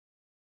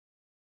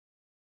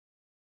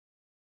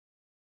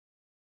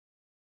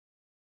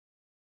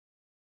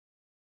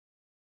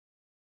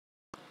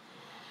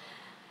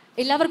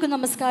എല്ലാവർക്കും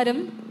നമസ്കാരം.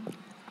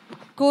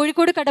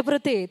 കോഴിക്കോട്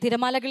കടപ്പുറത്തെ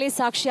തിരമാലകളെ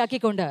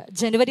സാക്ഷിയാക്കിക്കൊണ്ട്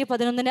ജനുവരി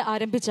 11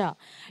 ആരംഭിച്ച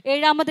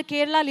 7ാമത്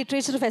കേരള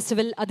ലിറ്ററേച്ചർ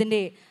ഫെസ്റ്റിവൽ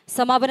അതിൻ്റെ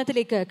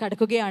സമാപനത്തിലേക്ക്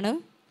കടക്കുകയാണ്.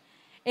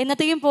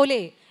 എന്നത്തെയും പോലെ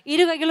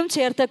ഇരു കൈകളും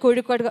ചേർത്ത്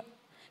കോഴിക്കോട്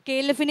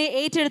KLFനെ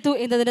ഏറ്റെടുത്തു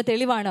എന്നതിന്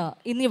തെളിവാണ്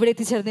ഇന്ന് ഇവിടെ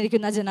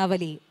എത്തിച്ചേർന്നിരിക്കുന്ന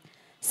ജനാവലി.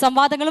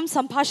 സംവാദങ്ങളും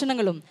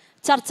സംഭാഷണങ്ങളും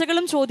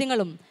ചർച്ചകളും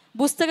ചോദ്യങ്ങളും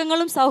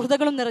പുസ്തകങ്ങളും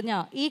സൗഹൃദങ്ങളും നിറഞ്ഞ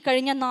ഈ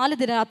കഴിഞ്ഞ 4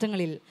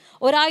 ദിനരാത്രങ്ങളിൽ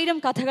 1000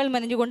 കഥകൾ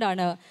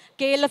മെനഞ്ഞുകൊണ്ടാണ്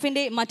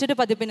KLFന്റെ മറ്റൊരു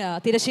പതിപ്പിന്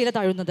തിരശീല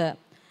താഴുന്നത്.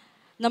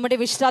 നമ്മുടെ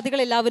വിശ്രാദികൾ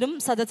എല്ലാവരും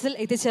സദസ്സിൽ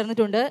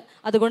എത്തിച്ചേർന്നിട്ടുണ്ട്.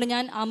 അതുകൊണ്ട്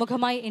ഞാൻ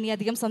ആമുഖമായി ഇനി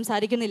അധികം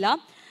സംസാരിക്കുന്നില്ല.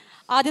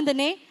 ആദ്യം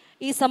തന്നെ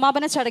ഈ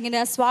സമാപന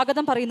ചടങ്ങിന്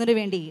സ്വാഗതം പറയുന്നതിനു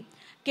വേണ്ടി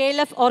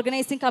KLF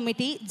organising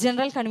committee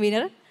general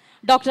convener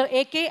doctor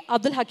AK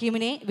Abdul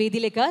ഹക്കീമിനെ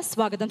വേദിയിലേക്ക്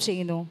സ്വാഗതം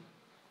ചെയ്യുന്നു.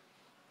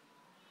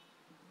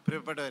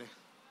 പ്രിയപ്പെട്ടവരെ,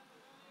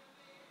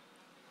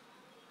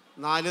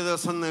 4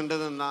 ദിവസം നീണ്ടു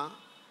നിന്ന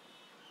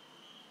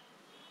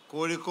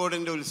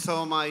കോഴിക്കോടിൻ്റെ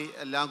ഉത്സവമായി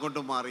എല്ലാം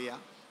കൊണ്ടും മാറിയ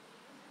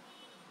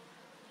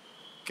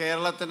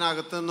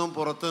കേരളത്തിനകത്തു നിന്നും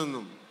പുറത്തു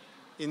നിന്നും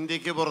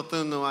ഇന്ത്യക്ക് പുറത്തു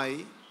നിന്നുമായി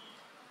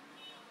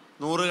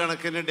 100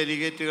 കണക്കിന്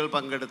ഡെലിഗേറ്റുകൾ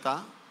പങ്കെടുത്ത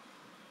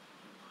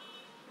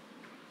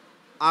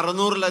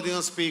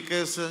 600-ലധികം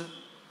സ്പീക്കേഴ്സ്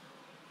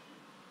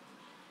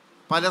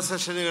പല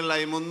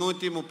സെഷനുകളിലായി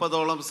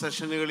 330ഓളം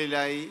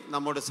സെഷനുകളിലായി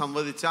നമ്മോട്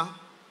സംവദിച്ച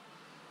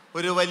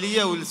ഒരു വലിയ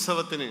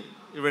ഉത്സവത്തിന്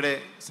ഇവിടെ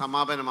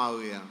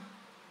സമാപനമാവുകയാണ്.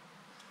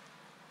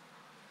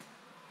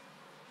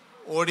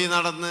 ഓടി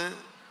നടന്ന്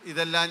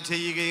ഇതെല്ലാം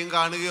ചെയ്യുകയും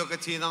കാണുകയും ഒക്കെ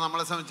ചെയ്യുന്ന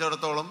നമ്മളെ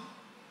സംബന്ധിച്ചിടത്തോളം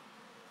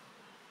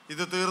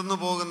ഇത് തീർന്നു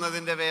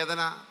പോകുന്നതിൻ്റെ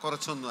വേദന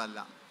കുറച്ചൊന്നുമല്ല.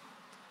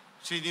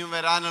 പക്ഷെ ഇനിയും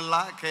വരാനുള്ള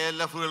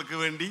KLFകൾക്ക്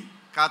വേണ്ടി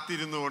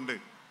കാത്തിരുന്നു കൊണ്ട്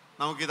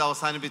നമുക്കിത്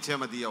അവസാനിപ്പിച്ചേ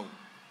മതിയാവും.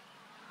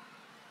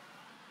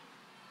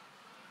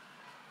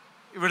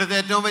 ഇവിടുത്തെ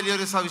ഏറ്റവും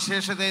വലിയൊരു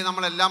സവിശേഷതയെ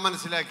നമ്മളെല്ലാം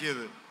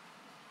മനസ്സിലാക്കിയത്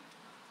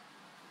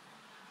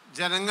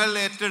ജനങ്ങൾ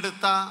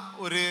ഏറ്റെടുത്ത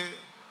ഒരു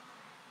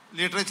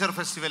ലിറ്ററേച്ചർ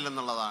ഫെസ്റ്റിവൽ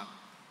എന്നുള്ളതാണ്.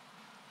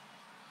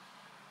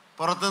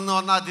 പുറത്തുനിന്ന്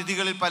വന്ന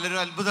അതിഥികളിൽ പലരും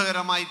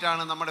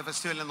അത്ഭുതകരമായിട്ടാണ് നമ്മുടെ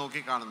ഫെസ്റ്റിവലിനെ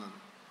നോക്കിക്കാണുന്നത്.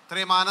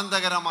 ഇത്രയും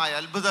ആനന്ദകരമായ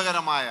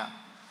അത്ഭുതകരമായ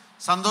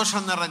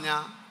സന്തോഷം നിറഞ്ഞ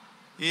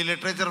ഈ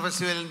ലിറ്ററേച്ചർ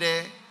ഫെസ്റ്റിവലിൻ്റെ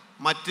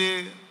മറ്റ്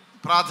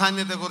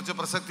പ്രാധാന്യത്തെക്കുറിച്ച്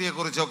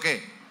പ്രസക്തിയെക്കുറിച്ചൊക്കെ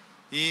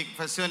ഈ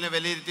ഫെസ്റ്റിവലിനെ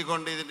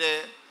വിലയിരുത്തിക്കൊണ്ട് ഇതിൻ്റെ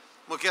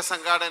മുഖ്യ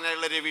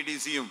സംഘാടകനായുള്ള രവി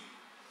DC-യും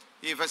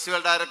ഈ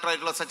ഫെസ്റ്റിവൽ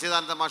ഡയറക്ടറായിട്ടുള്ള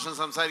സച്ചിദാനന്ദ മാഷും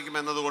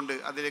സംസാരിക്കുമെന്നതുകൊണ്ട്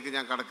അതിലേക്ക്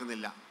ഞാൻ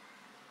കടക്കുന്നില്ല.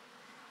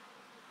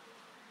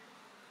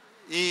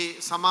 ഈ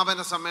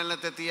സമാപന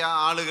സമ്മേളനത്തെത്തിയ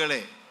ആളുകളെ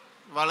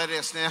വളരെ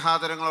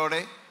സ്നേഹാദരങ്ങളോടെ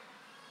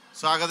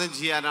സ്വാഗതം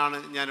ചെയ്യാനാണ്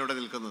ഞാനിവിടെ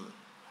നിൽക്കുന്നത്.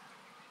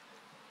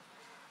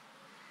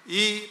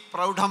 ഈ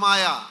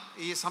പ്രൗഢമായ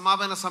ഈ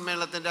സമാപന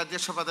സമ്മേളനത്തിൻ്റെ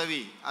അധ്യക്ഷ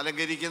പദവി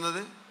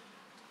അലങ്കരിക്കുന്നത്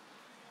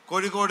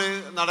കോഴിക്കോട്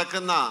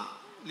നടക്കുന്ന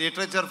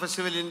ലിറ്ററേച്ചർ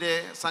ഫെസ്റ്റിവലിൻ്റെ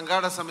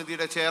സംഘാടക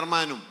സമിതിയുടെ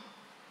ചെയർമാനും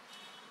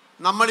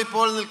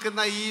നമ്മളിപ്പോൾ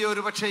നിൽക്കുന്ന ഈ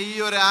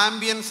ഒരു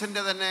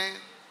ആംബിയൻസിൻ്റെ തന്നെ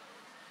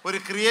ഒരു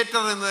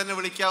ക്രിയേറ്റർ എന്ന് തന്നെ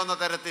വിളിക്കാവുന്ന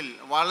തരത്തിൽ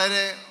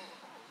വളരെ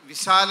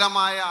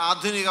വിശാലമായ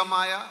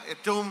ആധുനികമായ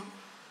ഏറ്റവും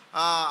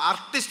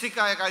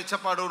ആർട്ടിസ്റ്റിക്കായ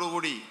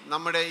കാഴ്ചപ്പാടോടുകൂടി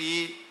നമ്മുടെ ഈ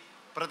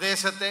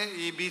പ്രദേശത്തെ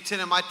ഈ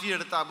ബീച്ചിനെ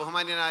മാറ്റിയെടുത്ത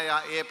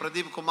ബഹുമാന്യനായ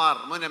പ്രദീപ് കുമാർ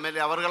മുൻ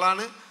MLA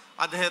അവർകളാണ്.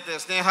 അദ്ദേഹത്തെ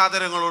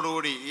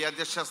സ്നേഹാദരങ്ങളോടുകൂടി ഈ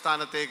അധ്യക്ഷ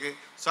സ്ഥാനത്തേക്ക്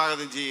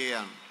സ്വാഗതം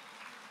ചെയ്യുകയാണ്.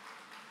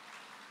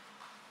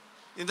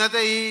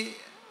 ഇന്നത്തെ ഈ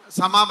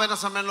സമാപന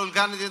സമ്മേളനം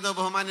ഉദ്ഘാടനം ചെയ്യുന്ന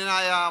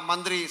ബഹുമാന്യനായ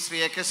മന്ത്രി ശ്രീ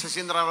AK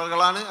ശശീന്ദ്രൻ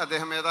അവർകളാണ്.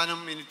 അദ്ദേഹം ഏതാനും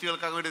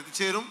മിനിറ്റുകൾക്ക് അങ്ങോട്ട്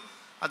എത്തിച്ചേരും.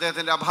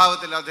 അദ്ദേഹത്തിൻ്റെ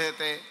അഭാവത്തിൽ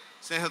അദ്ദേഹത്തെ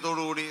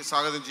സ്നേഹത്തോടുകൂടി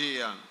സ്വാഗതം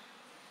ചെയ്യുകയാണ്.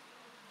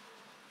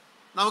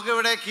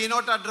 നമുക്കിവിടെ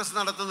കീനോട്ട് അഡ്രസ്സ്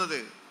നടത്തുന്നത്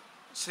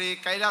ശ്രീ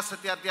കൈലാസ്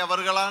സത്യാർത്ഥി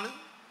അവർകളാണ്.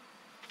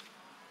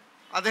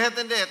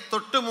 അദ്ദേഹത്തിൻ്റെ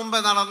തൊട്ട് മുമ്പ്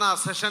നടന്ന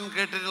സെഷൻ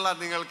കേട്ടിട്ടുള്ള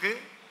നിങ്ങൾക്ക്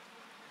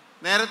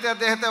നേരത്തെ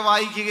അദ്ദേഹത്തെ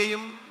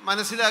വായിക്കുകയും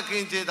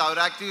മനസ്സിലാക്കുകയും ചെയ്ത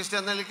ഒരു ആക്ടിവിസ്റ്റ്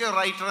എന്ന നിലയ്ക്ക്,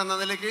 റൈറ്റർ എന്ന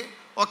നിലയ്ക്ക്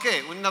ഒക്കെ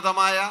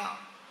ഉന്നതമായ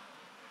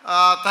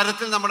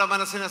തരത്തിൽ നമ്മുടെ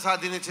മനസ്സിനെ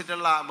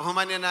സ്വാധീനിച്ചിട്ടുള്ള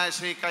ബഹുമാന്യനായ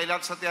Shri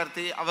Kailas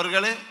Satyarthi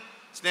അവർകളെ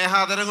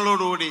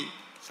സ്നേഹാദരങ്ങളോടുകൂടി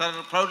sir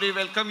proudly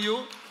welcome you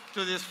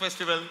to this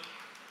festival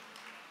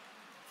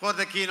for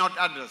the keynote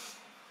address.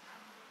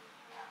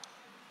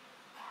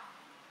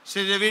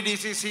 Shri Ravi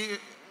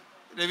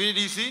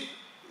DC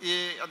ഈ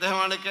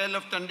അദ്ദേഹമാണ്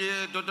KLF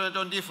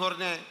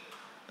 2024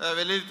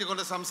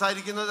 വിലയിരുത്തിക്കൊണ്ട്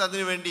സംസാരിക്കുന്നത്.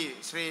 അതിനുവേണ്ടി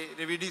ശ്രീ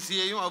രവി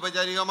DC-യെയും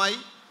ഔപചാരികമായി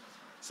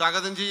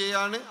സ്വാഗതം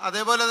ചെയ്യുകയാണ്.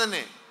 അതേപോലെ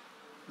തന്നെ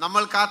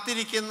നമ്മൾ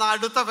കാത്തിരിക്കുന്ന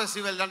അടുത്ത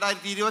ഫെസ്റ്റിവൽ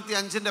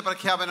 2025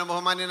 പ്രഖ്യാപനം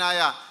ബഹുമാന്യനായ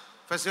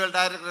ഫെസ്റ്റിവൽ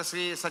ഡയറക്ടർ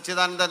ശ്രീ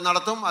സച്ചിദാനന്ദൻ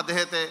നടത്തും.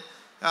 അദ്ദേഹത്തെ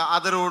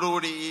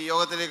ആദരവോടുകൂടി ഈ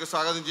യോഗത്തിലേക്ക്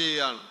സ്വാഗതം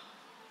ചെയ്യുകയാണ്.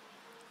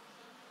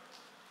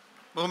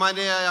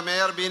 ബഹുമാന്യനായ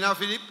മേയർ ബീന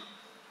ഫിലിപ്പ്,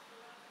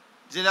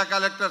 ജില്ലാ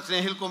കളക്ടർ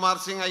സ്നേഹിൽ കുമാർ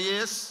സിംഗ്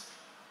IAS,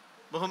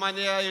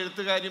 ബഹുമാന്യയായ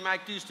എഴുത്തുകാരിയും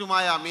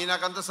ആക്ടിവിസ്റ്റുമായ മീന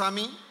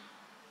കന്ദസ്വാമി,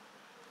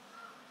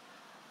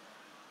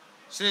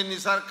 ശ്രീ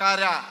നിസാർ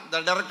കാര, the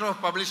director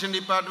of publishing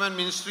department,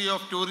 ministry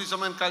of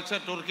tourism and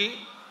culture, തുർക്കി.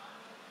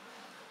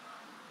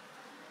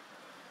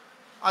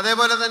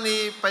 അതേപോലെ തന്നെ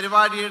ഈ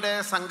പരിപാടിയുടെ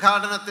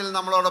സംഘാടനത്തിൽ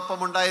നമ്മളോടൊപ്പം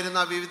ഉണ്ടായിരുന്ന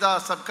വിവിധ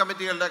സബ്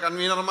കമ്മിറ്റികളുടെ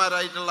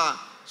കൺവീനർമാരായിട്ടുള്ള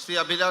ശ്രീ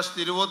അഭിലാഷ്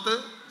തിരുവോത്ത്,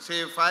 ശ്രീ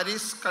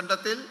ഫാരിസ്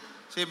കണ്ടത്തിൽ,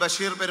 ശ്രീ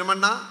ബഷീർ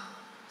പെരുമണ്ണ,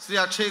 ശ്രീ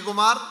അക്ഷയ്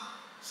കുമാർ,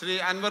 ശ്രീ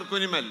അൻവർ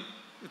കുനിമൽ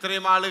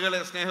ഇത്രയും ആളുകളെ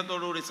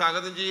സ്നേഹത്തോടുകൂടി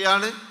സ്വാഗതം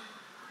ചെയ്യുകയാണ്.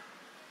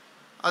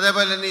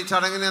 അതേപോലെ തന്നെ ഈ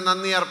ചടങ്ങിനെ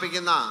നന്ദി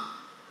അർപ്പിക്കുന്ന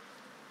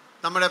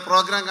നമ്മുടെ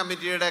പ്രോഗ്രാം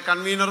കമ്മിറ്റിയുടെ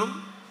കൺവീനറും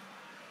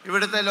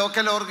ഇവിടുത്തെ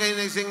ലോക്കൽ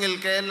ഓർഗനൈസിങ്ങിൽ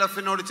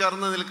KLF-നോട്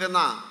ചേർന്ന് നിൽക്കുന്ന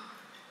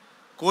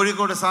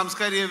കോഴിക്കോട്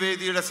സാംസ്കാരിക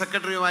വേദിയുടെ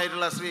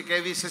സെക്രട്ടറിയുമായിട്ടുള്ള ശ്രീ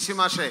KV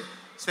ശശിമാഷെ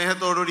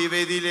സ്നേഹത്തോടുകൂടി ഈ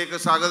വേദിയിലേക്ക്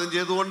സ്വാഗതം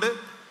ചെയ്തുകൊണ്ട്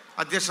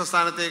അധ്യക്ഷ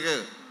സ്ഥാനത്തേക്ക്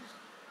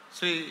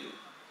ശ്രീ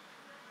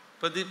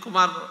പ്രദീപ്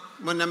കുമാർ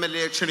മുൻ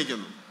MLA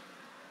ക്ഷണിക്കുന്നു.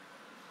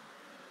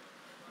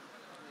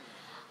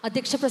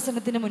 അധ്യക്ഷ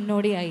പ്രസംഗത്തിന്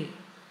മുന്നോടിയായി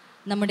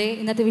നമ്മുടെ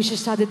ഇന്നത്തെ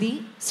വിശിഷ്ടാതിഥി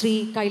ശ്രീ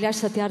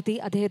കൈലാഷ് സത്യാർത്ഥി,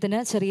 അദ്ദേഹത്തിന്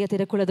ചെറിയ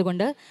തിരക്കുള്ളത്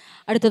കൊണ്ട്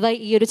അടുത്തതായി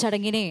ഈ ഒരു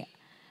ചടങ്ങിനെ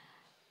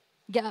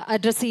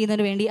അഡ്രസ്സ്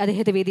ചെയ്യുന്നതിന് വേണ്ടി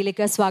അദ്ദേഹത്തെ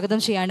വേദിയിലേക്ക് സ്വാഗതം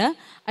ചെയ്യാണ്.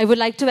 I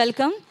would like to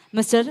welcome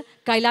mister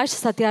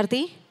Kailash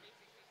Satyarthi.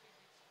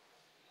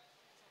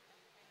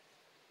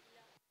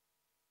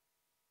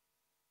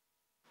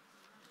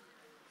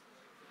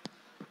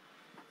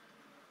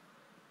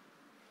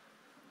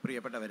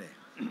 പ്രിയപ്പെട്ടവരെ,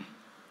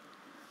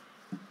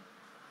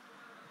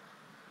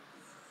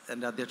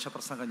 എൻ്റെ അധ്യക്ഷ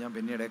പ്രസംഗം ഞാൻ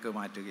പിന്നീടേക്ക്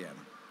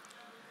മാറ്റുകയാണ്.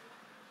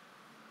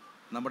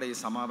 നമ്മുടെ ഈ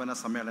സമാപന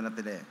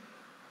സമ്മേളനത്തിലെ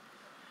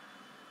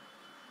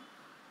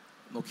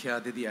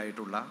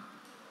മുഖ്യാതിഥിയായിട്ടുള്ള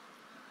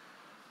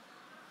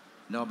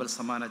നോബൽ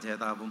സമ്മാന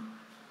ജേതാവും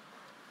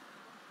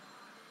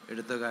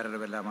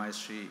എഴുത്തുകാരനുമെല്ലാമായ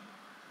ശ്രീ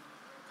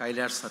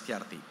കൈലാഷ്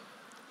സത്യാർത്ഥി,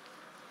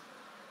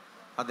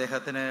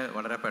 അദ്ദേഹത്തിന്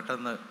വളരെ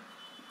പെട്ടെന്ന്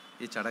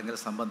ഈ ചടങ്ങിൽ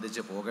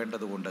സംബന്ധിച്ച്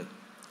പോകേണ്ടതുകൊണ്ട്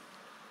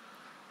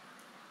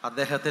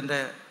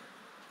അദ്ദേഹത്തിൻ്റെ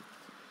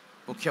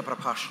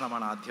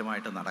മുഖ്യപ്രഭാഷണമാണ്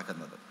ആദ്യമായിട്ട്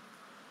നടക്കുന്നത്.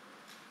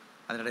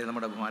 അതിനിടയിൽ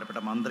നമ്മുടെ ബഹുമാനപ്പെട്ട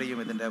മന്ത്രിയും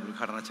ഇതിൻ്റെ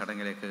ഉദ്ഘാടന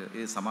ചടങ്ങിലേക്ക്,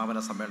 ഈ സമാപന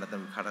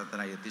സമ്മേളനത്തിൻ്റെ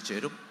ഉദ്ഘാടനത്തിനായി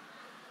എത്തിച്ചേരും.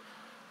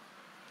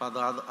 അപ്പോൾ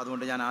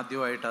അതുകൊണ്ട് ഞാൻ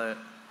ആദ്യമായിട്ട്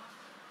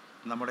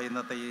നമ്മുടെ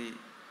ഇന്നത്തെ ഈ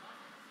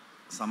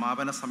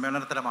സമാപന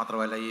സമ്മേളനത്തിലെ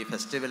മാത്രമല്ല, ഈ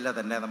ഫെസ്റ്റിവലിലെ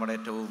തന്നെ നമ്മുടെ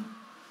ഏറ്റവും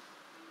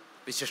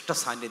വിശിഷ്ട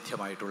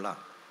സാന്നിധ്യമായിട്ടുള്ള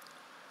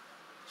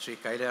ശ്രീ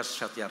കൈലാഷ്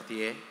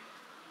സത്യാർത്ഥിയെ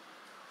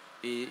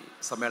ഈ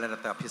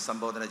സമ്മേളനത്തെ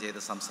അഭിസംബോധന ചെയ്ത്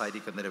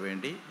സംസാരിക്കുന്നതിന്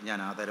വേണ്ടി ഞാൻ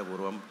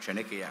ആദരപൂർവ്വം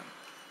ക്ഷണിക്കുകയാണ്.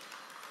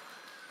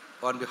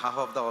 On behalf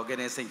of the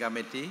organizing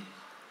committee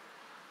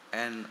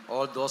and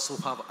all those who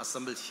have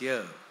assembled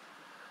here,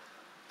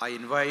 I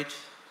invite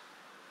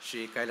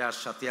Shri Kailash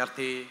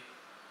Satyarthi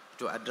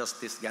to address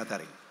this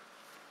gathering.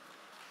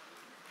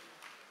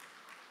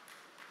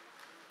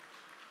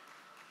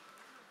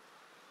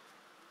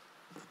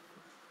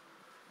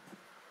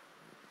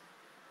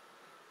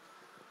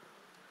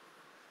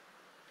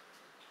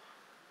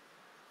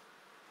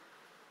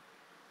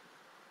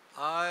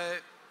 I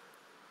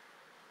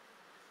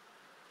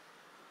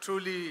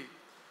truly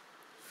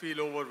feel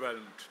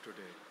overwhelmed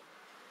today.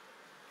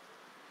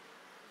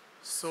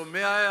 So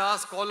may I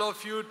ask all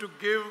of you to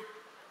give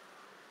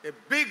a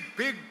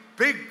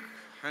big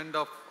hand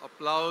of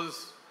applause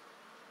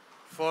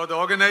for the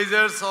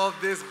organizers of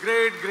this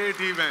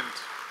great event.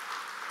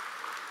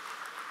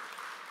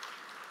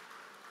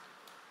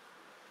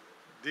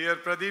 Dear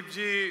Pradeep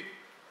ji,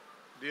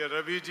 dear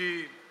Ravi ji,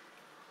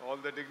 all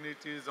the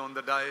dignitaries on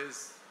the dais,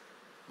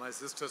 my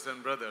sisters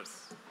and brothers.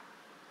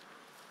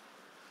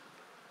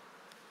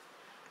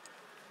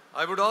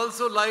 I would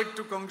also like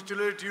to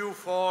congratulate you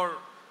for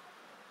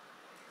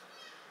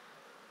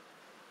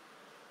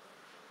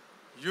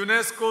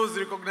UNESCO's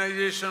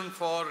recognition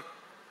for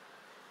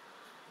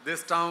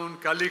this town,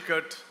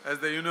 Calicut, as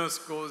the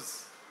UNESCO's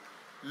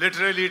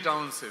literary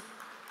township.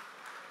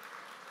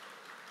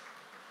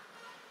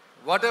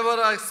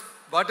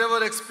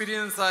 Whatever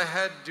experience I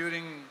had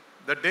during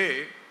the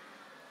day,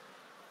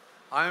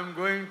 I am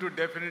going to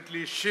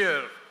definitely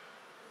share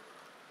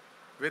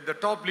with the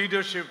top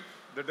leadership,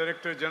 the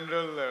Director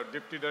General,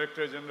 Deputy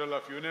Director General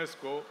of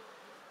UNESCO,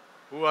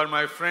 who are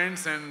my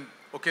friends and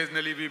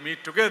occasionally we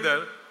meet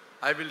together.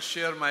 I will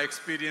share my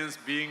experience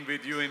being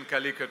with you in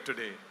Calicut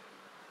today.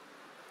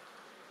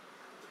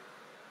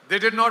 They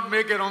did not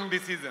make a wrong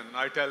decision,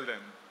 I tell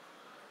them.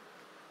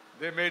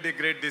 They made a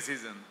great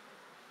decision.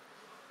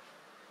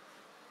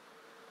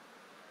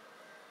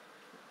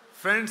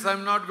 Friends,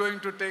 I'm not going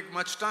to take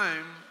much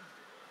time,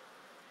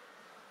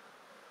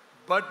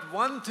 but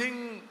one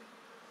thing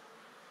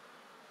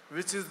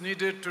which is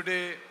needed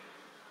today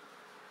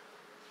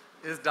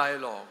is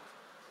dialogue,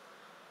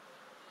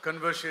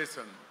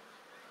 conversation,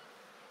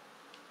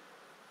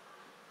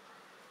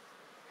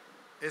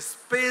 a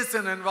space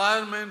and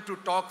environment to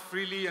talk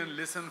freely and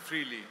listen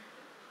freely,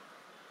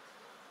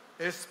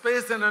 a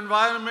space and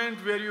environment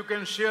where you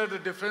can share the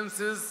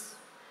differences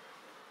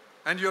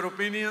and your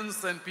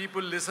opinions and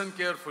people listen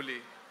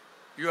carefully.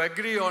 You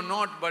agree or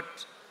not,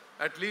 but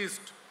at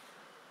least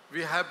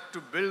we have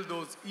to build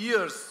those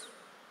ears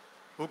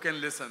who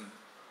can listen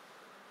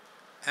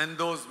and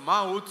those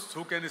mouths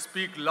who can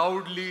speak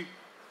loudly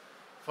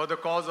for the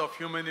cause of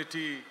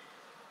humanity,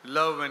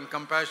 love and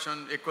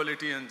compassion,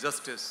 equality and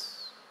justice.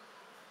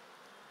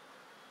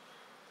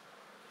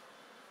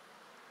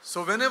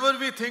 So whenever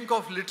we think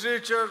of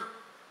literature,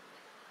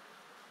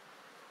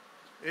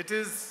 it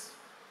is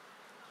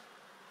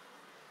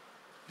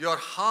your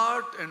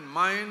heart and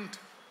mind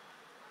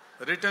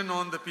written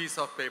on the piece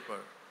of paper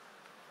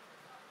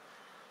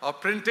or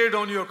printed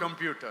on your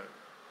computer.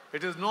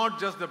 It is not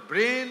just the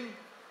brain,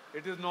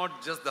 it is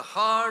not just the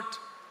heart,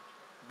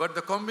 but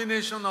the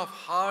combination of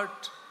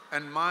heart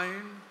and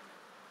mind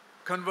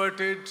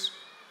converted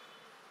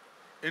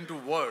into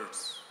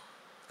words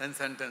and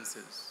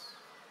sentences.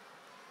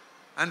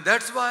 And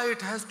that's why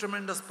it has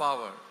tremendous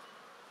power.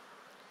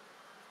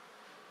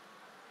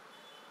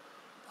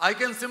 I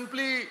can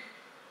simply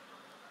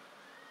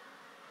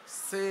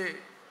say,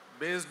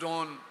 based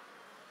on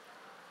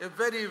a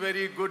very,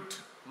 very good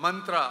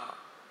mantra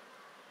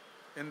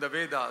in the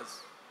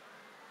Vedas,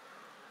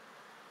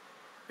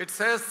 it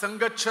says,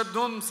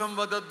 Sangachadhum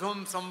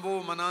samvadadhum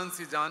samvo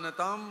manansi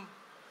janatam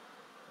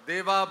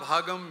deva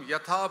bhagam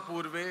yatha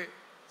purve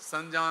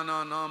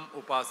sanjana nam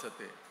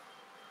upasate.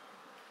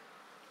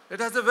 It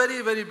has a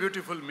very, very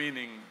beautiful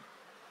meaning.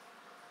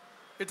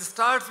 It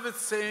starts with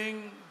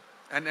saying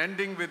and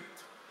ending with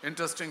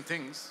interesting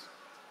things.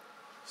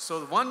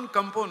 So one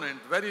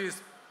component, very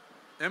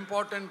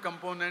important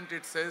component,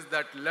 it says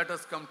that let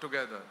us come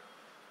together.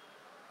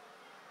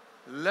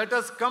 Let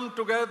us come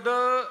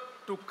together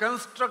to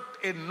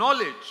construct a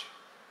knowledge.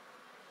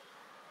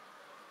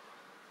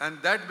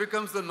 And that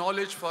becomes the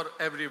knowledge for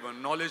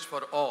everyone, knowledge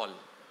for all.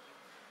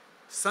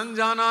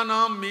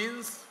 Sanjananam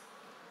means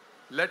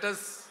let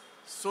us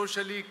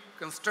socially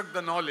construct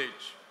the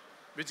knowledge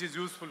which is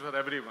useful for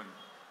everyone.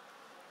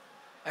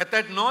 And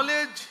that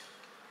knowledge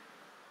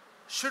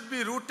should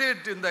be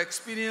rooted in the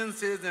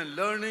experiences and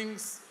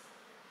learnings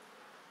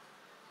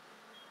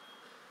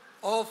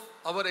of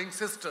our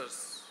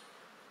ancestors.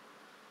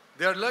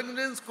 Their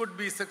learnings could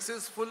be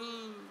successful,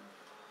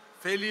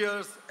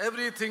 failures,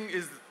 everything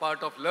is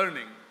part of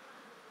learning.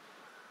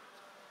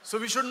 So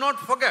we should not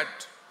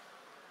forget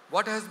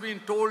what has been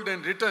told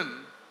and written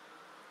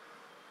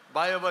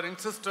by our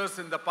ancestors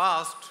in the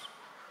past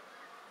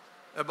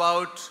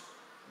about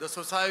the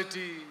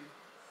society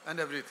and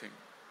everything.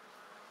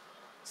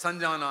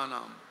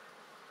 Sanjananam.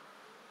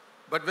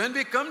 But when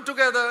we come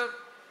together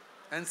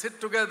and sit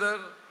together,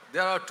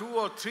 there are 2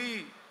 or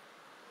 3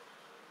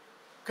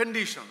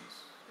 conditions.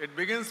 It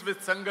begins with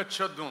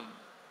Sangachadhum.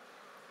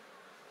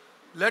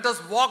 Let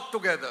us walk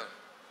together.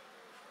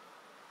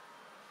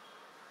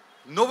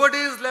 Nobody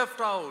is left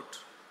out.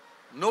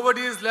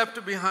 Nobody is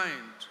left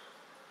behind.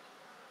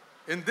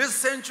 In this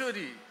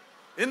century,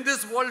 in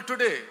this world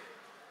today,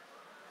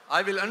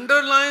 I will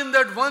underline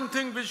that one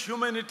thing which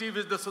humanity,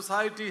 which the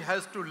society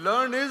has to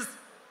learn is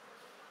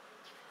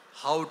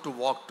how to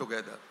walk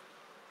together.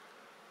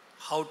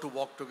 How to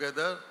walk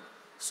together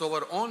so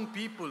our own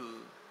people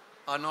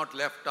are not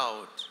left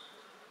out.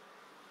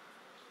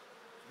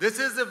 This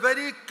is a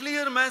very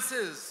clear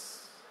message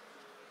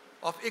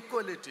of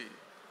equality,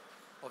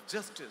 of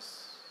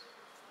justice.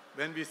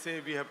 When we say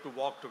we have to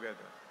walk together,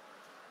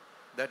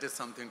 that is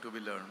something to be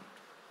learned.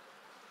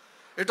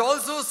 It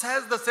also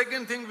says the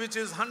second thing which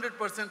is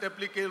 100%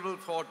 applicable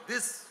for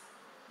this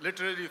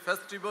literary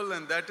festival,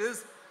 and that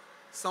is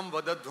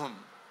Samvadadhum.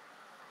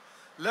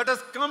 Let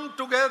us come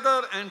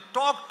together and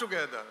talk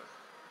together.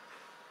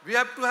 We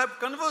have to have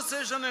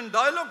conversation and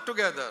dialogue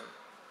together.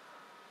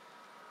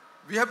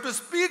 We have to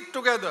speak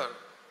together.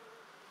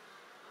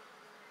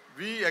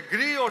 We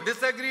agree or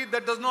disagree,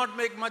 that does not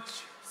make much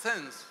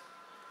sense.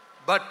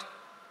 But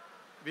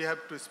we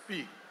have to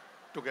speak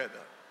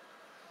together.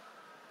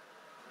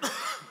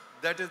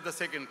 That is the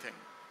second thing.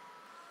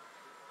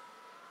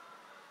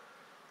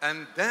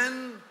 And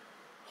then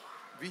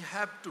we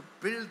have to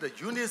build the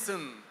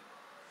unison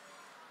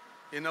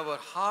in our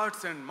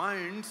hearts and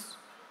minds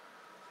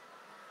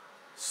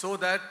so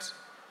that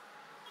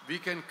we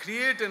can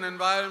create an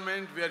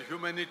environment where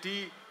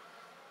humanity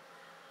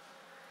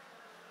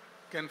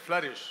can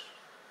flourish.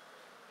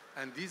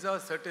 And these are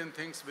certain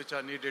things which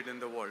are needed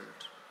in the world.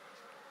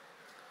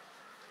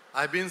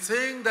 I've been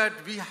saying that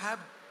we have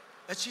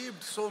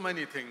achieved so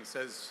many things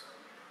as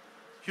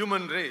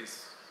human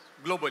race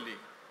globally.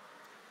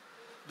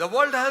 The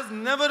world has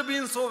never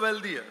been so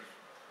wealthier.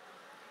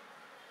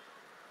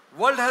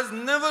 World has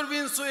never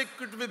been so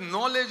equipped with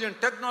knowledge and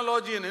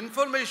technology and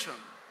information.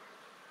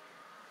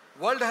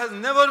 World has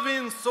never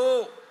been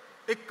so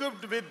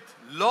equipped with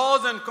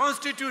laws and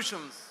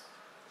constitutions,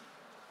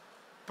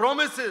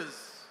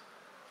 promises,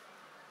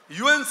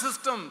 UN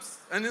systems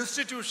and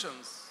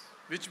institutions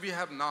which we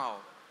have now,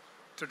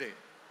 today.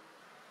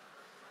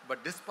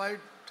 But despite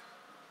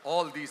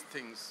all these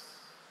things,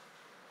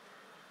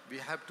 we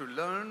have to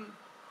learn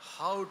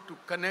how to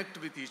connect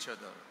with each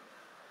other.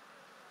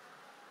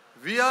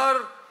 We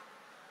are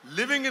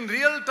living in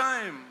real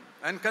time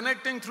and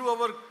connecting through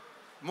our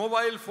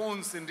mobile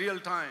phones in real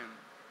time.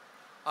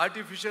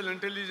 Artificial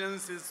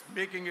intelligence is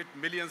making it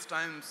millions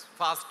times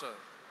faster.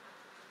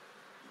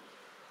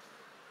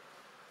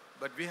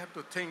 But we have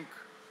to think,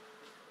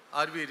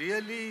 are we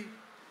really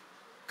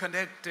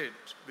connected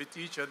with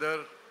each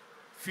other,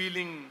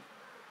 feeling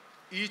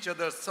each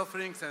other's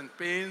sufferings and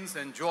pains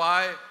and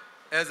joy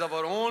as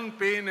our own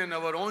pain and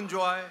our own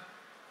joy?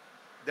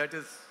 That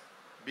is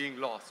being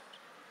lost.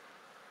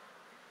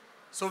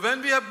 So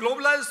when we have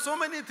globalized so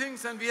many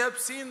things and we have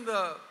seen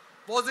the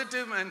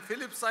positive and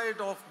flip side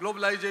of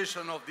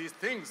globalization of these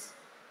things,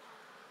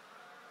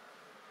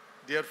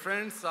 Dear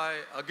friends, I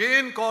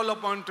again call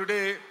upon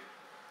today,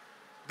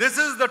 this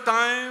is the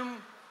time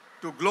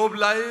to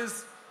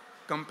globalize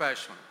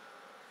compassion.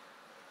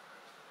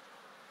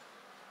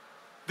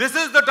 This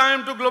is the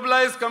time to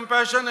globalize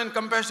compassion, and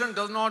compassion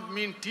does not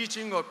mean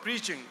teaching or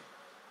preaching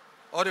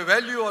or a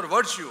value or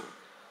virtue.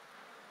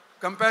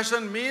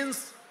 Compassion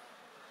means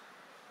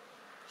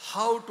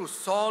how to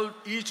solve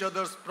each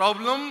other's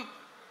problem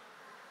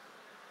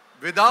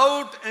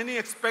without any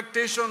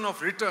expectation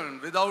of return,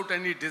 without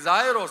any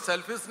desire or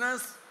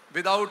selfishness,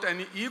 without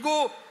any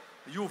ego.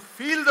 You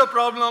feel the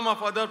problem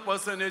of other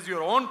person as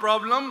your own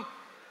problem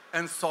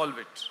and solve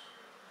it.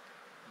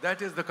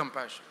 That is the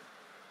compassion.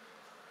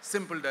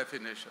 Simple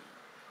definition.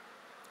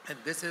 And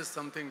this is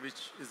something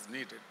which is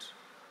needed.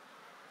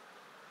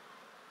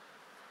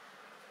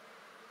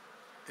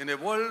 In a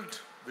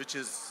world which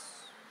is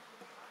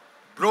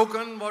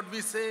broken, what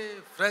we say,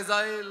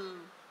 fragile,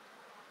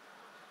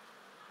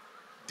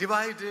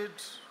 divided,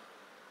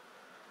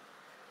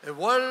 a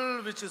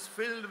world which is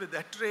filled with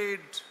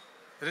hatred,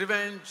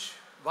 revenge,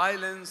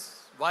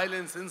 violence,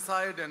 violence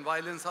inside and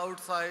violence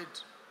outside,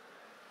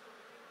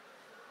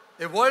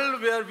 a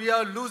world where we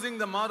are losing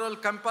the moral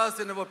compass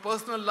in our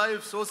personal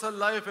life, social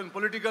life, and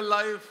political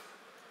life,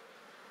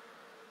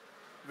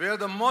 where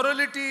the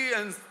morality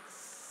and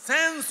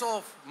sense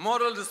of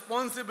moral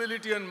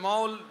responsibility and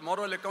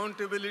moral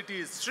accountability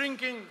is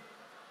shrinking.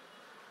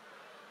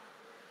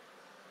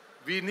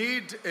 We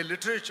need a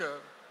literature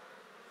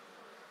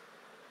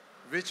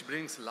which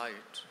brings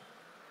light.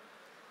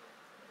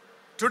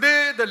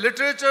 Today, the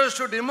literature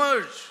should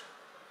emerge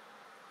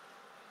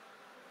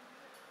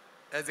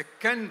as a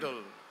candle,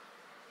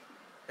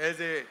 as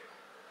a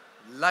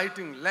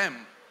lighting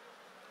lamp,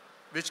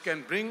 which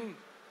can bring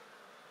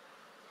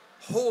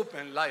hope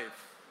and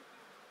life.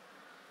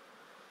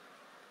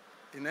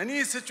 In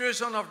any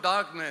situation of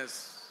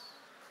darkness,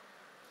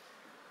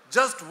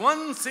 just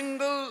one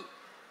single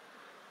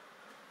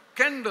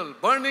candle,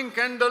 burning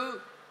candle,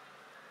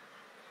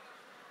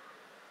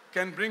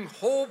 can bring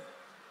hope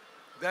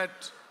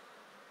that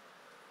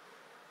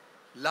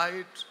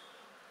light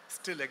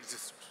still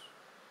exists.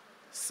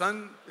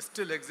 Sun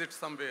still exists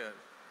somewhere.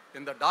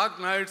 In the dark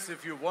nights,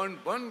 if you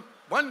want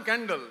one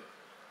candle,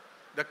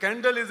 the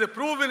candle is a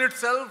proof in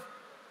itself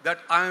that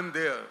I am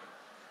there.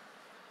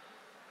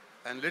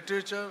 And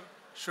literature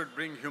should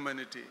bring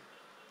humanity.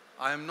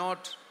 I am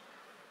not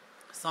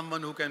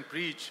someone who can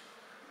preach,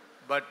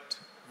 but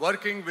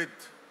working with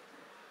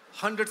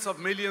hundreds of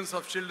millions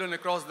of children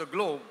across the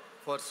globe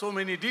for so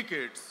many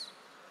decades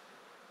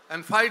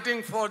and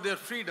fighting for their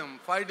freedom,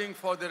 fighting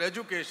for their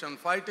education,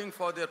 fighting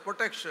for their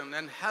protection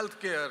and health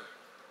care,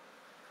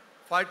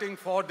 fighting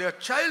for their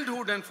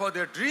childhood and for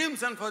their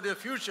dreams and for their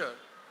future,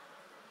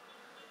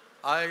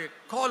 I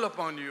call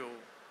upon you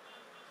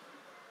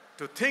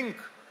to think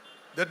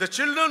that the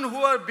children who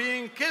are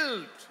being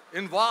killed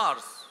in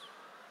wars,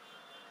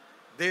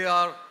 they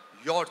are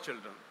your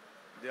children.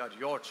 They are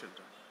your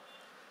children.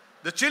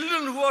 The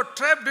children who are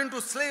trapped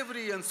into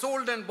slavery and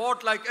sold and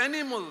bought like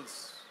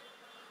animals,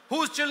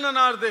 whose children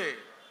are they?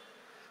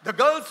 The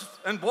girls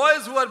and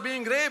boys who are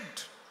being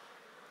raped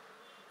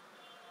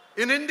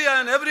in India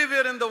and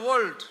everywhere in the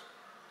world.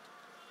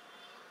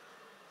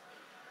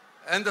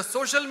 And the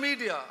social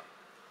media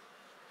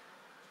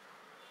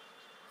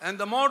and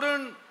the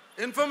modern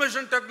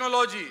information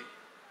technology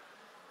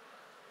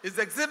is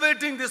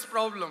exhibiting this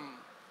problem.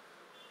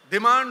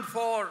 Demand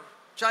for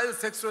child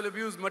sexual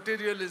abuse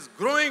material is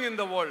growing in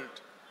the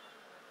world.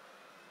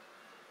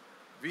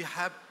 We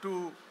have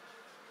to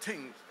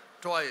think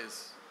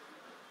twice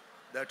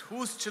that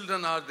whose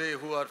children are they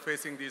who are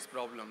facing these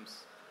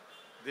problems.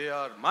 They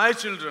are my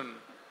children,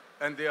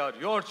 and they are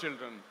your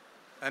children,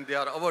 and they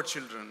are our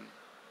children.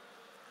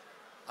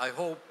 I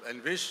hope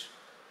and wish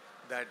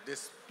that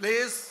this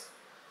place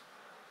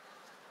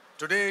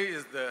today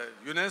is the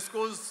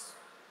UNESCO's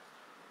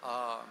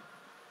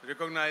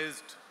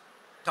recognized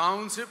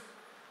township,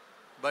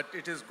 but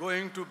it is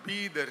going to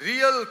be the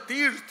real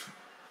Tirth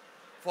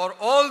for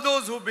all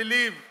those who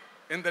believe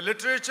in the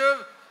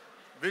literature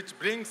which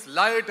brings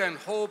light and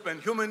hope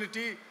and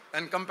humanity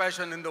and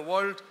compassion in the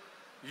world.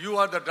 You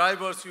are the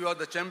drivers, you are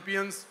the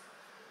champions.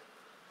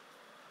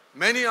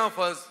 Many of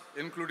us,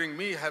 including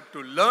me, have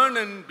to learn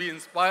and be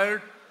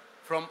inspired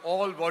from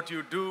all what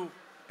you do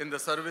in the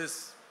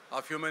service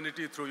of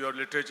humanity through your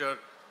literature.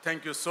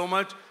 Thank you so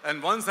much.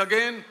 And once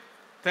again,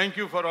 thank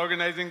you for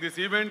organizing this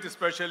event,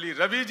 especially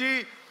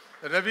Raviji.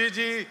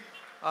 Raviji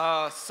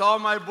saw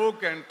my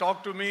book and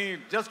talked to me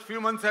just a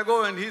few months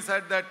ago, and he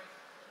said that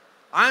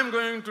I'm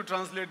going to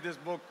translate this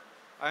book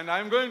and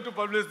I'm going to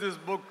publish this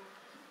book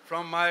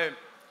from my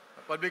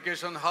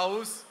publication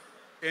house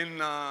in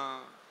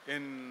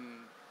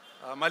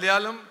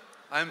Malayalam.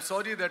 I'm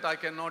sorry that I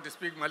cannot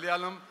speak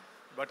Malayalam,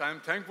 but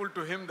I'm thankful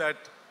to him that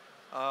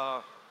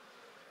a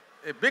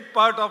big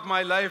part of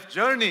my life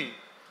journey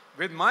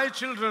with my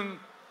children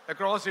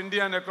across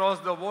India and across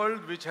the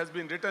world, which has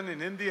been written in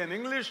Hindi and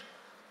English,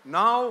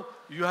 now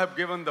you have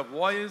given the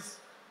voice,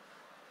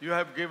 you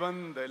have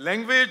given the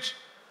language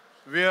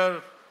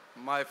where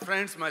my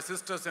friends, my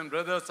sisters and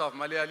brothers of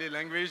Malayali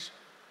language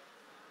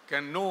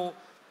can know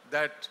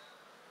that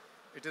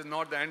it is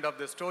not the end of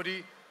the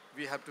story.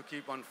 We have to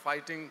keep on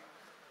fighting.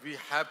 We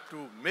have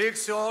to make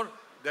sure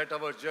that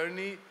our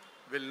journey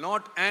will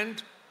not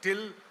end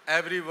till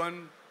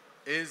everyone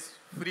is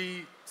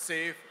free,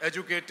 safe,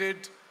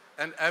 educated,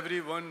 and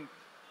everyone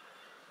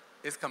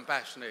is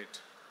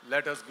compassionate.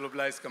 Let us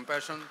globalize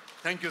compassion.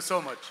 Thank you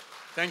so much.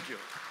 Thank you.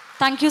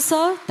 Thank you,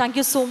 sir. Thank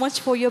you so much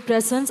for your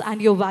presence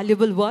and your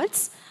valuable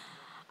words.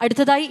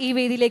 അടുത്തതായി ഈ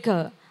വേദിയിലേക്ക്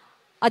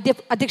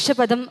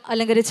അധ്യക്ഷപദം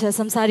അലങ്കരിച്ച്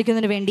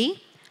സംസാരിക്കുന്നതിന് വേണ്ടി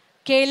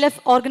KLF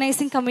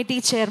organising committee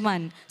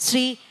chairman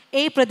Shri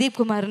A. Pradeep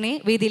കുമാറിനെ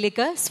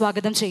വേദിയിലേക്ക്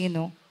സ്വാഗതം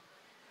ചെയ്യുന്നു.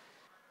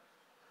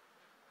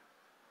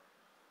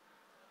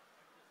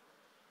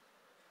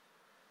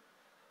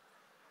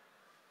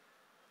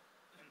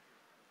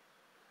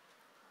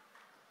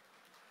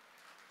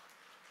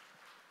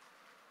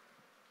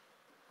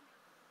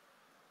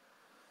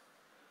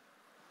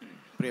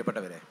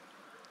 പ്രിയപ്പെട്ടവരെ,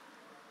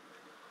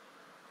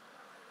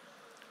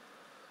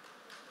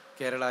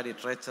 കേരള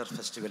ലിറ്ററേച്ചർ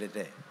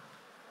ഫെസ്റ്റിവലിൻ്റെ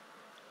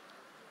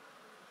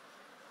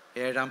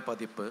 7ാം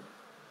പതിപ്പ്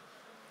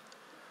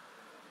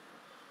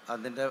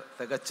അതിൻ്റെ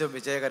തികച്ചും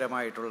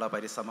വിജയകരമായിട്ടുള്ള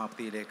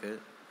പരിസമാപ്തിയിലേക്ക്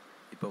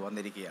ഇപ്പോൾ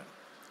വന്നിരിക്കുകയാണ്.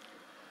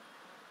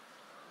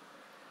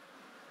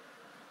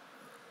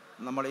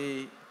 നമ്മൾ ഈ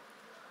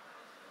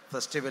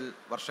ഫെസ്റ്റിവൽ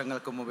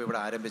വർഷങ്ങൾക്ക് മുമ്പ്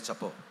ഇവിടെ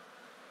ആരംഭിച്ചപ്പോൾ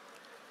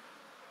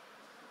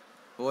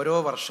ഓരോ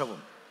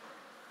വർഷവും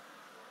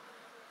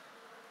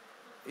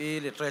ഈ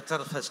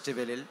ലിറ്ററേച്ചർ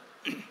ഫെസ്റ്റിവലിൽ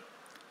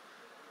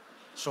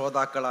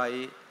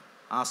ശ്രോതാക്കളായി,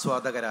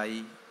 ആസ്വാദകരായി,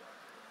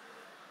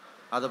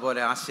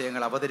 അതുപോലെ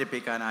ആശയങ്ങൾ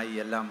അവതരിപ്പിക്കാനായി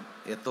എല്ലാം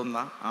എത്തുന്ന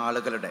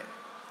ആളുകളുടെ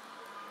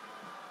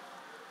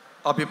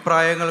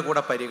അഭിപ്രായങ്ങൾ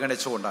കൂടെ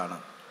പരിഗണിച്ചുകൊണ്ടാണ്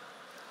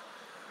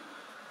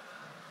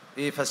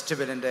ഈ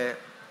ഫെസ്റ്റിവലിൻ്റെ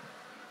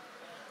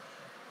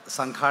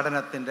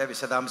സംഘാടനത്തിൻ്റെ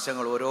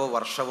വിശദാംശങ്ങൾ ഓരോ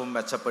വർഷവും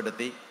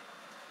മെച്ചപ്പെടുത്തി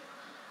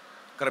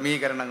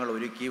ക്രമീകരണങ്ങൾ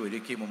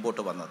ഒരുക്കി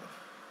മുമ്പോട്ട് വന്നത്.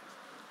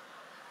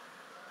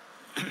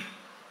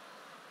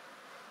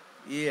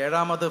 ഈ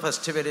 7ാമത്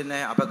ഫെസ്റ്റിവലിനെ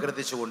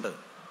അപഗ്രഥിച്ചുകൊണ്ട്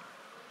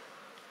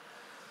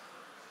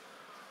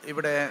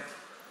ഇവിടെ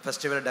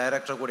ഫെസ്റ്റിവൽ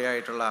ഡയറക്ടർ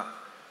കൂടിയായിട്ടുള്ള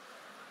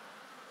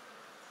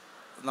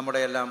നമ്മുടെ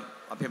എല്ലാം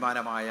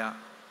അഭിമാനമായ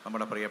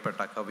നമ്മുടെ പ്രിയപ്പെട്ട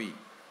കവി,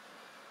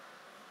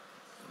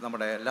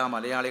 നമ്മുടെ എല്ലാ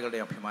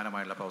മലയാളികളുടെയും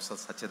അഭിമാനമായുള്ള പ്രൊഫസർ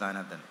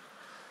സച്ചിദാനന്ദൻ,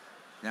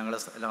 ഞങ്ങൾ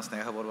എല്ലാം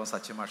സ്നേഹപൂർവ്വം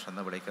സച്ചിമാഷ്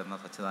എന്ന് വിളിക്കുന്ന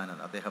സച്ചിദാനന്ദൻ,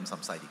 അദ്ദേഹം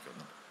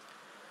സംസാരിക്കുന്നു.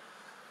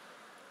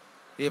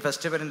 ഈ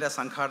ഫെസ്റ്റിവലിൻ്റെ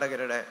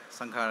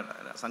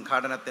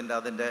സംഘാടനത്തിൻ്റെ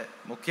അതിൻ്റെ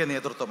മുഖ്യ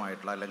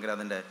നേതൃത്വമായിട്ടുള്ള, അല്ലെങ്കിൽ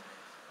അതിൻ്റെ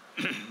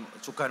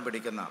ചുക്കാൻ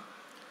പിടിക്കുന്ന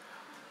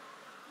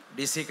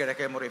DC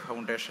കിഴക്കേമുറി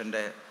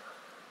ഫൗണ്ടേഷൻ്റെ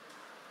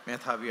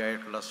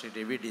മേധാവിയായിട്ടുള്ള ശ്രീ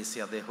രവി DC,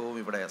 അദ്ദേഹവും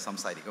ഇവിടെ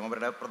സംസാരിക്കും.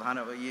 അവരുടെ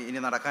ഇനി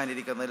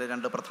നടക്കാനിരിക്കുന്നതിൽ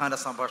 2 പ്രധാന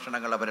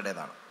സംഭാഷണങ്ങൾ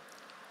അവരുടേതാണ്.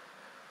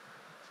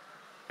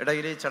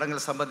 ഇടയിൽ ഈ ചടങ്ങിൽ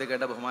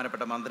സംബന്ധിക്കേണ്ട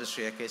ബഹുമാനപ്പെട്ട മന്ത്രി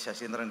ശ്രീ AK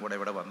ശശീന്ദ്രൻ കൂടെ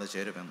ഇവിടെ വന്നു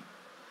ചേരുമെന്ന്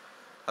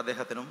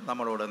അദ്ദേഹത്തിനും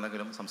നമ്മളോട്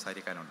എന്തെങ്കിലും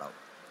സംസാരിക്കാനുണ്ടാവും.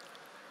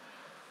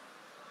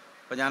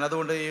 അപ്പോൾ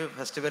ഞാനതുകൊണ്ട് ഈ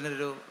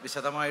ഫെസ്റ്റിവലിനൊരു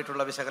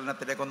വിശദമായിട്ടുള്ള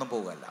വിശകലനത്തിലേക്കൊന്നും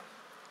പോകുകയല്ല.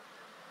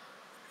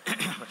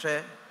 പക്ഷേ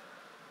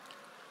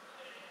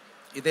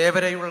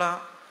ഇതേവരെയുള്ള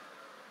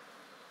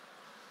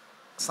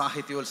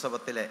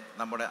സാഹിത്യോത്സവത്തിലെ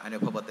നമ്മുടെ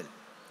അനുഭവത്തിൽ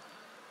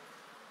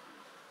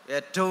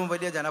ഏറ്റവും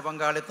വലിയ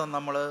ജനപങ്കാളിത്തം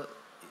നമ്മൾ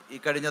ഈ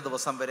കഴിഞ്ഞ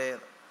ദിവസം വരെ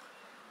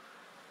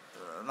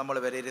നമ്മൾ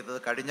വിലയിരുത്തത്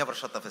കഴിഞ്ഞ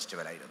വർഷത്തെ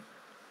ഫെസ്റ്റിവലായിരുന്നു.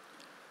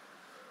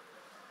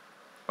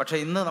 പക്ഷേ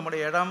ഇന്ന് നമ്മുടെ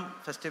 7ാം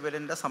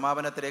ഫെസ്റ്റിവലിൻ്റെ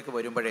സമാപനത്തിലേക്ക്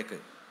വരുമ്പോഴേക്ക്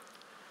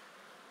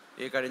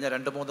ഈ കഴിഞ്ഞ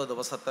 2-3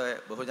 ദിവസത്തെ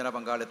ബഹുജന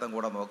പങ്കാളിത്തം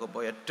കൂടെ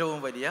നോക്കുമ്പോൾ ഏറ്റവും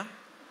വലിയ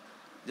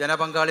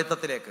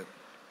ജനപങ്കാളിത്തത്തിലേക്ക്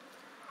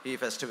ഈ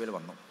ഫെസ്റ്റിവൽ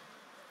വന്നു.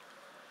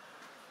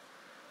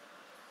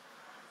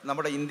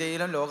 നമ്മുടെ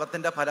ഇന്ത്യയിലും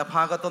ലോകത്തിൻ്റെ പല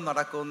ഭാഗത്തും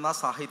നടക്കുന്ന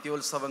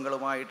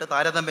സാഹിത്യോത്സവങ്ങളുമായിട്ട്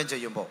താരതമ്യം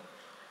ചെയ്യുമ്പോൾ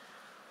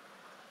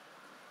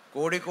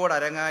കോഴിക്കോട്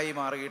അരങ്ങായി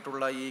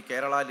മാറിയിട്ടുള്ള ഈ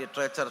കേരള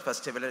ലിറ്ററേച്ചർ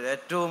ഫെസ്റ്റിവലിൽ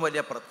ഏറ്റവും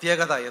വലിയ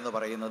പ്രത്യേകത എന്ന്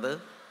പറയുന്നത്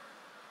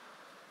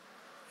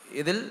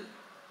ഇതിൽ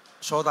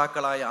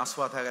ശ്രോതാക്കളായി,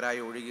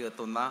 ആസ്വാദകരായി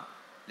ഒഴുകിയെത്തുന്ന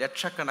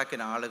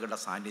ലക്ഷക്കണക്കിന് ആളുകളുടെ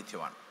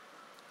സാന്നിധ്യമാണ്.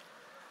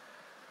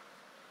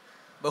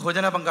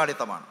 ബഹുജന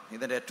പങ്കാളിത്തമാണ്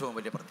ഇതിൻ്റെ ഏറ്റവും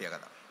വലിയ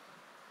പ്രത്യേകത.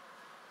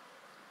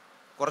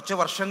 കുറച്ച്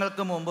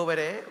വർഷങ്ങൾക്ക് മുമ്പ്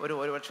വരെ,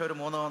 ഒരുപക്ഷെ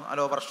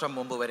 3-4 വർഷം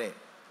മുമ്പ് വരെ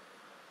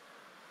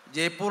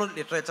ജയ്പൂർ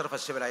ലിറ്ററേച്ചർ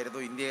ഫെസ്റ്റിവലായിരുന്നു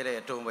ഇന്ത്യയിലെ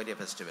ഏറ്റവും വലിയ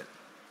ഫെസ്റ്റിവൽ.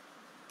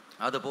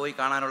 അത് പോയി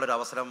കാണാനുള്ളൊരു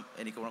അവസരം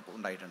എനിക്ക്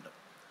ഉണ്ടായിട്ടുണ്ട്.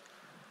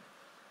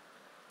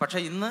 പക്ഷേ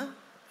ഇന്ന്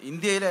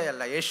ഇന്ത്യയിലെ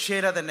അല്ല,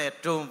 ഏഷ്യയിലെ തന്നെ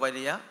ഏറ്റവും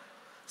വലിയ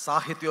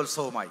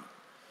സാഹിത്യോത്സവമായി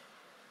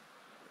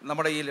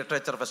നമ്മുടെ ഈ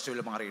ലിറ്ററേച്ചർ ഫെസ്റ്റിവൽ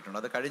മാറിയിട്ടുണ്ട്.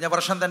 അത് കഴിഞ്ഞ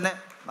വർഷം തന്നെ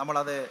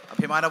നമ്മളത്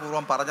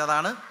അഭിമാനപൂർവ്വം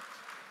പറഞ്ഞതാണ്.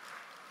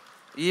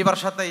 ഈ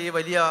വർഷത്തെ ഈ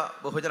വലിയ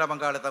ബഹുജന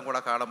പങ്കാളിത്തം കൂടെ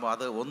കാണുമ്പോൾ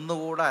അത്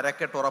ഒന്നുകൂടെ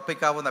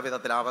അരക്കെട്ടുറപ്പിക്കാവുന്ന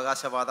വിധത്തിൽ,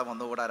 അവകാശവാദം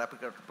ഒന്നുകൂടെ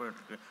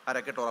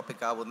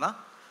അരക്കെട്ടുറപ്പിക്കാവുന്ന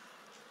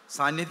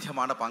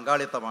സാന്നിധ്യമാണ്,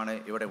 പങ്കാളിത്തമാണ്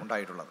ഇവിടെ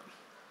ഉണ്ടായിട്ടുള്ളത്.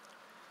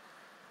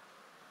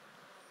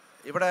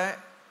 ഇവിടെ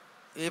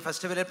ഈ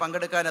ഫെസ്റ്റിവലിൽ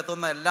പങ്കെടുക്കാൻ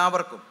എത്തുന്ന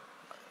എല്ലാവർക്കും,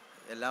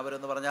 എല്ലാവരും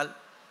എന്ന് പറഞ്ഞാൽ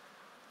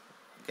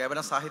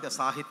കേവലം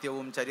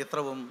സാഹിത്യവും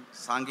ചരിത്രവും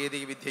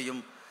സാങ്കേതിക വിദ്യയും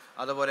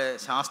അതുപോലെ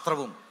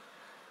ശാസ്ത്രവും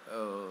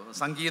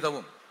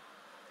സംഗീതവും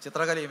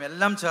ചിത്രകലയും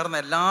എല്ലാം ചേർന്ന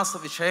എല്ലാ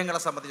വിഷയങ്ങളെ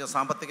സംബന്ധിച്ചും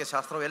സാമ്പത്തിക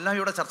ശാസ്ത്രവും എല്ലാം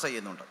ഇവിടെ ചർച്ച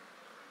ചെയ്യുന്നുണ്ട്.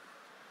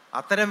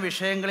 അത്തരം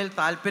വിഷയങ്ങളിൽ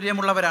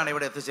താല്പര്യമുള്ളവരാണ്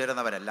ഇവിടെ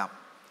എത്തിച്ചേരുന്നവരെല്ലാം.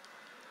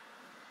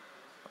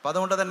 അപ്പം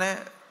അതുകൊണ്ട് തന്നെ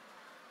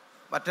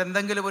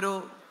മറ്റെന്തെങ്കിലും ഒരു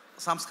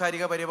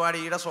സാംസ്കാരിക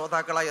പരിപാടിയുടെ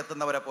ശ്രോതാക്കളായി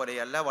എത്തുന്നവരെ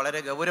പോലെയല്ല, വളരെ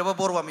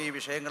ഗൗരവപൂർവ്വം ഈ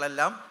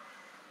വിഷയങ്ങളെല്ലാം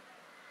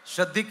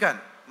ശ്രദ്ധിക്കാൻ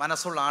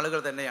മനസ്സുള്ള ആളുകൾ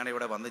തന്നെയാണ്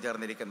ഇവിടെ വന്നു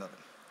ചേർന്നിരിക്കുന്നത്.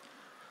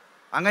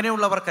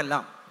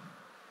 അങ്ങനെയുള്ളവർക്കെല്ലാം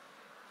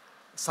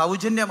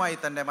സൗജന്യമായി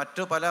തന്നെ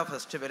മറ്റു പല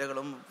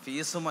ഫെസ്റ്റിവലുകളും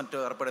ഫീസും മറ്റും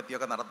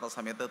ഏർപ്പെടുത്തിയൊക്കെ നടത്തുന്ന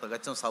സമയത്ത്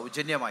തികച്ചും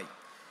സൗജന്യമായി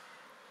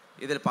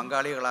ഇതിൽ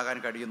പങ്കാളികളാകാൻ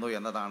കഴിയുന്നു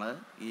എന്നതാണ്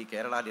ഈ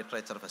കേരള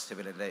ലിറ്ററേച്ചർ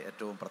ഫെസ്റ്റിവലിൻ്റെ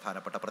ഏറ്റവും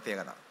പ്രധാനപ്പെട്ട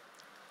പ്രത്യേകത.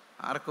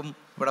 ആർക്കും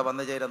ഇവിടെ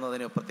വന്നു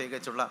ചേരുന്നതിന്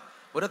പ്രത്യേകിച്ചുള്ള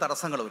ഒരു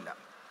തടസ്സങ്ങളുമില്ല.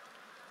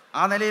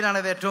 ആ നിലയിലാണ്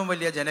ഇത് ഏറ്റവും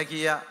വലിയ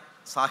ജനകീയ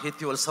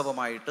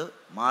സാഹിത്യോത്സവമായിട്ട്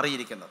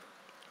മാറിയിരിക്കുന്നത്.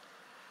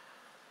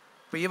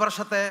 ഇപ്പോൾ ഈ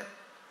വർഷത്തെ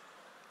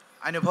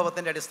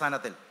അനുഭവത്തിൻ്റെ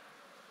അടിസ്ഥാനത്തിൽ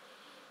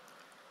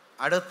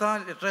അടുത്ത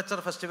ലിറ്ററേച്ചർ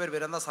ഫെസ്റ്റിവൽ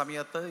വരുന്ന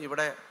സമയത്ത്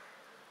ഇവിടെ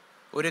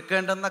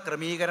ഒരുക്കേണ്ടുന്ന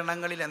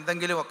ക്രമീകരണങ്ങളിൽ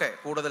എന്തെങ്കിലുമൊക്കെ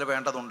കൂടുതൽ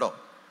വേണ്ടതുണ്ടോ?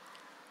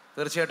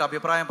 തീർച്ചയായിട്ടും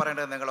അഭിപ്രായം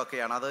പറയേണ്ടത്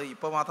നിങ്ങളൊക്കെയാണ്. അത്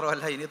ഇപ്പോൾ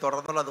മാത്രമല്ല, ഇനി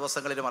തുടർന്നുള്ള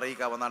ദിവസങ്ങളിലും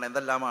അറിയിക്കാവുന്നതാണ്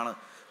എന്തെല്ലാമാണ്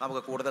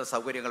നമുക്ക് കൂടുതൽ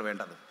സൗകര്യങ്ങൾ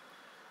വേണ്ടത്.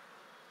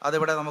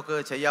 അതിവിടെ നമുക്ക്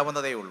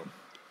ചെയ്യാവുന്നതേ ഉള്ളൂ.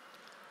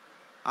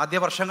 ആദ്യ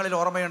വർഷങ്ങളിൽ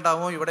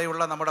ഓർമ്മയുണ്ടാവും,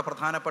 ഇവിടെയുള്ള നമ്മുടെ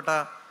പ്രധാനപ്പെട്ട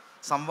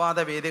സംവാദ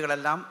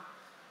വേദികളെല്ലാം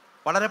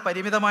വളരെ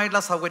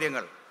പരിമിതമായിട്ടുള്ള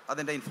സൗകര്യങ്ങൾ,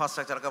 അതിൻ്റെ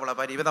ഇൻഫ്രാസ്ട്രക്ചറൊക്കെ വളരെ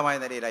പരിമിതമായ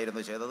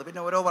നിലയിലായിരുന്നു ചെയ്തത്.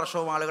 പിന്നെ ഓരോ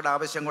വർഷവും ആളുകളുടെ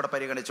ആവശ്യം കൂടെ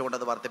പരിഗണിച്ചുകൊണ്ട്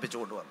അത് വർദ്ധിപ്പിച്ചു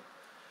കൊണ്ടുവന്നു.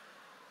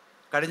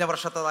 കഴിഞ്ഞ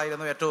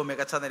വർഷത്തേതായിരുന്നു ഏറ്റവും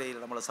മികച്ച നിലയിൽ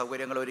നമ്മൾ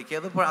സൗകര്യങ്ങൾ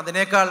ഒരുക്കിയത്. ഇപ്പോൾ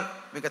അതിനേക്കാൾ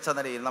മികച്ച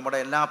നിലയിൽ നമ്മുടെ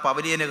എല്ലാ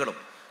പവലിയനുകളും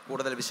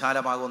കൂടുതൽ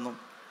വിശാലമാകുന്നു.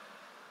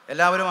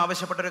 എല്ലാവരും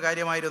ആവശ്യപ്പെട്ടൊരു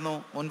കാര്യമായിരുന്നു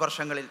മുൻ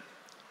വർഷങ്ങളിൽ,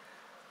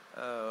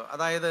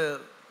 അതായത്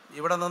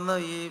ഇവിടെ നിന്ന്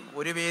ഈ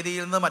ഒരു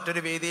വേദിയിൽ നിന്ന്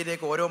മറ്റൊരു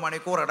വേദിയിലേക്ക് ഓരോ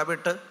മണിക്കൂർ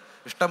ഇടവിട്ട്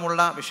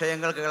ഇഷ്ടമുള്ള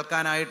വിഷയങ്ങൾ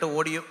കേൾക്കാനായിട്ട്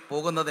ഓടി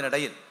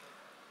പോകുന്നതിനിടയിൽ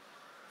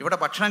ഇവിടെ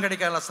ഭക്ഷണം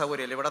കഴിക്കാനുള്ള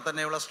സൗകര്യമില്ല. ഇവിടെ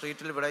തന്നെയുള്ള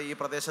സ്ട്രീറ്റിൽ, ഇവിടെ ഈ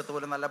പ്രദേശത്ത്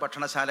പോലും നല്ല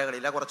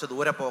ഭക്ഷണശാലകളില്ല, കുറച്ച്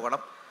ദൂരെ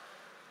പോകണം.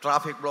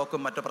 ട്രാഫിക്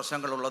ബ്ലോക്കും മറ്റു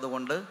പ്രശ്നങ്ങളുള്ളത്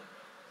കൊണ്ട്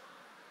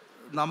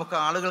നമുക്ക്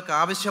ആളുകൾക്ക്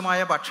ആവശ്യമായ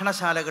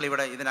ഭക്ഷണശാലകൾ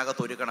ഇവിടെ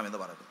ഇതിനകത്ത് ഒരുക്കണമെന്ന്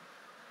പറഞ്ഞു.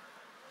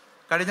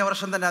 കഴിഞ്ഞ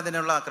വർഷം തന്നെ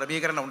അതിനുള്ള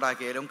ക്രമീകരണം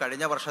ഉണ്ടാക്കിയാലും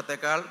കഴിഞ്ഞ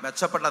വർഷത്തേക്കാൾ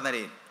മെച്ചപ്പെട്ട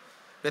നിലയിൽ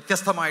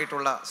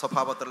വ്യത്യസ്തമായിട്ടുള്ള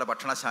സ്വഭാവത്തിലുള്ള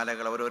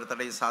ഭക്ഷണശാലകൾ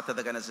ഓരോരുത്തരുടെയും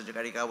സാധ്യതക്കനുസരിച്ച്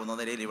കഴിക്കാവുന്ന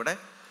നിലയിൽ ഇവിടെ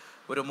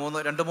ഒരു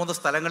 2-3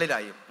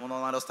 സ്ഥലങ്ങളിലായി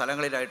 3-4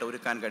 സ്ഥലങ്ങളിലായിട്ട്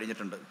ഒരുക്കാൻ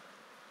കഴിഞ്ഞിട്ടുണ്ട്.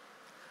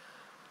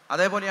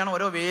 അതേപോലെയാണ്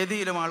ഓരോ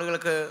വേദിയിലും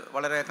ആളുകൾക്ക്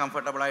വളരെ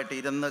കംഫർട്ടബിളായിട്ട്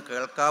ഇരുന്ന്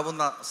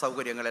കേൾക്കാവുന്ന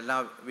സൗകര്യങ്ങൾ എല്ലാ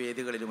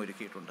വേദികളിലും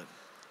ഒരുക്കിയിട്ടുണ്ട്.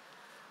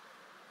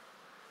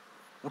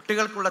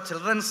 കുട്ടികൾക്കുള്ള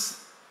ചിൽഡ്രൻസ്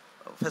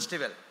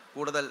ഫെസ്റ്റിവൽ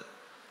കൂടുതൽ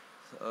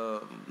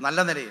നല്ല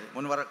നിലയിൽ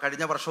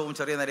കഴിഞ്ഞ വർഷവും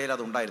ചെറിയ നിലയിൽ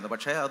അതുണ്ടായിരുന്നു.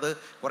 പക്ഷേ അത്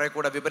കുറേ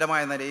കൂടെ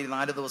വിപുലമായ നിലയിൽ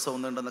 4 ദിവസം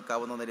നീണ്ടു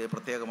നിൽക്കാവുന്ന നിലയിൽ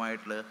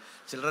പ്രത്യേകമായിട്ടുള്ള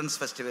ചിൽഡ്രൻസ്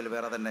ഫെസ്റ്റിവൽ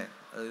വേറെ തന്നെ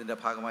ഇതിൻ്റെ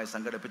ഭാഗമായി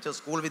സംഘടിപ്പിച്ച്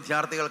സ്കൂൾ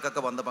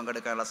വിദ്യാർത്ഥികൾക്കൊക്കെ വന്ന്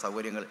പങ്കെടുക്കാനുള്ള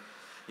സൗകര്യങ്ങൾ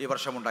ഈ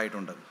വർഷം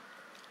ഉണ്ടായിട്ടുണ്ട്.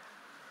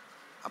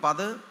 അപ്പം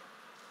അത്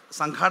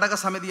സംഘാടക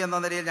സമിതി എന്ന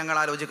നിലയിൽ ഞങ്ങൾ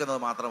ആലോചിക്കുന്നത്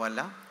മാത്രമല്ല,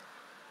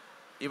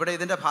 ഇവിടെ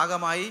ഇതിൻ്റെ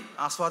ഭാഗമായി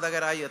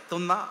ആസ്വാദകരായി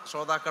എത്തുന്ന,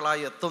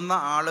 ശ്രോതാക്കളായി എത്തുന്ന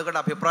ആളുകളുടെ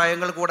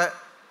അഭിപ്രായങ്ങൾ കൂടെ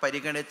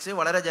പരിഗണിച്ച്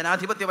വളരെ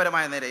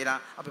ജനാധിപത്യപരമായ നിലയിൽ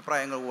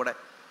അഭിപ്രായങ്ങൾ കൂടെ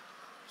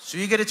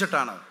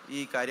സ്വീകരിച്ചിട്ടാണ് ഈ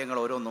കാര്യങ്ങൾ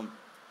ഓരോന്നും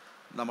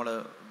നമ്മൾ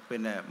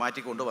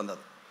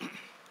മാറ്റിക്കൊണ്ടുവന്നത്.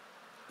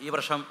 ഈ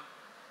വർഷം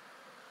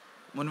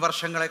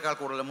മുൻവർഷങ്ങളെക്കാൾ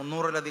കൂടുതൽ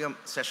 300-ലധികം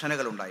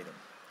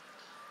സെഷനുകളുണ്ടായിരുന്നു.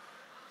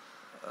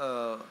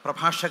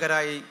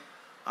 പ്രഭാഷകരായി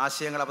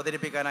ആശയങ്ങൾ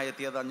അവതരിപ്പിക്കാനായി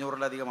എത്തിയത്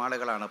 500-ലധികം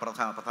ആളുകളാണ്.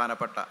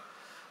 പ്രധാനപ്പെട്ട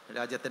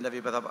രാജ്യത്തിൻ്റെ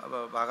വിവിധ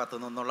ഭാഗത്തു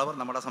നിന്നുള്ളവർ,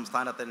 നമ്മുടെ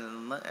സംസ്ഥാനത്തിൽ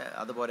നിന്ന്,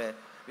 അതുപോലെ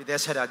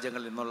വിദേശ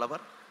രാജ്യങ്ങളിൽ നിന്നുള്ളവർ.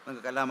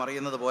 നിങ്ങൾക്കെല്ലാം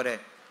അറിയുന്നത് പോലെ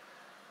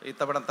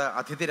ഇത്തവണത്തെ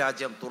അതിഥി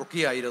രാജ്യം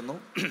തുർക്കിയായിരുന്നു.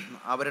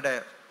 അവരുടെ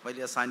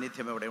വലിയ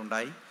സാന്നിധ്യം ഇവിടെ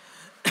ഉണ്ടായി.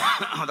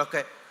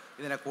 അതൊക്കെ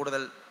ഇതിനെ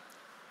കൂടുതൽ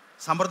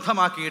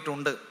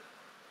സമൃദ്ധമാക്കിയിട്ടുണ്ട്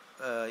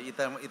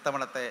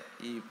ഇത്തവണത്തെ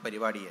ഈ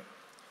പരിപാടിയെ.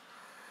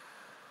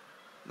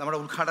 നമ്മുടെ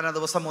ഉദ്ഘാടന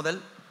ദിവസം മുതൽ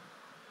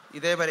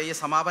ഇതേവരെ ഈ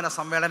സമാപന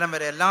സമ്മേളനം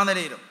വരെ എല്ലാ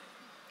നിലയിലും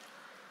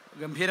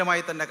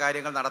ഗംഭീരമായി തന്നെ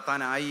കാര്യങ്ങൾ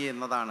നടത്താനായി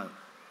എന്നതാണ്.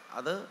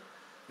 അത്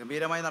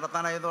ഗംഭീരമായി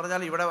നടത്താനായി എന്ന്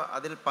പറഞ്ഞാൽ ഇവിടെ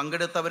അതിൽ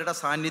പങ്കെടുത്തവരുടെ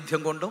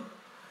സാന്നിധ്യം കൊണ്ടും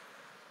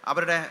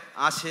അവരുടെ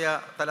ആശയ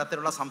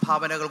തലത്തിലുള്ള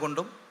സംഭാവനകൾ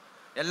കൊണ്ടും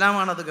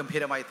എല്ലാമാണത്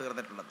ഗംഭീരമായി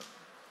തീർന്നിട്ടുള്ളത്.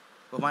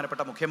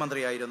 ബഹുമാനപ്പെട്ട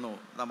മുഖ്യമന്ത്രിയായിരുന്നു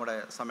നമ്മുടെ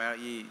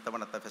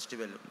ഇത്തവണത്തെ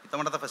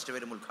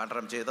ഫെസ്റ്റിവലും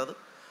ഉദ്ഘാടനം ചെയ്തത്.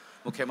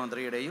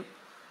 മുഖ്യമന്ത്രിയുടെയും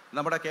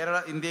നമ്മുടെ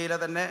ഇന്ത്യയിലെ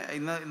തന്നെ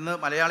ഇന്ന്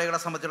മലയാളികളെ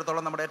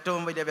സംബന്ധിച്ചിടത്തോളം നമ്മുടെ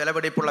ഏറ്റവും വലിയ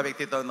വിലപിടിപ്പുള്ള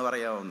വ്യക്തിത്വം എന്ന്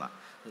പറയാവുന്ന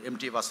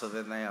MT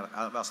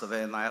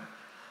വാസുദേവൻ നായർ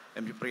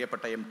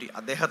പ്രിയപ്പെട്ട MT,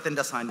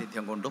 അദ്ദേഹത്തിൻ്റെ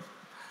സാന്നിധ്യം കൊണ്ടും,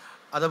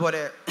 അതുപോലെ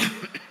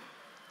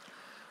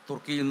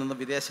തുർക്കിയിൽ നിന്നും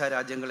വിദേശ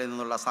രാജ്യങ്ങളിൽ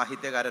നിന്നുള്ള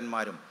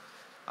സാഹിത്യകാരന്മാരും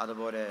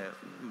അതുപോലെ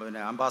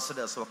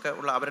അംബാസഡേഴ്സും ഒക്കെ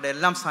ഉള്ള അവരുടെ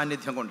എല്ലാം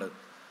സാന്നിധ്യം കൊണ്ട്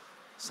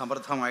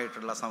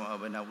സമൃദ്ധമായിട്ടുള്ള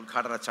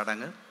ഉദ്ഘാടന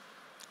ചടങ്ങ്,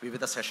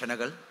 വിവിധ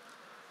സെഷനുകൾ,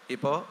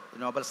 ഇപ്പോൾ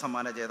നോബൽ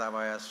സമ്മാന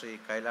ജേതാവായ ശ്രീ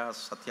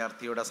കൈലാസ്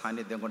സത്യാർത്ഥിയുടെ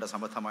സാന്നിധ്യം കൊണ്ട്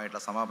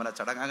സമൃദ്ധമായിട്ടുള്ള സമാപന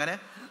ചടങ്ങ്, അങ്ങനെ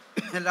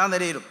എല്ലാ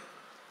നിലയിലും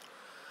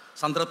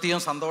സംതൃപ്തിയും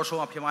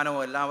സന്തോഷവും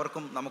അഭിമാനവും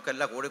എല്ലാവർക്കും,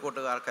 നമുക്കെല്ലാ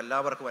കോഴിക്കോട്ടുകാർക്ക്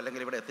എല്ലാവർക്കും,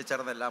 അല്ലെങ്കിൽ ഇവിടെ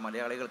എത്തിച്ചേർന്ന എല്ലാ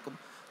മലയാളികൾക്കും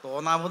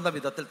തോന്നാവുന്ന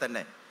വിധത്തിൽ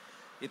തന്നെ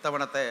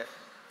ഇത്തവണത്തെ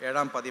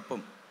 7ാം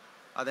പതിപ്പും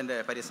അതിൻ്റെ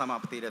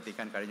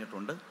പരിസമാപ്തിയിലെത്തിക്കാൻ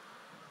കഴിഞ്ഞിട്ടുണ്ട്.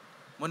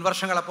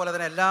 മുൻവർഷങ്ങളെപ്പോലെ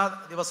തന്നെ എല്ലാ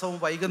ദിവസവും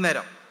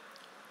വൈകുന്നേരം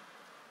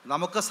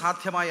നമുക്ക്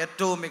സാധ്യമായ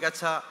ഏറ്റവും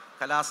മികച്ച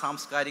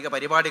കലാസാംസ്കാരിക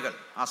പരിപാടികൾ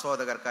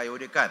ആസ്വാദകർക്കായി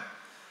ഒരുക്കാൻ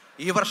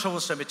ഈ വർഷവും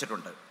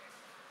ശ്രമിച്ചിട്ടുണ്ട്.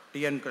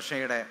 TN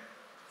കൃഷ്ണയുടെ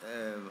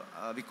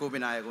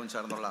വിക്കൂബിനായകവും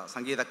ചേർന്നുള്ള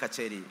സംഗീത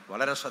കച്ചേരി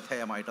വളരെ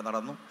ശ്രദ്ധേയമായിട്ട്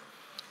നടന്നു.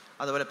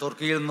 അതുപോലെ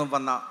തുർക്കിയിൽ നിന്നും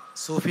വന്ന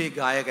സൂഫി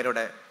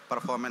ഗായകരുടെ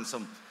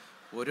പെർഫോമൻസും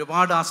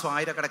ഒരുപാട്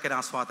ആയിരക്കണക്കിന്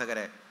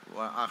ആസ്വാദകരെ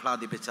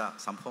ആഹ്ലാദിപ്പിച്ച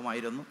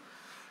സംഭവമായിരുന്നു.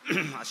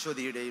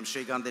 അശ്വതിയുടെയും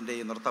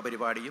ശ്രീകാന്തിൻ്റെയും നൃത്ത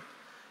പരിപാടിയും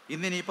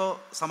ഇന്നിനിപ്പോൾ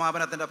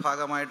സമാപനത്തിൻ്റെ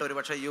ഭാഗമായിട്ട്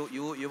ഒരുപക്ഷെ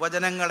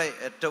യുവജനങ്ങളെ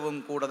ഏറ്റവും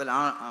കൂടുതൽ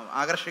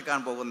ആകർഷിക്കാൻ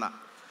പോകുന്ന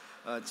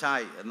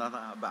ചായ് എന്ന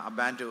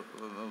ബാൻഡ്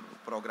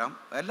പ്രോഗ്രാം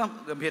എല്ലാം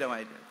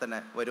ഗംഭീരമായി തന്നെ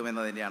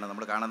വരുമെന്ന് തന്നെയാണ്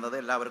നമ്മൾ കാണുന്നത്.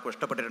 എല്ലാവർക്കും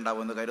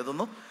ഇഷ്ടപ്പെട്ടിട്ടുണ്ടാവുമെന്ന്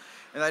കരുതുന്നു.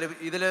 എന്നാലും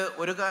ഇതിൽ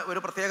ഒരു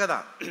പ്രത്യേകത,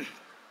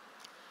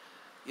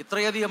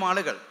 ഇത്രയധികം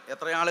ആളുകൾ,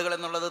 എത്ര ആളുകൾ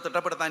എന്നുള്ളത്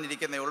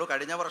തിട്ടപ്പെടുത്താനിരിക്കുന്നേ ഉള്ളൂ.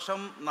 കഴിഞ്ഞ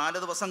വർഷം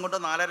 4 ദിവസം കൊണ്ട്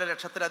 4.5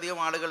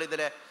 ലക്ഷത്തിലധികം ആളുകൾ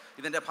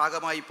ഇതിൻ്റെ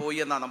ഭാഗമായി പോയി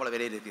എന്നാണ് നമ്മൾ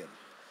വിലയിരുത്തിയത്.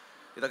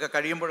 ഇതൊക്കെ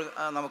കഴിയുമ്പോൾ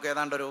നമുക്ക്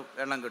ഏതാണ്ടൊരു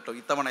എണ്ണം കിട്ടും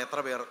ഇത്തവണ എത്ര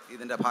പേർ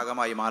ഇതിൻ്റെ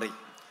ഭാഗമായി മാറി.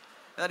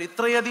 എന്നാൽ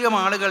ഇത്രയധികം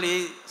ആളുകൾ ഈ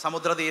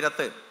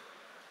സമുദ്രതീരത്ത്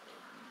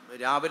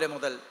രാവിലെ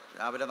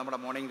നമ്മുടെ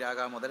മോർണിംഗ് രാഗ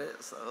മുതൽ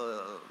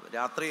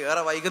രാത്രി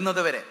ഏറെ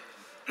വൈകുന്നത് വരെ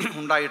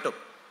ഉണ്ടായിട്ടും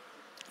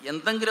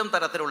എന്തെങ്കിലും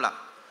തരത്തിലുള്ള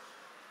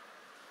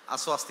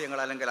അസ്വാസ്ഥ്യങ്ങൾ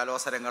അല്ലെങ്കിൽ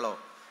അലോസരങ്ങളോ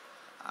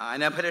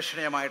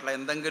അനഭിലഷണീയമായിട്ടുള്ള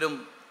എന്തെങ്കിലും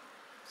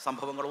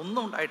സംഭവങ്ങളോ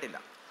ഒന്നും ഉണ്ടായിട്ടില്ല.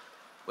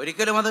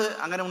 ഒരിക്കലും അത്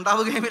അങ്ങനെ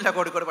ഉണ്ടാവുകയുമില്ല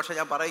കോഴിക്കോട്. പക്ഷേ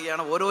ഞാൻ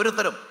പറയുകയാണ്,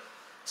 ഓരോരുത്തരും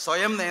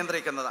സ്വയം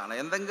നിയന്ത്രിക്കുന്നതാണ്.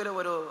 എന്തെങ്കിലും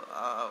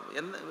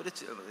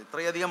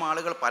ഇത്രയധികം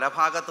ആളുകൾ പല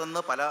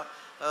ഭാഗത്തുനിന്ന് പല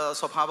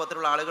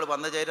സ്വഭാവത്തിലുള്ള ആളുകൾ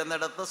വന്നു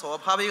ചേരുന്നിടത്ത്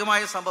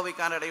സ്വാഭാവികമായി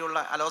സംഭവിക്കാനിടയുള്ള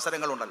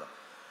അലോസരങ്ങളുണ്ടല്ലോ,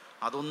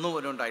 അതൊന്നും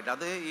പോലും ഉണ്ടായിട്ട്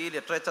അത് ഈ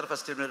ലിറ്ററേച്ചർ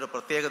ഫെസ്റ്റിവലിന് ഒരു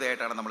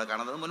പ്രത്യേകതയായിട്ടാണ് നമ്മൾ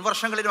കാണുന്നത്.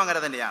 മുൻവർഷങ്ങളിലും അങ്ങനെ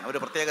തന്നെയാണ്, ഒരു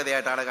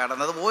പ്രത്യേകതയായിട്ടാണ്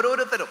കാണുന്നത്.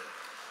 ഓരോരുത്തരും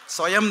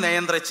സ്വയം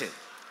നിയന്ത്രിച്ച്,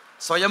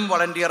 സ്വയം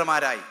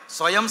വളണ്ടിയർമാരായി,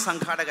 സ്വയം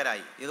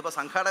സംഘാടകരായി. ഇതിപ്പോൾ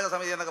സംഘാടക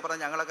സമിതി എന്നൊക്കെ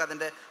പറഞ്ഞാൽ ഞങ്ങളൊക്കെ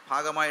അതിൻ്റെ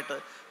ഭാഗമായിട്ട്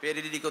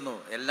പേരിലിരിക്കുന്നു.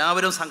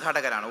 എല്ലാവരും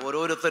സംഘാടകരാണ്.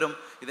 ഓരോരുത്തരും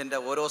ഇതിൻ്റെ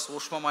ഓരോ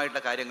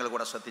സൂക്ഷ്മമായിട്ടുള്ള കാര്യങ്ങൾ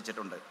കൂടെ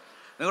ശ്രദ്ധിച്ചിട്ടുണ്ട്.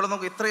 നിങ്ങൾ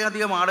നോക്കൂ,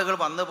 ഇത്രയധികം ആളുകൾ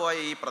വന്നുപോയ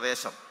ഈ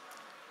പ്രദേശം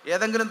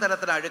ഏതെങ്കിലും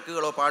തരത്തിൽ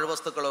അഴുക്കുകളോ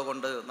പാഴ്വസ്തുക്കളോ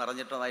കൊണ്ട്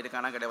നിറഞ്ഞിട്ടതായിട്ട്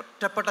കാണാൻ കഴിയും.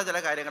 ഒറ്റപ്പെട്ട ചില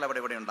കാര്യങ്ങൾ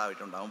ഇവിടെ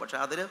ഉണ്ടായിട്ടുണ്ടാകും. പക്ഷേ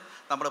അതിൽ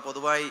നമ്മൾ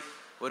പൊതുവായി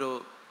ഒരു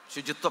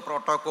ശുചിത്വ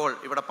പ്രോട്ടോക്കോൾ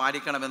ഇവിടെ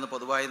പാലിക്കണമെന്ന്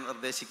പൊതുവായി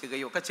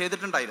നിർദ്ദേശിക്കുകയും ഒക്കെ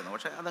ചെയ്തിട്ടുണ്ടായിരുന്നു.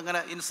 പക്ഷേ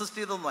അതങ്ങനെ ഇൻസിസ്റ്റ്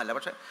ചെയ്തൊന്നുമല്ല.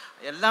 പക്ഷേ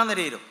എല്ലാ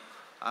നിലയിലും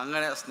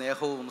അങ്ങനെ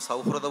സ്നേഹവും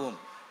സൗഹൃദവും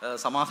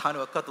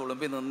സമാധാനവും ഒക്കെ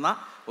തുളുമ്പി നിന്ന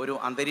ഒരു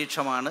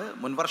അന്തരീക്ഷമാണ്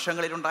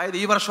മുൻവർഷങ്ങളിലുണ്ടായത്.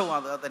 ഈ വർഷവും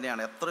അത്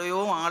തന്നെയാണ്.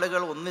 എത്രയോ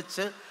ആളുകൾ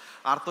ഒന്നിച്ച്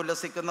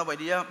ആർത്തുല്ലസിക്കുന്ന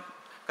വലിയ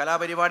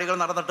കലാപരിപാടികൾ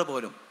നടന്നിട്ട്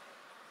പോലും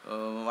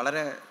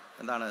വളരെ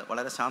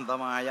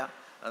ശാന്തമായ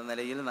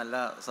നിലയിൽ, നല്ല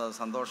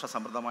സന്തോഷ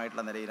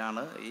സമൃദ്ധമായിട്ടുള്ള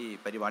നിലയിലാണ് ഈ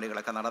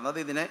പരിപാടികളൊക്കെ നടന്നത്.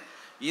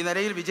 ഈ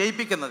നിലയിൽ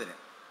വിജയിപ്പിക്കുന്നതിന്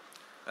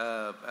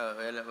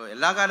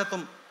എല്ലാ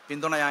കാലത്തും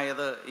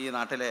പിന്തുണയായത് ഈ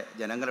നാട്ടിലെ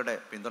ജനങ്ങളുടെ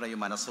പിന്തുണയും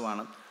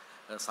മനസ്സുമാണ്,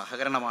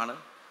 സഹകരണമാണ്.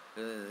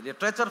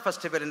 ലിറ്ററേച്ചർ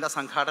ഫെസ്റ്റിവലിൻ്റെ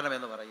സംഘാടനം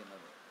എന്ന് പറയുന്നത്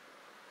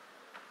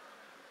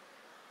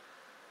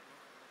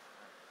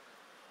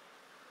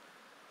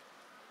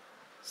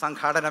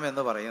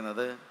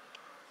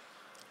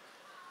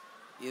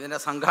ഇതിൻ്റെ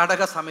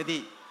സംഘാടക സമിതി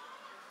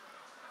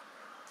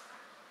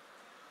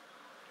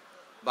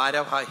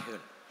ഭാരവാഹികൾ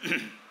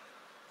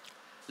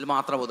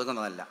മാത്രം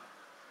ഒതുങ്ങുന്നതല്ല,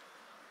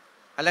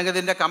 അല്ലെങ്കിൽ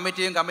ഇതിൻ്റെ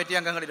കമ്മിറ്റി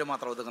അംഗങ്ങളിലും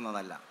മാത്രം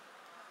ഒതുങ്ങുന്നതല്ല.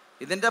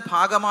 ഇതിൻ്റെ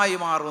ഭാഗമായി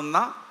മാറുന്ന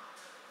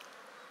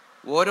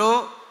ഓരോ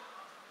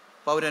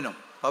പൗരയും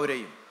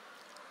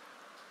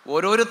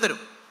ഓരോരുത്തരും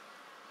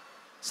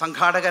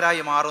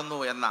സംഘാടകരായി മാറുന്നു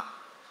എന്ന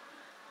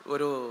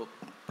ഒരു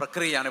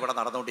പ്രക്രിയയാണ് ഇവിടെ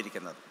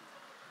നടന്നുകൊണ്ടിരിക്കുന്നത്.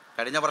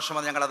 കഴിഞ്ഞ വർഷം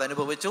അത് ഞങ്ങളത്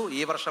അനുഭവിച്ചു.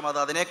 ഈ വർഷം അത്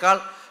അതിനേക്കാൾ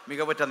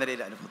മികവുറ്റ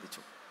നിലയിൽ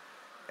അനുഭവിച്ചു.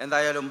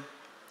 എന്തായാലും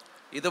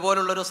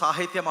ഇതുപോലുള്ളൊരു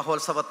സാഹിത്യ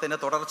മഹോത്സവത്തിന്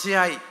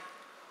തുടർച്ചയായി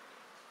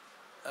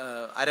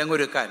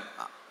അരങ്ങൊരുക്കാൻ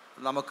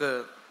നമുക്ക്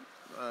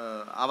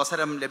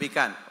അവസരം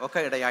ലഭിക്കാൻ ഒക്കെ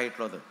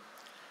ഇടയായിട്ടുള്ളത്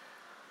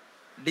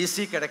DC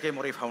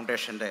കിഴക്കേമുറി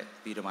ഫൗണ്ടേഷൻ്റെ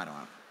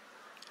തീരുമാനമാണ്.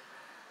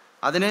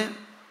 അതിന്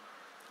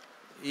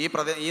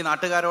ഈ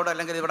നാട്ടുകാരോട്,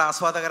 അല്ലെങ്കിൽ ഇവിടെ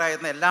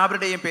ആസ്വാദകരായിരുന്ന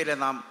എല്ലാവരുടെയും പേരിൽ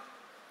നാം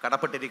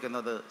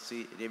കടപ്പെട്ടിരിക്കുന്നത്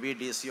രവി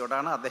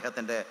DC-യോടാണ്,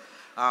 അദ്ദേഹത്തിൻ്റെ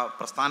ആ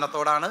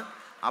പ്രസ്ഥാനത്തോടാണ്.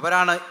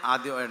 അവരാണ്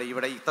ആദ്യമായിട്ട്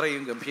ഇവിടെ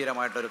ഇത്രയും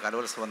ഗംഭീരമായിട്ടൊരു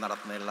കലോത്സവം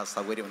നടത്തുന്നതിനുള്ള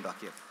സൗകര്യം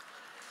ഉണ്ടാക്കിയത്.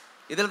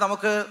 ഇതിൽ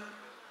നമുക്ക്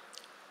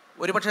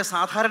ഒരുപക്ഷെ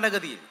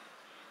സാധാരണഗതിയിൽ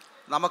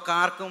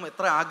നമുക്കാർക്കും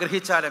എത്ര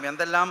ആഗ്രഹിച്ചാലും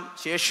എന്തെല്ലാം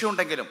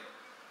ശേഷിയുണ്ടെങ്കിലും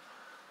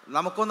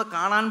നമുക്കൊന്ന്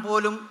കാണാൻ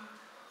പോലും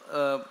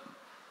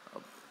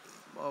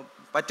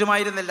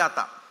പറ്റുമായിരുന്നില്ലാത്ത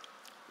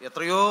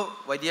എത്രയോ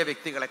വലിയ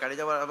വ്യക്തികളെ,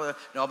 കഴിഞ്ഞ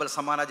നോബൽ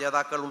സമ്മാന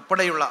ജേതാക്കൾ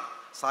ഉൾപ്പെടെയുള്ള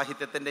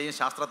സാഹിത്യത്തിൻ്റെയും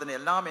ശാസ്ത്രത്തിൻ്റെയും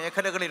എല്ലാ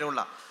മേഖലകളിലുള്ള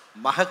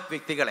മഹത്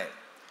വ്യക്തികളെ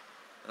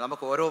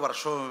നമുക്ക് ഓരോ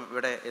വർഷവും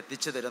ഇവിടെ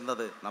എത്തിച്ചു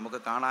തരുന്നത്, നമുക്ക്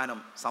കാണാനും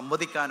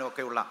സംവദിക്കാനും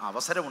ഒക്കെയുള്ള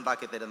അവസരം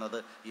ഉണ്ടാക്കി തരുന്നത്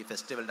ഈ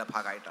ഫെസ്റ്റിവലിൻ്റെ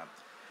ഭാഗമായിട്ടാണ്.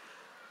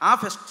 ആ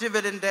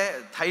ഫെസ്റ്റിവലിൻ്റെ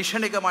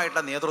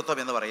ധൈഷണികമായിട്ടുള്ള നേതൃത്വം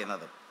എന്ന്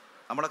പറയുന്നത്,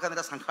 നമ്മളൊക്കെ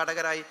അതിൻ്റെ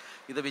സംഘാടകരായി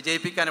ഇത്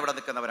വിജയിപ്പിക്കാൻ ഇവിടെ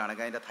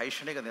നിൽക്കുന്നവരാണെങ്കിൽ അതിൻ്റെ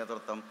ധൈഷണിക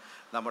നേതൃത്വം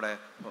നമ്മുടെ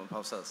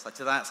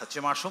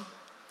സച്ചിമാഷും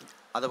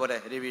അതുപോലെ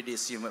രവി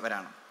DC-യും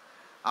ഇവരാണ്.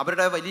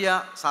 അവരുടെ വലിയ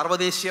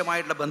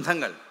സാർവദേശീയമായിട്ടുള്ള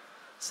ബന്ധങ്ങൾ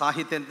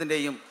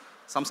സാഹിത്യത്തിൻ്റെയും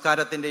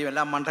സംസ്കാരത്തിൻ്റെയും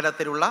എല്ലാം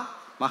മണ്ഡലത്തിലുള്ള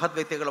മഹത്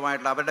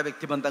വ്യക്തികളുമായിട്ടുള്ള അവരുടെ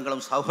വ്യക്തിബന്ധങ്ങളും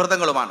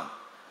സൗഹൃദങ്ങളുമാണ്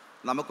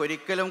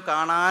നമുക്കൊരിക്കലും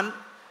കാണാൻ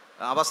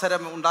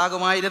അവസരം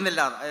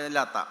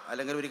ഉണ്ടാകുമായിരുന്നില്ലാത്ത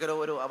അല്ലെങ്കിൽ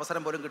ഒരിക്കലും ഒരു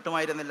അവസരം പോലും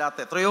കിട്ടുമായിരുന്നില്ലാത്ത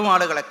എത്രയോ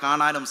ആളുകളെ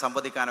കാണാനും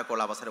സംവദിക്കാനൊക്കെ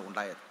ഉള്ള അവസരം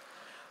ഉണ്ടായത്.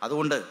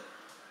 അതുകൊണ്ട്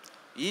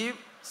ഈ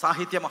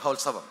സാഹിത്യ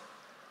മഹോത്സവം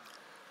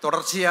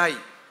തുടർച്ചയായി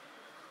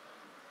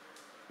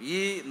ഈ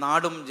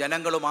നാടും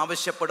ജനങ്ങളും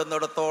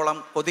ആവശ്യപ്പെടുന്നിടത്തോളം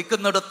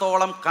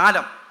കൊതിക്കുന്നിടത്തോളം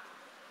കാലം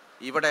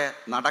ഇവിടെ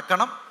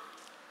നടക്കണം.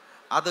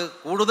 അത്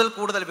കൂടുതൽ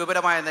കൂടുതൽ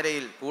വിപുലമായ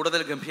നിലയിൽ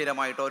കൂടുതൽ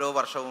ഗംഭീരമായിട്ട് ഓരോ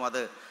വർഷവും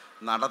അത്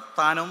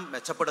നടത്താനും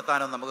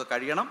മെച്ചപ്പെടുത്താനും നമുക്ക്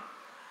കഴിയണം.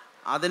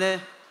 അതിന്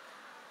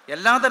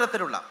എല്ലാ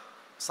തരത്തിലുള്ള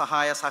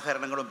സഹായ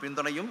സഹകരണങ്ങളും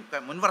പിന്തുണയും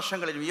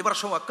മുൻവർഷങ്ങളിലും ഈ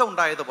വർഷവും ഒക്കെ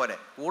ഉണ്ടായതുപോലെ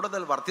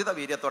കൂടുതൽ വർദ്ധിത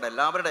വീര്യത്തോടെ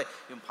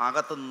എല്ലാവരുടെയും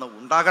ഭാഗത്തു നിന്ന്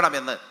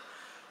ഉണ്ടാകണമെന്ന്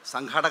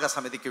സംഘാടക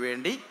സമിതിക്ക്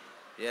വേണ്ടി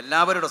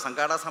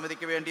സംഘാടക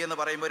സമിതിക്ക് വേണ്ടി എന്ന്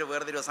പറയുമ്പോൾ ഒരു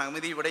വേർതിരിവ്,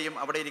 സമിതി ഇവിടെയും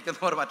അവിടെ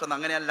ഇരിക്കുന്നവർ മറ്റൊന്നും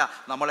അങ്ങനെയല്ല,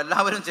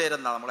 നമ്മളെല്ലാവരും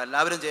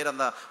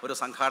ചേരുന്ന ഒരു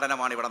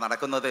സംഘാടനമാണ് ഇവിടെ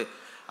നടക്കുന്നത്.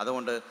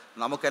 അതുകൊണ്ട്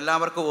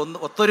നമുക്കെല്ലാവർക്കും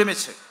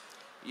ഒത്തൊരുമിച്ച്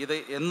ഇത്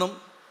എന്നും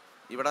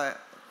ഇവിടെ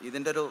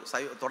ഇതിൻ്റെ ഒരു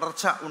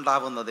തുടർച്ച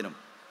ഉണ്ടാകുന്നതിനും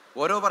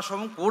ഓരോ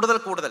വർഷവും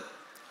കൂടുതൽ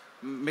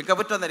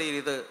മികവുറ്റ നിലയിൽ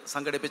ഇത്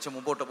സംഘടിപ്പിച്ച്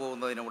മുമ്പോട്ട്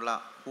പോകുന്നതിനുമുള്ള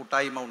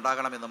കൂട്ടായ്മ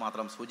ഉണ്ടാകണമെന്ന്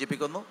മാത്രം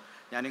സൂചിപ്പിക്കുന്നു.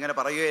 ഞാനിങ്ങനെ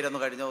പറയുകയായിരുന്നു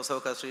കഴിഞ്ഞ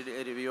ദിവസമൊക്കെ ശ്രീ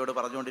രവിയോട്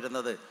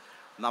പറഞ്ഞുകൊണ്ടിരുന്നത്,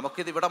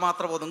 നമുക്കിത് ഇവിടെ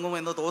മാത്രം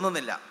ഒതുങ്ങുമെന്ന്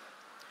തോന്നുന്നില്ല.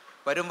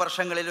 വരും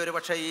വർഷങ്ങളിൽ ഒരു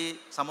പക്ഷേ ഈ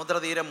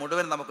സമുദ്രതീരം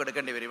മുഴുവൻ നമുക്ക്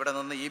എടുക്കേണ്ടി വരും. ഇവിടെ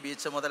നിന്ന് ഈ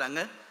ബീച്ച് മുതൽ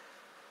അങ്ങ്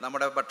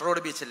നമ്മുടെ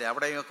ബട്ടറോഡ് ബീച്ചില്ലേ,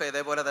 അവിടെയൊക്കെ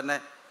ഇതേപോലെ തന്നെ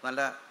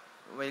നല്ല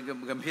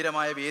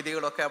ഗംഭീരമായ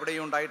വേദികളൊക്കെ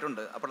അവിടെയും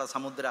ഉണ്ടായിട്ടുണ്ട്. അപ്പോൾ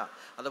സമുദ്ര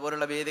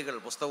അതുപോലുള്ള വേദികൾ,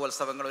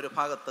 പുസ്തകോത്സവങ്ങൾ ഒരു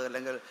ഭാഗത്ത്,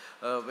 അല്ലെങ്കിൽ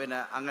പിന്നെ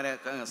അങ്ങനെ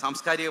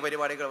സാംസ്കാരിക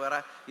പരിപാടികൾ വേറെ.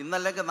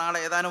 ഇന്നല്ലെങ്കിൽ നാളെ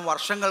ഏതാനും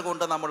വർഷങ്ങൾ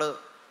കൊണ്ട് നമ്മൾ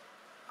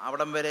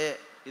അവിടം വരെ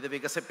ഇത്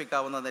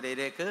വികസിപ്പിക്കാവുന്ന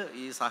നിലയിലേക്ക്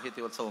ഈ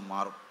സാഹിത്യോത്സവം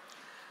മാറും.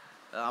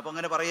 അപ്പോൾ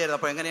അങ്ങനെ പറയുമായിരുന്നു.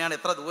 അപ്പോൾ എങ്ങനെയാണ്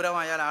എത്ര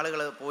ദൂരമായാൽ ആളുകൾ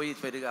പോയി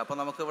വരിക? അപ്പോൾ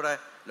നമുക്കിവിടെ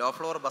ലോ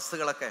ഫ്ലോർ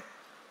ബസ്സുകളൊക്കെ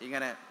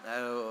ഇങ്ങനെ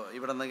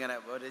ഇവിടെ നിന്ന് ഇങ്ങനെ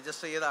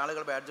രജിസ്റ്റർ ചെയ്ത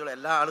ആളുകൾ, ബാഡ്ജുകൾ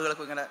എല്ലാ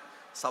ആളുകൾക്കും ഇങ്ങനെ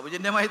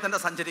സൗജന്യമായി തന്നെ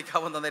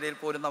സഞ്ചരിക്കാവുന്ന നിലയിൽ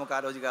പോലും നമുക്ക്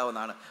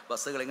ആലോചിക്കാവുന്നതാണ്.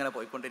 ബസ്സുകൾ ഇങ്ങനെ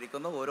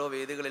പോയിക്കൊണ്ടിരിക്കുന്നു, ഓരോ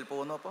വേദികളിൽ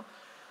പോകുന്നു. അപ്പോൾ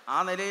ആ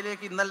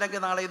നിലയിലേക്ക് ഇന്നല്ലെങ്കിൽ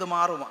നാളെ ഇത്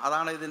മാറും.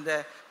 അതാണ് ഇതിൻ്റെ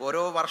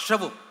ഓരോ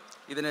വർഷവും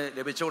ഇതിന്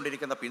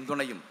ലഭിച്ചുകൊണ്ടിരിക്കുന്ന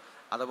പിന്തുണയും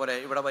അതുപോലെ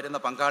ഇവിടെ വരുന്ന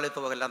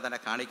പങ്കാളിത്തവും എല്ലാം തന്നെ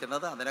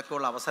കാണിക്കുന്നത്.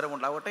 അതിനൊക്കെയുള്ള അവസരം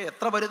ഉണ്ടാവട്ടെ.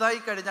 എത്ര വലുതായി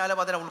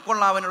കഴിഞ്ഞാലും അതിനെ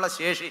ഉൾക്കൊള്ളാനുള്ള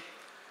ശേഷി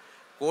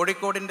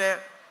കോഴിക്കോടിൻ്റെ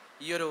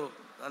ഈ ഒരു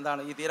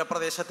ഈ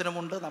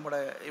തീരപ്രദേശത്തിനുമുണ്ട്,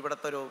 നമ്മുടെ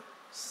ഇവിടുത്തെ ഒരു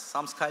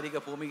സാംസ്കാരിക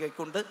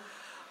ഭൂമികയ്ക്കുണ്ട്.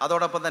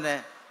 അതോടൊപ്പം തന്നെ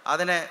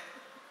അതിനെ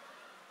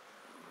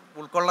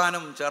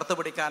ഉൾക്കൊള്ളാനും ചേർത്ത്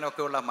പിടിക്കാനും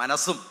ഒക്കെയുള്ള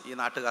മനസ്സും ഈ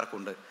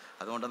നാട്ടുകാർക്കുണ്ട്.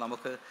 അതുകൊണ്ട്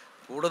നമുക്ക്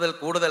കൂടുതൽ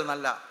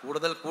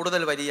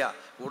വലിയ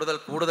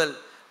കൂടുതൽ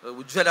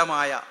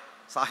ഉജ്ജ്വലമായ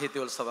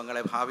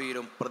സാഹിത്യോത്സവങ്ങളെ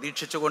ഭാവിയിലും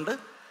പ്രതീക്ഷിച്ചുകൊണ്ട്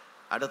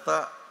അടുത്ത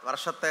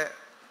വർഷത്തെ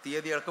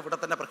തീയതികൾക്ക് ഇവിടെ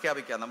തന്നെ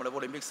പ്രഖ്യാപിക്കാം. നമ്മളിപ്പോൾ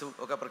ഒളിമ്പിക്സ്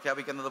ഒക്കെ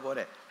പ്രഖ്യാപിക്കുന്നത്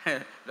പോലെ,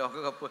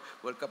 ലോകകപ്പ്,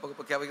 വേൾഡ് കപ്പ് ഒക്കെ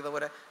പ്രഖ്യാപിക്കുന്നത്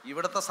പോലെ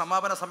ഇവിടുത്തെ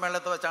സമാപന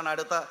സമ്മേളനത്തിൽ വെച്ചാണ്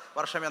അടുത്ത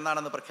വർഷം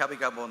എന്നാണെന്ന്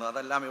പ്രഖ്യാപിക്കാൻ പോകുന്നത്.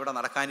 അതെല്ലാം ഇവിടെ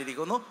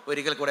നടക്കാനിരിക്കുന്നു.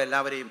 ഒരിക്കൽ കൂടെ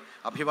എല്ലാവരെയും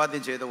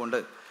അഭിവാദ്യം ചെയ്തുകൊണ്ട്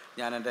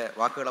ഞാൻ എൻ്റെ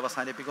വാക്കുകൾ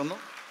അവസാനിപ്പിക്കുന്നു.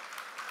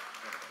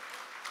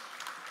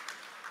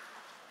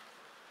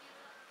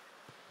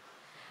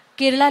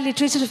 കേരള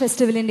ലിറ്ററേച്ചർ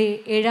ഫെസ്റ്റിവലിൻ്റെ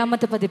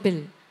 7ാമത്തെ പതിപ്പിൽ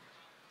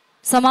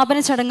സമാപന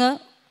ചടങ്ങ്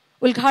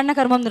ഉദ്ഘാടന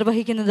കർമ്മം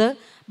നിർവഹിക്കുന്നത്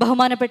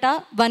ബഹുമാനപ്പെട്ട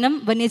വനം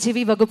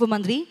വന്യജീവി വകുപ്പ്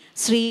മന്ത്രി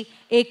ശ്രീ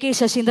AK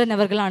ശശീന്ദ്രൻ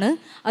അവർകളാണ്.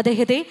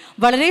 അദ്ദേഹത്തെ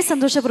വളരെ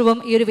സന്തോഷപൂർവ്വം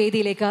ഈ ഒരു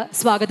വേദിയിലേക്ക്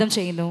സ്വാഗതം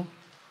ചെയ്യുന്നു.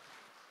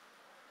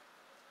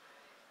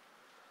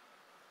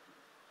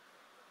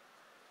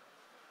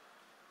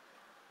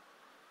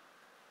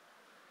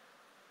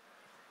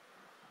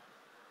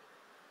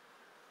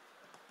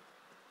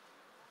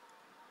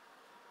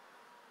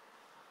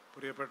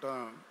 പ്രിയപ്പെട്ട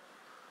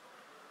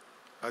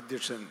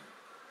അധ്യക്ഷൻ,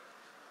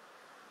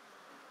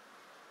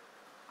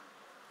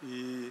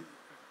 ഈ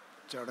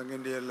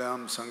ചടങ്ങിൻ്റെ എല്ലാം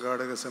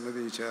സംഘാടക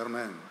സമിതി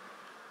ചെയർമാൻ,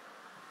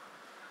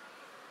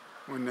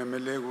 മുൻ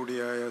MLA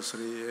കൂടിയായ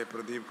ശ്രീ A.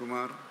 പ്രദീപ്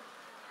കുമാർ,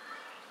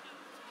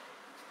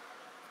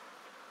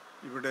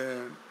 ഇവിടെ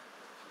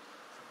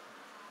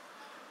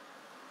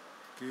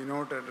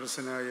കീനോട്ട്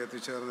അഡ്രസ്സിനായി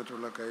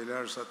എത്തിച്ചേർന്നിട്ടുള്ള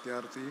കൈലാഷ്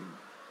സത്യാർത്ഥി,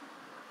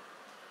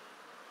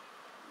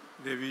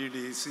 രവി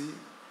DC,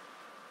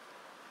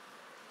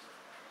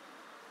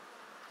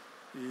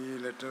 ഈ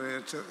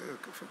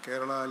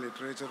Kerala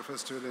literature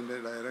ഫെസ്റ്റിവലിൻ്റെ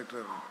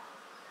director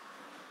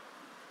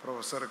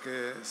professor K.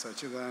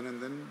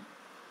 Sachidanandan,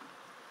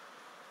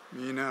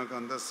 Meena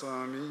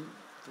Kandaswamy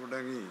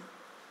തുടങ്ങി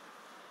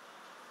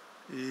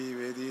ഈ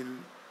വേദിയിൽ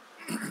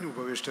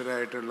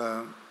ഉപവിഷ്ടരായിട്ടുള്ള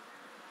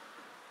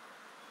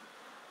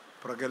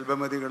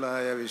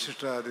പ്രഗത്ഭമതികളായ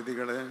വിശിഷ്ട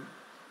അതിഥികളെ,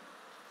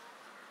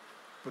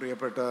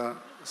 പ്രിയപ്പെട്ട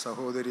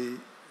സഹോദരി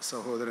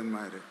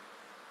സഹോദരന്മാർ,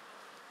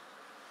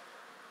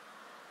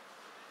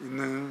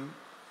 ഇന്ന്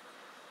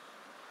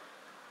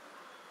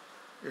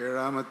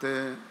 7ാമത്തെ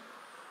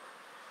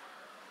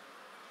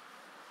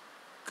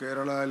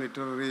കേരള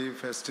ലിറ്റററി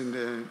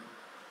ഫെസ്റ്റിൻ്റെ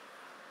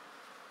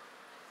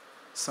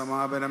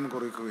സമാപനം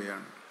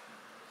കുറിക്കുകയാണ്.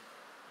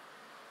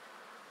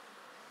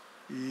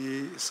 ഈ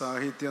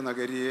സാഹിത്യ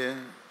നഗരിയെ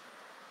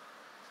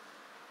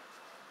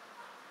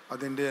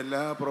അതിൻ്റെ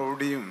എല്ലാ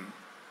പ്രൗഢിയും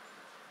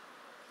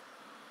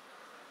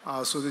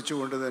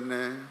ആസ്വദിച്ചുകൊണ്ട്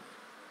തന്നെ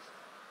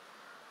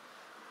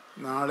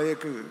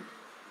നാളേക്ക്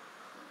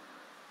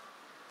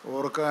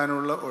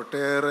ഓർക്കാനുള്ള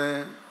ഒട്ടേറെ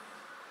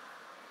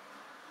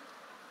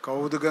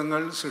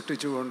കൗതുകങ്ങൾ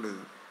സൃഷ്ടിച്ചുകൊണ്ട്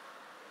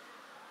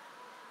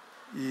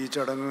ഈ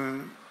ചടങ്ങ്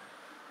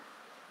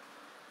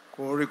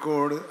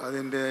കോഴിക്കോട്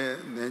അതിൻ്റെ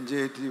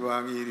നെഞ്ചേറ്റി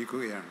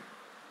വാങ്ങിയിരിക്കുകയാണ്.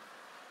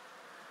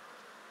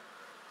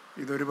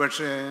 ഇതൊരു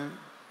പക്ഷേ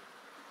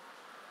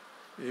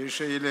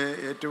ഏഷ്യയിലെ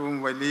ഏറ്റവും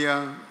വലിയ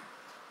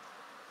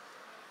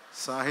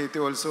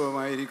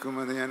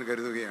സാഹിത്യോത്സവമായിരിക്കുമെന്ന് ഞാൻ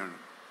കരുതുകയാണ്.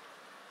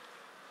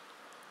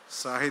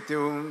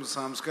 സാഹിത്യവും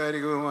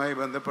സാംസ്കാരികവുമായി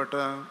ബന്ധപ്പെട്ട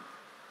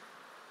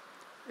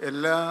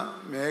എല്ലാ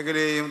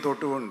മേഖലയെയും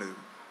തൊട്ടുകൊണ്ട്,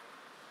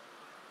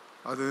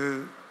 അത്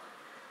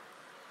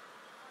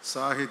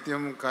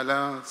സാഹിത്യം, കല,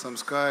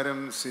 സംസ്കാരം,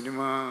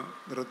 സിനിമ,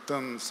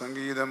 നൃത്തം,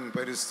 സംഗീതം,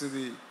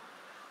 പരിസ്ഥിതി,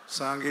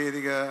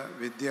 സാങ്കേതിക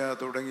വിദ്യ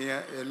തുടങ്ങിയ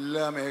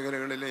എല്ലാ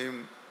മേഖലകളിലെയും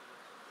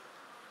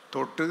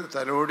തൊട്ട്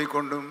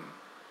തലോടിക്കൊണ്ടും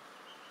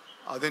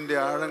അതിൻ്റെ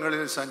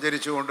ആഴങ്ങളിൽ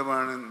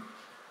സഞ്ചരിച്ചുകൊണ്ടുമാണ്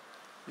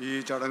ഈ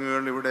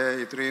ചടങ്ങുകൾ ഇവിടെ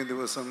ഇത്രയും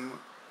ദിവസം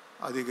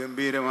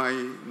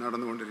അതിഗംഭീരമായി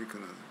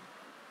നടന്നുകൊണ്ടിരിക്കുന്നത്.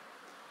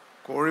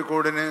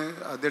 കോഴിക്കോടിന്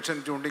അധ്യക്ഷൻ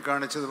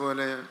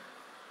ചൂണ്ടിക്കാണിച്ചതുപോലെ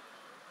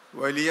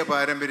വലിയ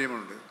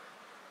പാരമ്പര്യമുണ്ട്.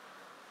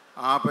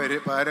 ആ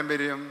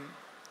പാരമ്പര്യം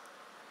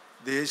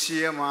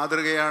ദേശീയ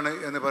മാതൃകയാണ്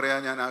എന്ന് പറയാൻ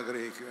ഞാൻ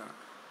ആഗ്രഹിക്കുക.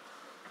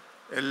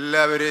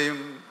 എല്ലാവരെയും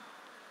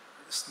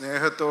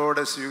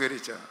സ്നേഹത്തോടെ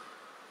സ്വീകരിച്ച,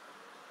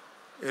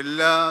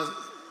 എല്ലാ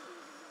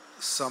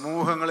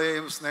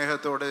സമൂഹങ്ങളെയും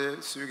സ്നേഹത്തോടെ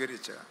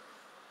സ്വീകരിച്ച,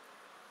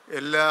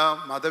 എല്ലാ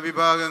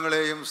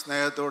മതവിഭാഗങ്ങളെയും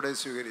സ്നേഹത്തോടെ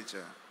സ്വീകരിച്ച,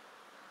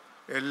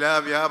 എല്ലാ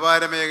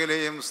വ്യാപാര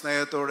മേഖലയെയും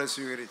സ്നേഹത്തോടെ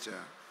സ്വീകരിച്ച,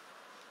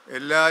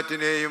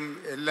 എല്ലാറ്റിനെയും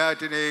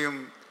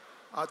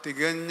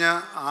തികഞ്ഞ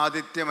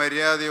ആതിഥ്യ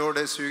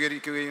മര്യാദയോടെ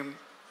സ്വീകരിക്കുകയും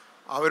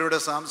അവരുടെ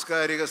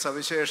സാംസ്കാരിക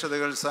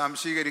സവിശേഷതകൾ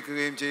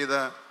സാംശീകരിക്കുകയും ചെയ്ത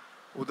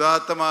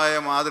ഉദാത്തമായ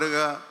മാതൃക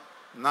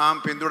നാം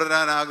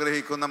പിന്തുടരാൻ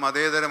ആഗ്രഹിക്കുന്ന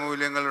മതേതര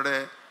മൂല്യങ്ങളുടെ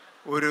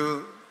ഒരു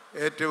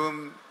ഏറ്റവും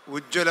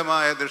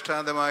ഉജ്ജ്വലമായ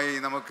ദൃഷ്ടാന്തമായി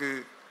നമുക്ക്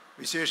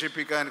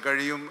വിശേഷിപ്പിക്കാൻ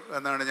കഴിയും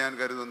എന്നാണ് ഞാൻ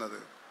കരുതുന്നത്.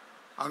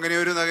 അങ്ങനെ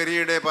ഒരു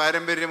നഗരിയുടെ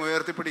പാരമ്പര്യം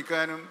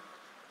ഉയർത്തിപ്പിടിക്കാനും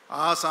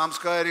ആ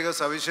സാംസ്കാരിക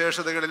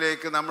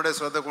സവിശേഷതകളിലേക്ക് നമ്മുടെ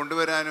ശ്രദ്ധ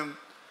കൊണ്ടുവരാനും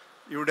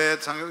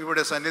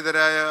ഇവിടെ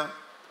സന്നിധരായ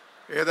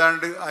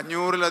ഏതാണ്ട്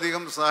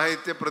 500-ലധികം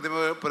സാഹിത്യ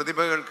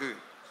പ്രതിഭകൾക്ക്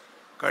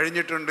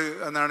കഴിഞ്ഞിട്ടുണ്ട്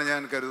എന്നാണ്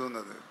ഞാൻ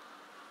കരുതുന്നത്.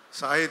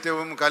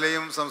 സാഹിത്യവും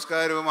കലയും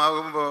സംസ്കാരവും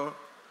ആകുമ്പോൾ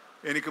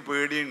എനിക്ക്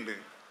പേടിയുണ്ട്.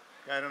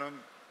 കാരണം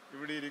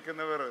ഇവിടെ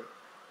ഇരിക്കുന്നവർ,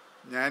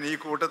 ഞാൻ ഈ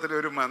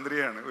കൂട്ടത്തിലൊരു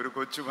മന്ത്രിയാണ്, ഒരു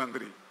കൊച്ചു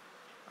മന്ത്രി.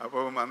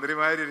 അപ്പോൾ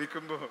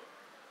മന്ത്രിമാരിയ്ക്കുമ്പോൾ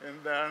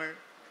എന്താണ്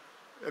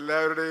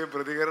എല്ലാവരുടെയും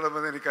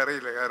പ്രതികരണമെന്ന്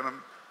എനിക്കറിയില്ല. കാരണം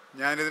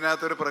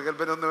ഞാനിതിനകത്തൊരു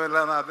പ്രഗത്ഭനൊന്നുമല്ല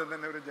എന്ന് ആദ്യം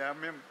തന്നെ ഒരു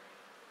ജാമ്യം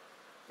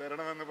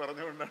തരണമെന്ന്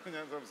പറഞ്ഞുകൊണ്ടാണ്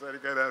ഞാൻ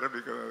സംസാരിക്കാൻ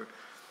ആരംഭിക്കുന്നത്.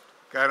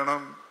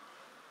 കാരണം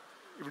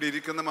ഇവിടെ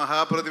ഇരിക്കുന്ന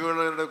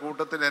മഹാപ്രതിഭകളുടെ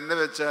കൂട്ടത്തിൽ എന്നെ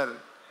വെച്ചാൽ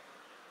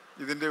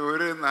ഇതിൻ്റെ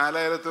ഒരു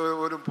 4,000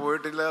 പോലും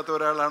പോയിട്ടില്ലാത്ത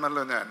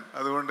ഒരാളാണല്ലോ ഞാൻ.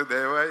 അതുകൊണ്ട്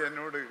ദയവായി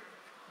എന്നോട്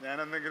ഞാൻ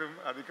എന്തെങ്കിലും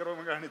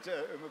അതിക്രമം കാണിച്ച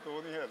എന്ന്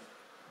തോന്നിയാൽ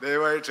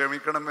ദയവായി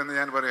ക്ഷമിക്കണം എന്ന്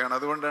ഞാൻ പറയുകയാണ്.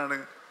 അതുകൊണ്ടാണ്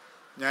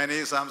ഞാൻ ഈ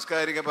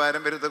സാംസ്കാരിക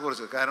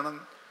പാരമ്പര്യത്തെക്കുറിച്ച്, കാരണം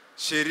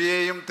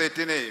ശരിയെയും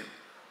തെറ്റിനെയും,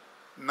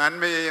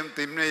 നന്മയെയും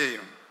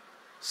തിന്മയെയും,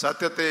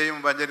 സത്യത്തെയും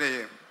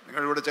വഞ്ചനയെയും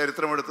നിങ്ങളിവിടെ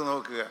ചരിത്രമെടുത്ത്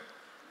നോക്കുക.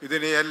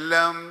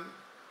 ഇതിനെയെല്ലാം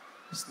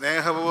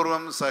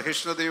സ്നേഹപൂർവം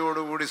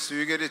സഹിഷ്ണുതയോടുകൂടി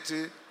സ്വീകരിച്ച്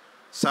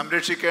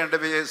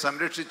സംരക്ഷിക്കേണ്ടവയെ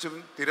സംരക്ഷിച്ചും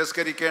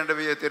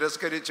തിരസ്കരിക്കേണ്ടവയെ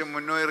തിരസ്കരിച്ചും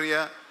മുന്നേറിയ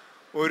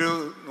ഒരു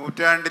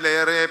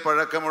നൂറ്റാണ്ടിലേറെ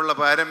പഴക്കമുള്ള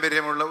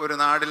പാരമ്പര്യമുള്ള ഒരു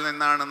നാടിൽ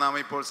നിന്നാണ് നാം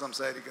ഇപ്പോൾ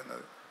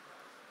സംസാരിക്കുന്നത്.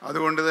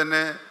 അതുകൊണ്ട്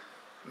തന്നെ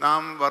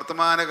നാം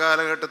വർത്തമാന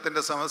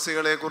കാലഘട്ടത്തിൻ്റെ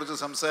സമസ്യകളെക്കുറിച്ച്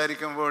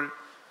സംസാരിക്കുമ്പോൾ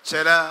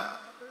ചില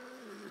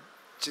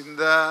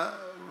ചിന്താ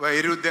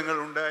വൈരുദ്ധ്യങ്ങൾ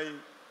ഉണ്ടായി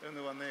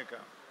എന്ന്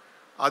വന്നേക്കാം.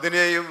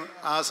 അതിനെയും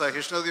ആ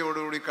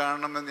സഹിഷ്ണുതയോടുകൂടി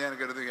കാണണമെന്ന് ഞാൻ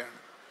കരുതുകയാണ്.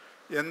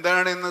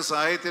 എന്താണ് ഇന്ന്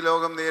സാഹിത്യ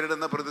ലോകം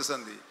നേരിടുന്ന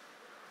പ്രതിസന്ധി?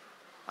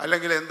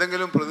 അല്ലെങ്കിൽ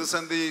എന്തെങ്കിലും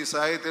പ്രതിസന്ധി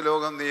സാഹിത്യ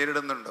ലോകം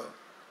നേരിടുന്നുണ്ടോ?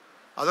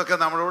 അതൊക്കെ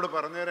നമ്മളോട്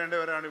പറഞ്ഞു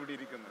തരേണ്ടവരാണ് ഇവിടെ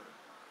ഇരിക്കുന്നത്.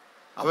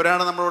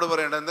 അവരാണ് നമ്മളോട്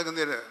പറയേണ്ടത്.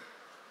 എന്തെങ്കിലും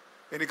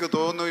എനിക്ക്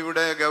തോന്നുന്നു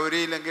ഇവിടെ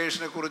ഗൗരി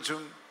ലങ്കേഷിനെ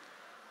കുറിച്ചും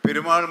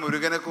പെരുമാൾ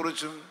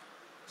മുരുകനെക്കുറിച്ചും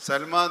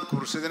സൽമാൻ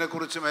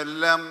ഖുർഷിദിനെക്കുറിച്ചും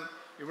എല്ലാം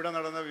ഇവിടെ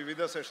നടന്ന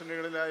വിവിധ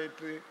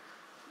സെഷനുകളിലായിട്ട്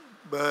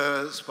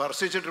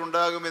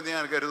സ്പർശിച്ചിട്ടുണ്ടാകുമെന്ന്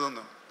ഞാൻ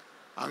കരുതുന്നു.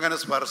 അങ്ങനെ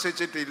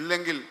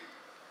സ്പർശിച്ചിട്ടില്ലെങ്കിൽ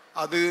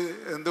അത്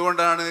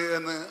എന്തുകൊണ്ടാണ്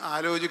എന്ന്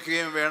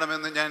ആലോചിക്കുകയും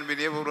വേണമെന്ന് ഞാൻ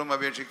വിനയപൂർവ്വം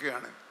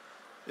അപേക്ഷിക്കുകയാണ്.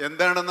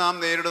 എന്താണ് നാം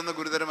നേരിടുന്ന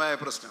ഗുരുതരമായ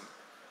പ്രശ്നം?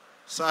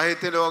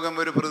 സാഹിത്യ ലോകം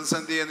ഒരു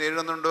പ്രതിസന്ധിയെ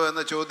നേരിടുന്നുണ്ടോ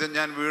എന്ന ചോദ്യം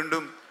ഞാൻ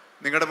വീണ്ടും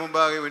നിങ്ങളുടെ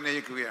മുമ്പാകെ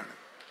ഉന്നയിക്കുകയാണ്.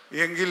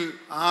 എങ്കിൽ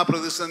ആ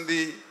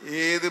പ്രതിസന്ധി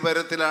ഏത്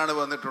തരത്തിലാണ്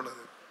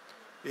വന്നിട്ടുള്ളത്?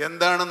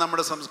 എന്താണ്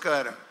നമ്മുടെ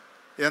സംസ്കാരം?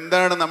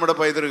 എന്താണ് നമ്മുടെ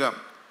പൈതൃകം?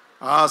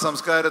 ആ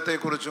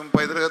സംസ്കാരത്തെക്കുറിച്ചും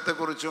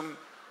പൈതൃകത്തെക്കുറിച്ചും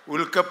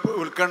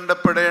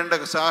ഉത്കണ്ഠപ്പെടേണ്ട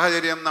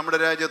സാഹചര്യം നമ്മുടെ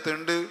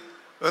രാജ്യത്തുണ്ട്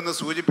എന്ന്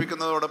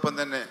സൂചിപ്പിക്കുന്നതോടൊപ്പം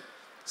തന്നെ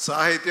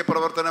സാഹിത്യ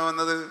പ്രവർത്തനം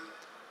എന്നത്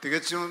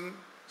തികച്ചും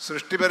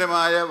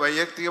സൃഷ്ടിപരമായ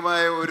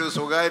വൈയക്തികമായ ഒരു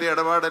സ്വകാര്യ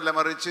ഇടപാടല്ല,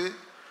 മറിച്ച്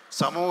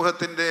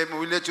സമൂഹത്തിൻ്റെ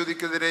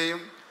മൂല്യച്യുതിക്കെതിരെയും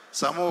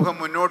സമൂഹം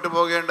മുന്നോട്ട്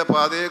പോകേണ്ട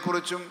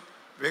പാതയെക്കുറിച്ചും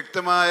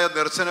വ്യക്തമായ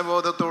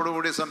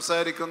ദർശനബോധത്തോടുകൂടി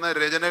സംസാരിക്കുന്ന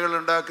രചനകൾ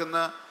ഉണ്ടാക്കുന്ന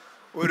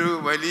ഒരു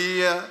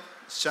വലിയ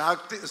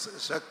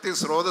ശക്തി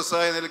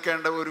സ്രോതസ്സായി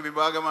നിൽക്കേണ്ട ഒരു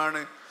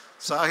വിഭാഗമാണ്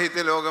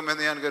സാഹിത്യ ലോകം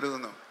എന്ന് ഞാൻ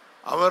കരുതുന്നു.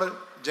 അവർ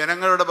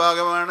ജനങ്ങളുടെ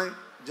ഭാഗമാണ്,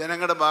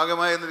 ജനങ്ങളുടെ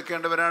ഭാഗമായി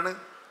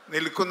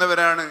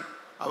നിൽക്കുന്നവരാണ്.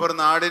 അവർ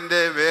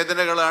നാടിൻ്റെ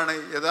വേദനകളാണ്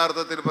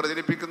യഥാർത്ഥത്തിൽ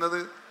പ്രചരിപ്പിക്കുന്നത്.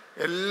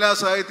 എല്ലാ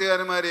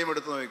സാഹിത്യകാരന്മാരെയും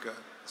എടുത്തു നോക്കുക.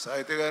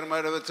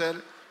 സാഹിത്യകാരന്മാരെ വെച്ചാൽ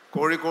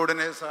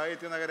കോഴിക്കോടിനെ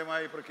സാഹിത്യ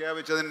നഗരമായി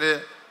പ്രഖ്യാപിച്ചതിൻ്റെ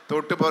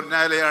തൊട്ട്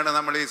പിന്നാലെയാണ്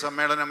നമ്മൾ ഈ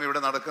സമ്മേളനം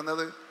ഇവിടെ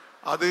നടക്കുന്നത്.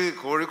 അത്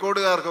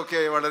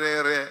കോഴിക്കോടുകാർക്കൊക്കെ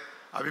വളരെയേറെ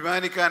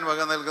അഭിമാനിക്കാൻ വക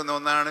നൽകുന്ന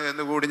ഒന്നാണ്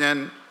എന്നുകൂടി ഞാൻ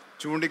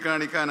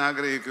ചൂണ്ടിക്കാണിക്കാൻ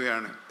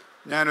ആഗ്രഹിക്കുകയാണ്.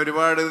 ഞാൻ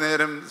ഒരുപാട്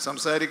നേരം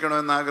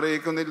സംസാരിക്കണമെന്ന്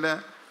ആഗ്രഹിക്കുന്നില്ല.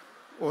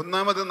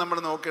 ഒന്നാമത് നമ്മൾ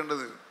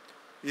നോക്കേണ്ടത്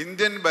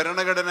ഇന്ത്യൻ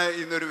ഭരണഘടന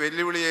ഇന്നൊരു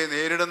വെല്ലുവിളിയെ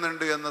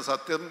നേരിടുന്നുണ്ട് എന്ന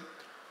സത്യം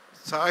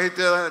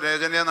സാഹിത്യ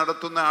രചന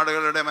നടത്തുന്ന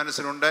ആളുകളുടെ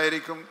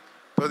മനസ്സിലുണ്ടായിരിക്കും,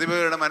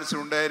 പ്രതിഭകളുടെ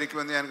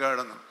മനസ്സിലുണ്ടായിരിക്കുമെന്ന് ഞാൻ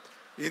കാണുന്നു.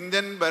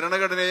 ഇന്ത്യൻ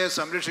ഭരണഘടനയെ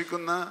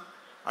സംരക്ഷിക്കുന്ന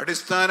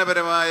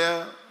അടിസ്ഥാനപരമായ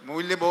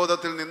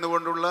മൂല്യബോധത്തിൽ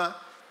നിന്നുകൊണ്ടുള്ള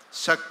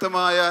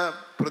ശക്തമായ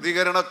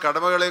പ്രതികരണ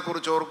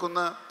കടമകളെക്കുറിച്ച് ഓർക്കുന്ന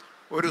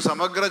ഒരു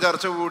സമഗ്ര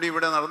ചർച്ച കൂടി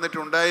ഇവിടെ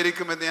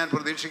നടന്നിട്ടുണ്ടായിരിക്കുമെന്ന് ഞാൻ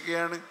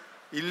പ്രതീക്ഷിക്കുകയാണ്.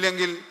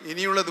 ഇല്ലെങ്കിൽ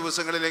ഇനിയുള്ള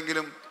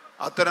ദിവസങ്ങളിലെങ്കിലും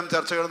അത്തരം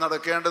ചർച്ചകൾ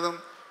നടക്കേണ്ടതും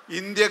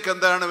ഇന്ത്യക്ക്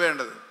എന്താണ്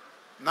വേണ്ടത്.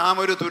 നാം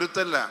ഒരു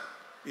തുരുത്തല്ല.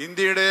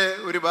 ഇന്ത്യയുടെ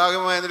ഒരു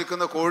ഭാഗമായി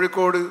നിൽക്കുന്ന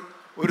കോഴിക്കോട്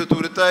ഒരു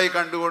തുരുത്തായി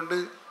കണ്ടുകൊണ്ട്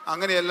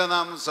അങ്ങനെയല്ല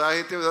നാം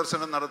സാഹിത്യ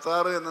വിദർശനം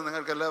നടത്താറ് എന്ന്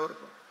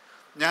നിങ്ങൾക്കെല്ലാവർക്കും,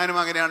 ഞാനും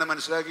അങ്ങനെയാണ്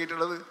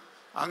മനസ്സിലാക്കിയിട്ടുള്ളത്.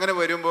 അങ്ങനെ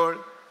വരുമ്പോൾ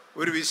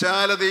ഒരു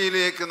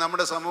വിശാലതയിലേക്ക്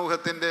നമ്മുടെ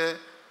സമൂഹത്തിൻ്റെ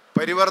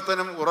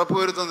പരിവർത്തനം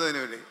ഉറപ്പുവരുത്തുന്നതിന്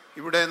വേണ്ടി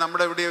ഇവിടെ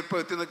ഇപ്പോൾ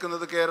എത്തി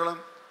നിൽക്കുന്നത് കേരളം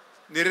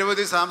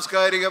നിരവധി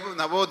സാംസ്കാരിക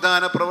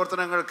നവോത്ഥാന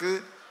പ്രവർത്തനങ്ങൾക്ക്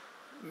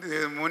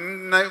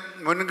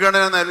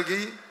മുൻഗണന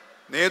നൽകി,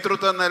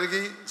 നേതൃത്വം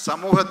നൽകി,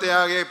 സമൂഹത്തെ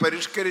ആകെ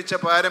പരിഷ്കരിച്ച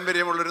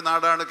പാരമ്പര്യമുള്ളൊരു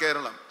നാടാണ്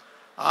കേരളം.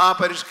 ആ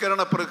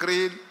പരിഷ്കരണ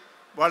പ്രക്രിയയിൽ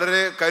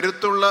വളരെ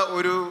കരുത്തുള്ള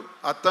ഒരു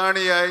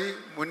അത്താണിയായി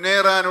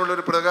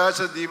മുന്നേറാനുള്ളൊരു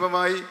പ്രകാശ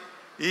ദീപമായി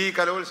ഈ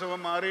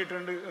കലോത്സവം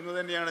മാറിയിട്ടുണ്ട് എന്ന്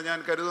തന്നെയാണ് ഞാൻ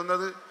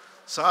കരുതുന്നത്.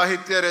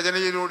 സാഹിത്യ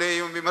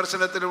രചനയിലൂടെയും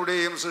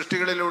വിമർശനത്തിലൂടെയും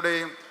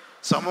സൃഷ്ടികളിലൂടെയും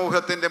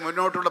സമൂഹത്തിൻ്റെ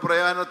മുന്നോട്ടുള്ള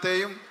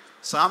പ്രയാണത്തെയും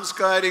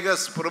സാംസ്കാരിക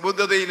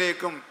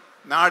പ്രബുദ്ധതയിലേക്കും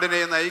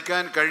നാടിനെ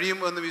നയിക്കാൻ കഴിയും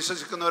എന്ന്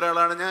വിശ്വസിക്കുന്ന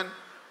ഒരാളാണ് ഞാൻ.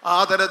 ആ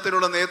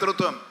തരത്തിലുള്ള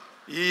നേതൃത്വം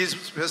ഈ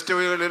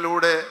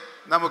ഫെസ്റ്റിവലുകളിലൂടെ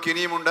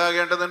നമുക്കിനിയും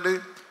ഉണ്ടാകേണ്ടതുണ്ട്.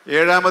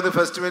 7ാമത്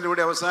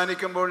ഫെസ്റ്റിവലിലൂടെ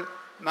അവസാനിക്കുമ്പോൾ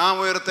നാം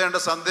ഉയർത്തേണ്ട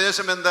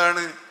സന്ദേശം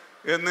എന്താണ്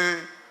എന്ന്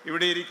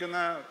ഇവിടെ ഇരിക്കുന്ന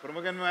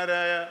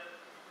പ്രമുഖന്മാരായ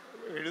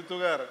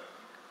എഴുത്തുകാർ,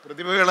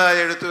 പ്രതിഭകളായ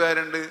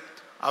എഴുത്തുകാരുണ്ട്.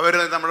 അവർ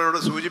നമ്മളോട്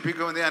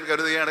സൂചിപ്പിക്കുമെന്ന് ഞാൻ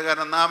കരുതുകയാണ്.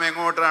 കാരണം നാം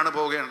എങ്ങോട്ടാണ്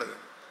പോകേണ്ടത്?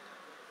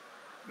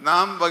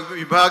 നാം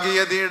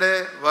വിഭാഗീയതയുടെ,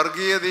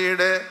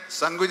 വർഗീയതയുടെ,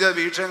 സങ്കുച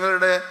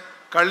വീക്ഷണങ്ങളുടെ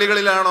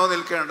കള്ളികളിലാണോ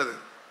നിൽക്കേണ്ടത്?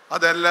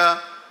 അതല്ല,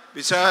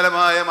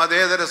 വിശാലമായ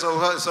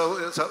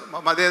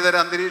മതേതര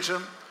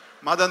അന്തരീക്ഷം,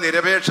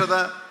 മതനിരപേക്ഷത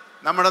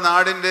നമ്മുടെ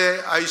നാടിൻ്റെ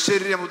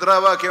ഐശ്വര്യ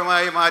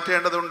മുദ്രാവാക്യമായി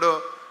മാറ്റേണ്ടതുണ്ടോ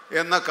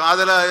എന്ന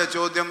കാതലായ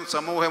ചോദ്യം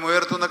സമൂഹം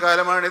ഉയർത്തുന്ന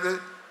കാലമാണിത്.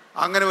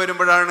 അങ്ങനെ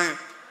വരുമ്പോഴാണ്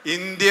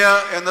ഇന്ത്യ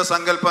എന്ന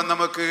സങ്കല്പം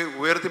നമുക്ക്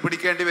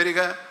ഉയർത്തിപ്പിടിക്കേണ്ടി വരിക.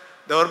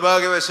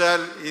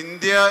 ദൗർഭാഗ്യവശാൽ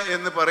ഇന്ത്യ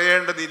എന്ന്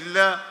പറയേണ്ടതില്ല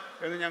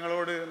എന്ന്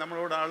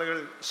നമ്മളോട് ആളുകൾ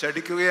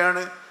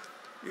ശഠിക്കുകയാണ്.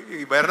 ഈ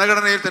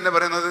ഭരണഘടനയിൽ തന്നെ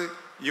പറയുന്നത്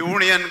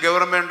യൂണിയൻ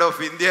ഗവൺമെൻറ്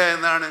ഓഫ് ഇന്ത്യ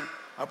എന്നാണ്.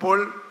 അപ്പോൾ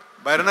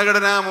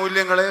ഭരണഘടനാ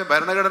മൂല്യങ്ങളെ,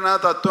 ഭരണഘടനാ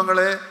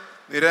തത്വങ്ങളെ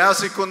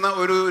നിരാസിക്കുന്ന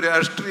ഒരു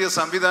രാഷ്ട്രീയ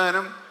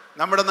സംവിധാനം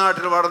നമ്മുടെ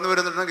നാട്ടിൽ വളർന്നു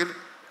വരുന്നുണ്ടെങ്കിൽ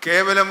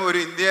കേവലം ഒരു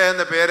ഇന്ത്യ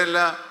എന്ന പേരല്ല,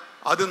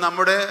 അത്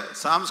നമ്മുടെ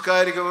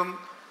സാംസ്കാരികവും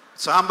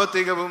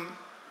സാമ്പത്തികവും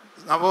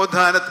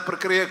നവോത്ഥാന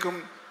പ്രക്രിയക്കും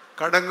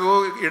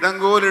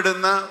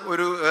ഇടങ്കോലിടുന്ന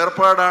ഒരു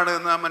ഏർപ്പാടാണ്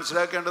എന്ന് നാം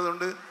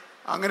മനസ്സിലാക്കേണ്ടതുണ്ട്.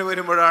 അങ്ങനെ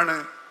വരുമ്പോഴാണ്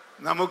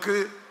നമുക്ക്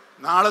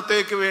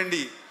നാളത്തേക്ക്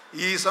വേണ്ടി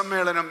ഈ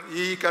സമ്മേളനം,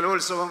 ഈ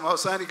കലോത്സവം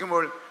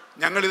അവസാനിക്കുമ്പോൾ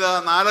ഞങ്ങളിതാ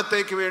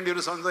നാളത്തേക്ക് വേണ്ടി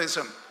ഒരു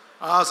സന്ദേശം,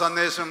 ആ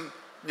സന്ദേശം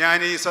ഞാൻ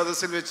ഈ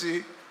സദസ്സിൽ വെച്ച്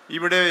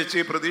ഇവിടെ വെച്ച്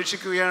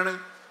പ്രതീക്ഷിക്കുകയാണ്.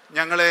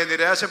 ഞങ്ങളെ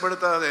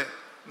നിരാശപ്പെടുത്താതെ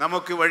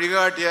നമുക്ക്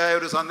വഴികാട്ടിയായ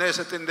ഒരു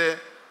സന്ദേശത്തിൻ്റെ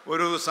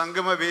ഒരു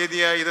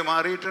സംഗമവേദിയായി ഇത്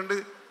മാറിയിട്ടുണ്ട്.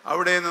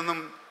 അവിടെ നിന്നും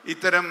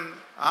ഇത്തരം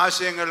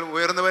ആശയങ്ങൾ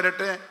ഉയർന്നു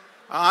വരട്ടെ.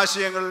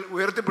 ആശയങ്ങൾ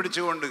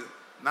ഉയർത്തിപ്പിടിച്ചുകൊണ്ട്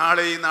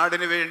നാളെ ഈ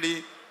നാടിന് വേണ്ടി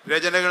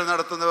രചനകൾ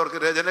നടത്തുന്നവർക്ക്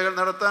രചനകൾ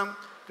നടത്താം,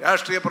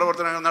 രാഷ്ട്രീയ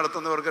പ്രവർത്തനങ്ങൾ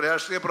നടത്തുന്നവർക്ക്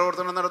രാഷ്ട്രീയ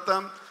പ്രവർത്തനം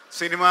നടത്താം,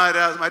 സിനിമ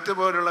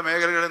മറ്റുപോലുള്ള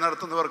മേഖലകളിൽ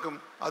നടത്തുന്നവർക്കും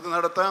അത്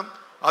നടത്താം.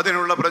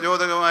 അതിനുള്ള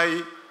പ്രചോദകമായി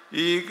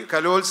ഈ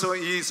കലോത്സവം,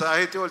 ഈ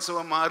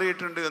സാഹിത്യോത്സവം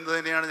മാറിയിട്ടുണ്ട് എന്ന്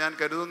തന്നെയാണ് ഞാൻ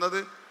കരുതുന്നത്.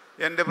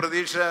 എൻ്റെ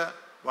പ്രതീക്ഷ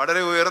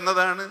വളരെ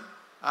ഉയർന്നതാണ്.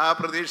 ആ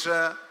പ്രതീക്ഷ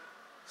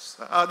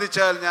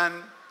സാധിച്ചാൽ ഞാൻ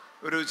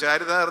ഒരു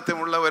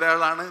ചാരിതാർത്ഥ്യമുള്ള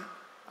ഒരാളാണ്.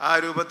 ആ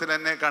രൂപത്തിൽ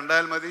എന്നെ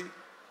കണ്ടാൽ മതി.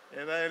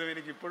 ഏതായാലും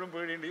എനിക്കിപ്പോഴും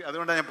പേടിയുണ്ട്.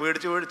 അതുകൊണ്ടാണ് ഞാൻ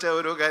പേടിച്ച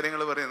ഓരോ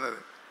കാര്യങ്ങൾ പറയുന്നത്.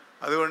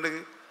 അതുകൊണ്ട്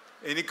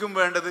എനിക്കും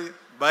വേണ്ടത്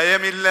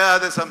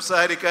ഭയമില്ലാതെ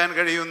സംസാരിക്കാൻ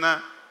കഴിയുന്ന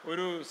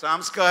ഒരു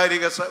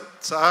സാംസ്കാരിക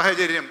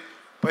സാഹചര്യം,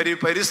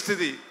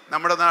 പരിസ്ഥിതി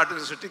നമ്മുടെ നാട്ടിൽ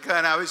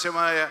സൃഷ്ടിക്കാൻ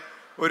ആവശ്യമായ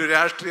ഒരു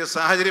രാഷ്ട്രീയ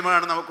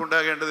സാഹചര്യമാണ്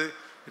നമുക്കുണ്ടാകേണ്ടത്.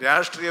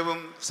 രാഷ്ട്രീയവും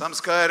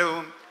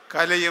സംസ്കാരവും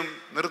കലയും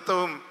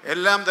നൃത്തവും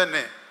എല്ലാം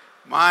തന്നെ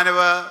മാനവ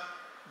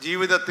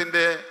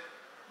ജീവിതത്തിൻ്റെ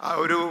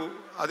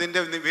അതിൻ്റെ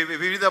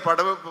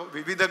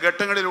വിവിധ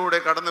ഘട്ടങ്ങളിലൂടെ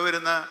കടന്നു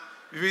വരുന്ന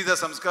വിവിധ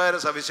സംസ്കാര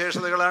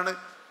സവിശേഷതകളാണ്.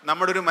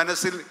 നമ്മുടെ ഒരു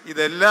മനസ്സിൽ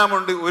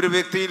ഇതെല്ലാമുണ്ട്, ഒരു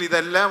വ്യക്തിയിൽ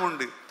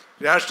ഇതെല്ലാമുണ്ട്.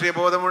 രാഷ്ട്രീയ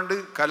ബോധമുണ്ട്,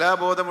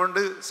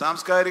 കലാബോധമുണ്ട്,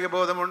 സാംസ്കാരിക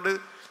ബോധമുണ്ട്,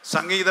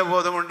 സംഗീത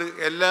ബോധമുണ്ട്.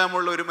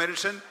 എല്ലാമുള്ള ഒരു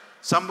മനുഷ്യൻ,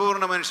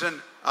 സമ്പൂർണ്ണ മനുഷ്യൻ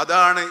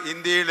അതാണ്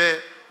ഇന്ത്യയിലെ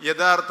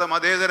യഥാർത്ഥ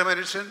മതേതര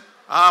മനുഷ്യൻ.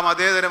 ആ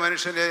മതേതര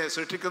മനുഷ്യനെ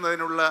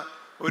സൃഷ്ടിക്കുന്നതിനുള്ള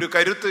ഒരു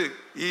കരുത്ത്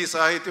ഈ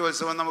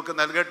സാഹിത്യോത്സവം നമുക്ക്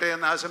നൽകട്ടെ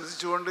എന്ന്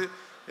ആശംസിച്ചുകൊണ്ട്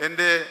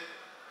എൻ്റെ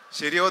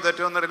ശരിയോ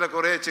തെറ്റോ എന്നറിയില്ല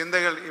കുറേ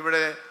ചിന്തകൾ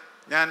ഇവിടെ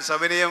ഞാൻ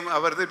സവിനയം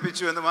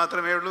അവതരിപ്പിച്ചു എന്ന്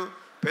മാത്രമേ ഉള്ളൂ.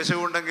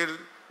 പെശകുണ്ടെങ്കിൽ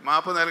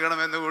മാപ്പ്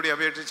നൽകണമെന്ന് കൂടി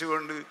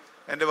അപേക്ഷിച്ചുകൊണ്ട്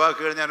എൻ്റെ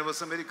വാക്കുകൾ ഞാൻ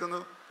ഉപസംഹരിക്കുന്നു.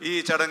 ഈ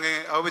ചടങ്ങ്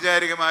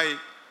ഔപചാരികമായി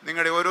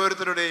നിങ്ങളുടെ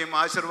ഓരോരുത്തരുടെയും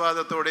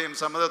ആശീർവാദത്തോടെയും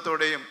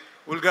സമ്മതത്തോടെയും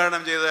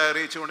ഉദ്ഘാടനം ചെയ്ത്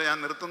അറിയിച്ചുകൊണ്ട് ഞാൻ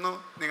നിർത്തുന്നു.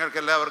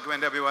 നിങ്ങൾക്കെല്ലാവർക്കും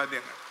എൻ്റെ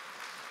അഭിവാദ്യങ്ങൾ.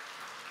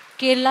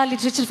 കേരള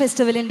ലിറ്ററേച്ചർ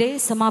ഫെസ്റ്റിവലിൻ്റെ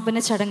സമാപന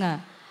ചടങ്ങ്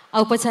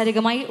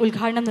ഔപചാരികമായി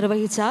ഉദ്ഘാടനം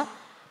നിർവഹിച്ച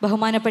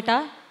ബഹുമാനപ്പെട്ട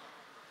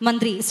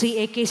മന്ത്രി ശ്രീ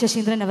AK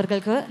ശശീന്ദ്രൻ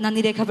അവർക്ക്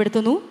നന്ദി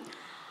രേഖപ്പെടുത്തുന്നു.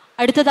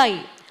 അടുത്തതായി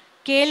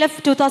KLF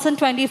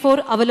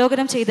 2024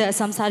 അവലോകനം ചെയ്ത്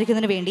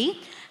സംസാരിക്കുന്നതിന് വേണ്ടി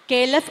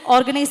KLF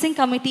organising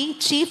committee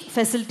chief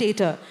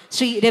facilitator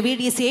Shri Ravi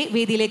DC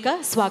വേദിയിലേക്ക്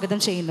സ്വാഗതം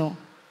ചെയ്യുന്നു.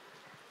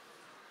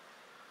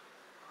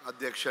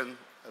 അധ്യക്ഷൻ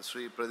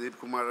Shri Pradeep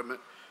Kumar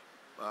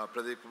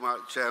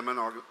chairman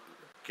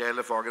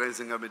KLF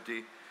organising committee,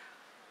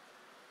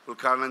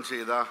 ഉദ്ഘാടനം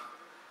ചെയ്ത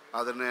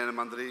ആദരണീയ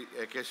മന്ത്രി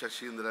AK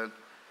ശശീന്ദ്രൻ,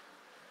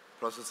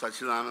 പ്രൊഫസർ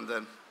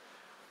സച്ചിദാനന്ദൻ,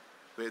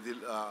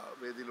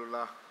 വേദിയിലുള്ള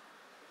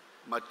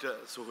മറ്റ്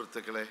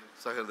സുഹൃത്തുക്കളെ,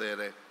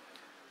 സഹൃദയരെ,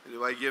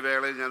 വൈകിയ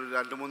വേളയിൽ ഞാൻ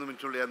 2-3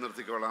 മിനിറ്റുള്ളിൽ ഞാൻ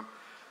നിർത്തിക്കോളാം.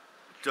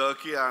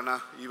 ടർക്കിയാണ്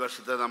ഈ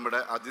വർഷത്തെ നമ്മുടെ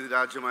അതിഥി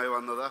രാജ്യമായി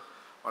വന്നത്.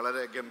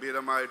 വളരെ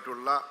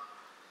ഗംഭീരമായിട്ടുള്ള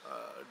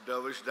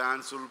ഡർവിഷ്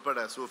ഡാൻസ്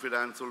ഉൾപ്പെടെ, സൂഫി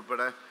ഡാൻസ്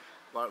ഉൾപ്പെടെ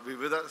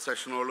വിവിധ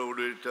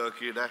സെഷനുകളോടുകൂടി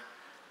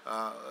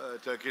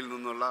ടർക്കിയിൽ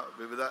നിന്നുള്ള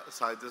വിവിധ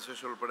സാഹിത്യ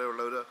സെഷൻ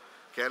ഉൾപ്പെടെയുള്ള ഒരു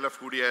KLF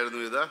കൂടിയായിരുന്നു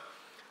ഇത്.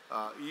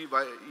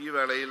 ഈ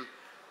വേളയിൽ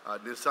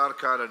Nisar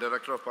Khan,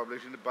 director of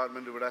publishing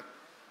department ഇവിടെ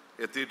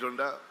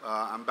എത്തിയിട്ടുണ്ട്.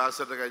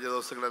 അംബാസഡർ കഴിഞ്ഞ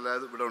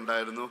ദിവസങ്ങളെല്ലാം ഇവിടെ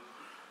ഉണ്ടായിരുന്നു.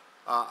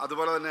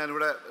 അതുപോലെ തന്നെ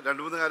ഞാനിവിടെ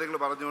 2-3 കാര്യങ്ങൾ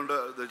പറഞ്ഞുകൊണ്ട്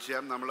ഇത്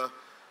ചെയ്യാം. നമ്മൾ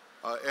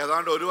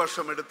ഏതാണ്ട് 1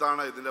 വർഷം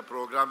എടുത്താണ് ഇതിൻ്റെ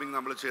പ്രോഗ്രാമിംഗ്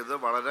നമ്മൾ ചെയ്തത്.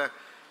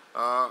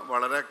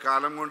 വളരെ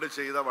കാലം കൊണ്ട്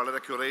ചെയ്ത, വളരെ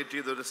ക്യൂറേറ്റ്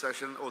ചെയ്തൊരു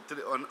സെഷൻ,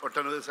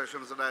 ഒട്ടനവധി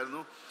സെഷൻസ്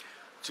ഉണ്ടായിരുന്നു.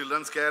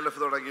 ചിൽഡ്രൻസ് KLF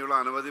തുടങ്ങിയുള്ള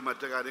അനവധി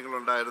മറ്റ്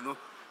കാര്യങ്ങളുണ്ടായിരുന്നു.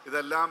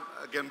 ഇതെല്ലാം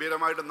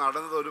ഗംഭീരമായിട്ട്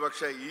നടന്നത്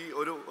ഒരുപക്ഷെ ഈ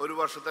ഒരു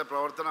വർഷത്തെ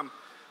പ്രവർത്തനം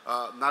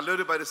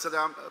നല്ലൊരു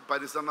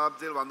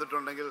പരിസമാപ്തിയിൽ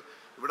വന്നിട്ടുണ്ടെങ്കിൽ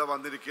ഇവിടെ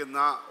വന്നിരിക്കുന്ന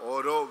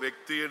ഓരോ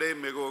വ്യക്തിയുടെയും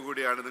മികവ്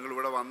കൂടിയാണ്.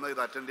 നിങ്ങളിവിടെ വന്ന്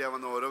ഇത് അറ്റൻഡ് ചെയ്യാൻ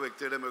വന്ന ഓരോ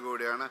വ്യക്തിയുടെയും മികവ്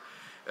കൂടിയാണ്.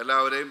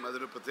 എല്ലാവരെയും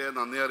അതിന് പ്രത്യേകം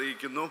നന്ദി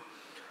അറിയിക്കുന്നു.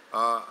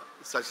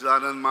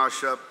 സച്ചിദാനന്ദ്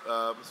മാഷ്,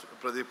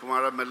 പ്രദീപ്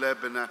കുമാർ MLA,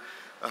 പിന്നെ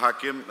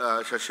ഹക്കീം,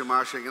 ശശി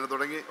മാഷ്, ഇങ്ങനെ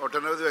തുടങ്ങി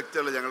ഒട്ടനവധി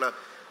വ്യക്തികൾ, ഞങ്ങൾ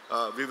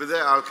വിവിധ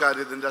ആൾക്കാർ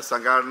ഇതിൻ്റെ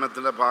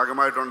സംഘാടനത്തിൻ്റെ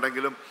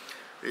ഭാഗമായിട്ടുണ്ടെങ്കിലും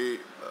ഈ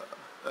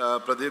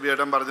പ്രദീപ്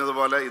ഏട്ടൻ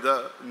പറഞ്ഞതുപോലെ ഇത്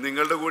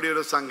നിങ്ങളുടെ കൂടി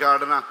ഒരു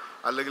സംഘാടന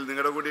അല്ലെങ്കിൽ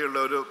നിങ്ങളുടെ കൂടിയുള്ള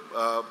ഒരു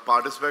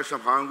പാർട്ടിസിപ്പേഷൻ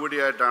ഭാഗം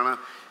കൂടിയായിട്ടാണ്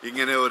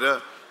ഇങ്ങനെ ഒരു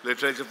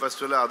ലിറ്ററേച്ചർ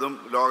ഫെസ്റ്റിവൽ, അതും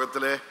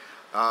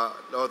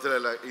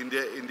ലോകത്തിലല്ല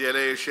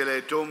ഇന്ത്യയിലെ ഏഷ്യയിലെ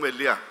ഏറ്റവും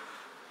വലിയ,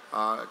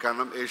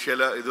 കാരണം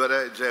ഏഷ്യയിൽ ഇതുവരെ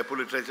ജയ്പൂർ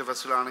ലിറ്ററേച്ചർ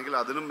ഫെസ്റ്റിവൽ ആണെങ്കിൽ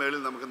അതിനും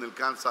മേളിൽ നമുക്ക്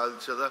നിൽക്കാൻ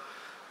സാധിച്ചത്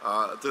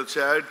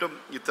തീർച്ചയായിട്ടും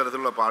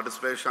ഇത്തരത്തിലുള്ള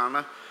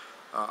പാർട്ടിസിപ്പേഷനാണ്.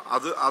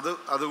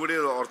 അതുകൂടി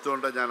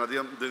ഓർത്തുകൊണ്ട് ഞാൻ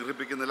അധികം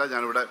ദീർഘിപ്പിക്കുന്നില്ല.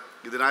 ഞാനിവിടെ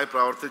ഇതിനായി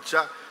പ്രവർത്തിച്ച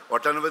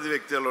ഒട്ടനവധി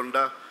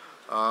വ്യക്തികളുണ്ട്,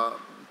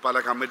 പല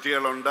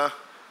കമ്മിറ്റികളുണ്ട്,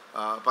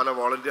 പല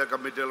വോളണ്ടിയർ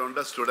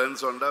കമ്മിറ്റികളുണ്ട്,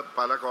 സ്റ്റുഡൻസ് ഉണ്ട്,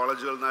 പല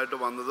കോളേജുകളിൽ നിന്നായിട്ട്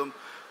വന്നതും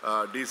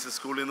DC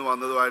സ്കൂളിൽ നിന്ന്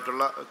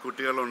വന്നതുമായിട്ടുള്ള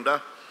കുട്ടികളുണ്ട്.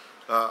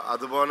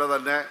 അതുപോലെ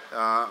തന്നെ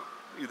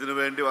ഇതിനു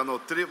വേണ്ടി വന്ന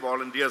ഒത്തിരി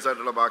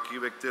വോളണ്ടിയേഴ്സായിട്ടുള്ള ബാക്കി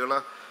വ്യക്തികൾ,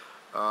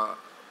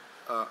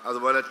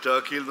 അതുപോലെ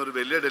ടർക്കിയിൽ നിന്നൊരു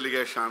വലിയ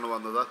ഡെലിഗേഷനാണ്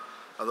വന്നത്.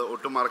 അത്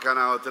ഒട്ടും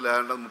മറക്കാനാവത്തില്ല.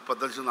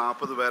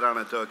 35-40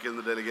 പേരാണ് ടർക്കിയിൽ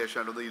നിന്ന് ഡെലിഗേഷൻ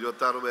ആയിട്ട്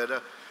 26 പേര്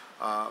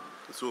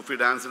സൂഫി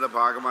ഡാൻസിൻ്റെ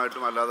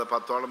ഭാഗമായിട്ടും അല്ലാതെ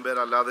 10ഓളം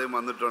പേരല്ലാതെയും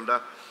വന്നിട്ടുണ്ട്.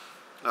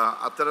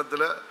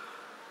 അത്തരത്തിൽ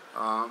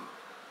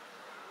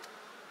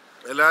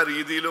എല്ലാ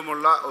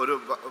രീതിയിലുമുള്ള ഒരു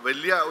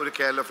വലിയ ഒരു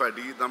KLF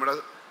ആയിട്ട് ഈ നമ്മുടെ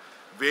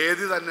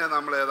വേദി തന്നെ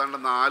നമ്മൾ ഏതാണ്ട്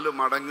 4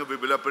 മടങ്ങ്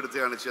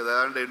വിപുലപ്പെടുത്തുകയാണ് ചെയ്തത്.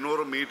 ഏതാണ്ട്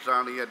 800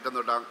 മീറ്ററാണ് ഈ അറ്റം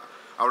തൊട്ട്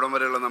അവിടം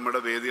വരെയുള്ള നമ്മുടെ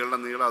വേദികളുടെ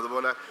നീളം.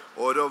 അതുപോലെ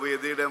ഓരോ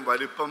വേദിയുടെയും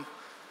വലിപ്പം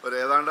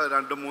ഏതാണ്ട്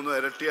 2-3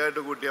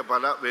 ഇരട്ടിയായിട്ട് കൂട്ടിയ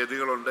പല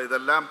വേദികളുണ്ട്.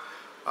 ഇതെല്ലാം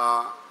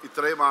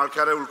ഇത്രയും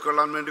ആൾക്കാരെ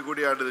ഉൾക്കൊള്ളാൻ വേണ്ടി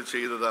കൂടിയാണ് ഇത്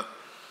ചെയ്തത്.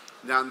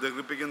 ഞാൻ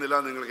ദീർഘിപ്പിക്കുന്നില്ല.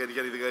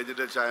 എനിക്കത് ഇത്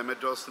കഴിഞ്ഞിട്ട്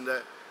ചായമറ്റോസിൻ്റെ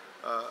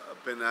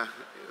പിന്നെ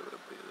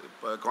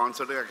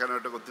കോൺസേർട്ട്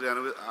കേൾക്കാനായിട്ട് ഒത്തിരി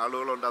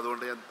ആളുകളുണ്ട്.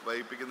 അതുകൊണ്ട് ഞാൻ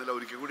വൈകിപ്പിക്കുന്നില്ല.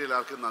 ഒരിക്കൽ കൂടി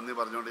എല്ലാവർക്കും നന്ദി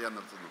പറഞ്ഞുകൊണ്ട് ഞാൻ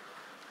നിർത്തുന്നു.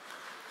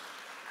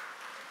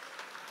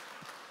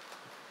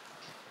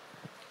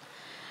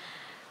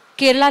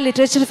 കേരള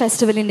ലിറ്ററേച്ചർ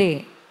ഫെസ്റ്റിവലിൻ്റെ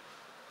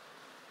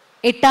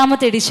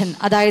 8ാമത്തെ എഡിഷൻ,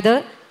 അതായത്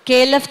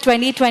KLF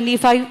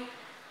 2025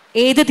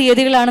 ഏത്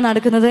തീയതികളാണ്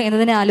നടക്കുന്നത്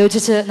എന്നതിനെ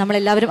ആലോചിച്ച്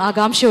നമ്മളെല്ലാവരും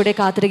ആകാംക്ഷയോടെ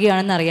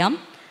കാത്തിരിക്കുകയാണെന്നറിയാം.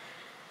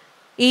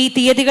 ഈ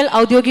തീയതികൾ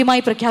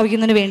ഔദ്യോഗികമായി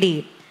പ്രഖ്യാപിക്കുന്നതിന് വേണ്ടി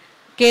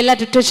Kerala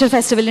literature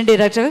ഫെസ്റ്റിവലിൻ്റെ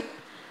director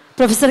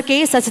professor K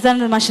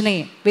സച്ചിദാനന്ദ മാഷിനെ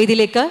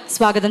വേദിയിലേക്ക്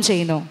സ്വാഗതം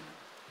ചെയ്യുന്നു.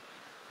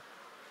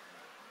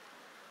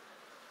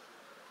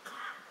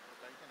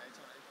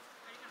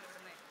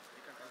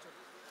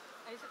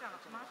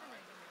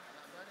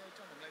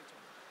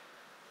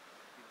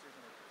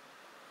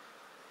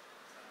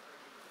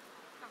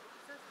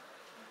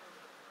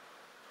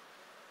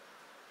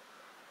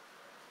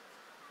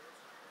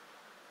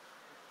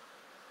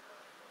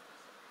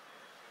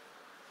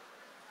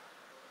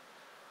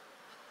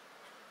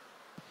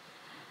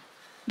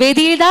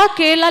 വേദിയിൽ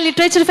കേരള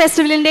ലിറ്ററേച്ചർ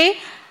ഫെസ്റ്റിവലിന്റെ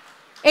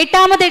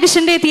 8ാമത്തെ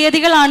എഡിഷന്റെ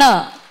തീയതികളാണ്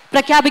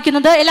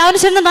പ്രഖ്യാപിക്കുന്നത്. എല്ലാവരും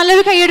ചേർന്ന്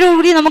നല്ലൊരു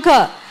കൈയ്യടിയോടുകൂടി നമുക്ക്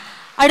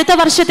അടുത്ത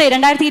വർഷത്തെ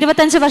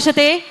 2025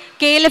 വർഷത്തെ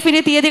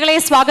KLFന്റെ തീയതികളെ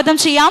സ്വാഗതം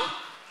ചെയ്യാം.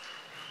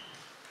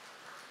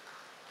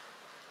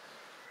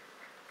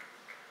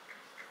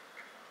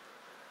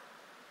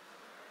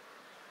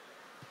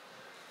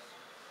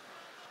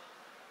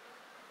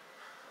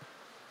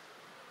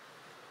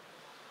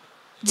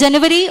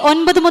 ജനുവരി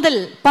 9 മുതൽ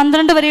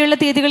 12 വരെയുള്ള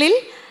തീയതികളിൽ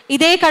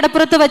ഇതേ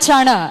കടപ്പുറത്ത്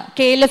വെച്ചാണ്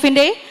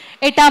KLFന്റെ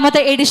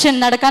 8ാമത്തെ എഡിഷൻ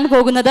നടക്കാൻ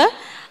പോകുന്നത്.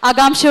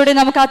 ആകാംക്ഷയോടെ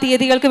നമുക്ക് ആ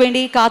തീയതികൾക്ക്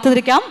വേണ്ടി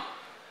കാത്തുനിൽക്കാം.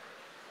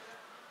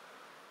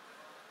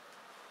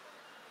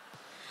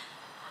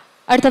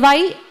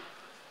 അടുത്തതായി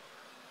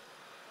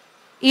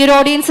ഈ ഒരു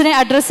ഓഡിയൻസിനെ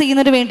അഡ്രസ്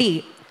ചെയ്യുന്നതിന് വേണ്ടി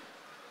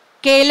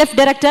KLF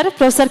ഡയറക്ടർ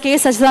പ്രൊഫസർ K.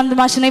 സച്ചിദാനന്ദ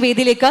മാഷിനെ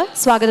വേദിയിലേക്ക്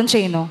സ്വാഗതം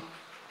ചെയ്യുന്നു.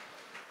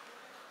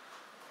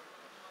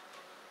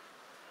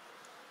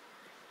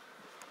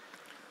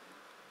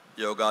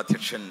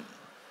 യോഗാധ്യക്ഷൻ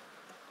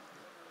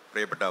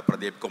പ്രിയപ്പെട്ട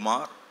പ്രദീപ്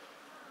കുമാർ,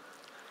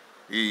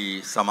 ഈ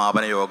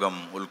സമാപന യോഗം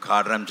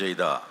ഉദ്ഘാടനം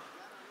ചെയ്ത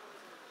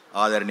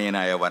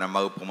ആദരണീയനായ വനം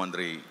വകുപ്പ്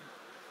മന്ത്രി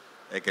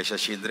AK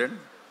ശശീന്ദ്രൻ,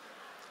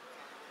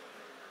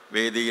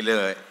 വേദിയിലെ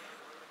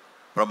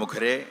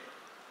പ്രമുഖരെ,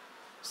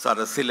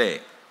 സദസ്സിലെ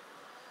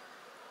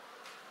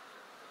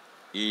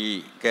ഈ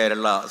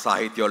കേരള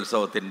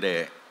സാഹിത്യോത്സവത്തിൻ്റെ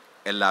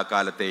എല്ലാ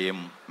കാലത്തെയും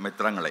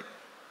മിത്രങ്ങളെ,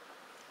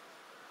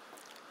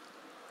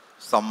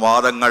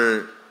 സംവാദങ്ങൾ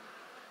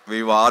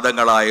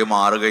വിവാദങ്ങളായി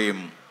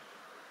മാറുകയും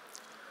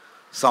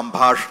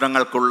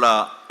സംഭാഷണങ്ങൾക്കുള്ള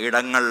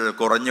ഇടങ്ങൾ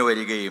കുറഞ്ഞു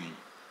വരികയും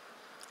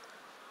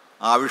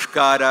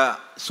ആവിഷ്കാര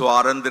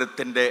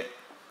സ്വാതന്ത്ര്യത്തിൻ്റെ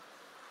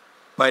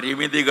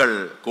പരിമിതികൾ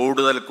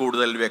കൂടുതൽ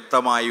കൂടുതൽ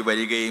വ്യക്തമായി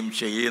വരികയും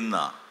ചെയ്യുന്ന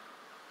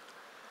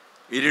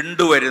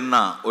ഇരുണ്ടുവരുന്ന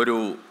ഒരു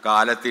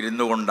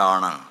കാലത്തിരുന്നു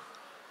കൊണ്ടാണ്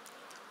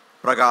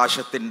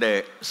പ്രകാശത്തിൻ്റെ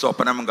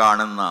സ്വപ്നം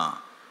കാണുന്ന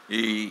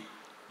ഈ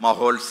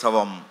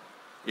മഹോത്സവം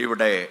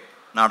ഇവിടെ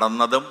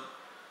നടന്നതും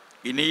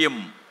ഇനിയും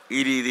ഈ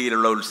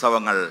രീതിയിലുള്ള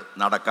ഉത്സവങ്ങൾ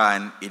നടക്കാൻ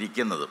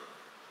ഇരിക്കുന്നതും.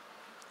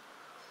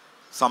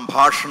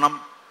 സംഭാഷണം,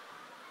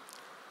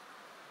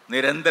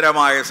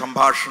 നിരന്തരമായ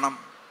സംഭാഷണം,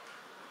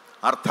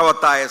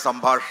 അർത്ഥവത്തായ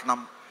സംഭാഷണം,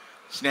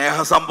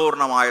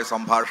 സ്നേഹസമ്പൂർണമായ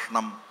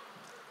സംഭാഷണം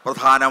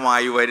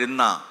പ്രധാനമായി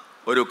വരുന്ന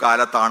ഒരു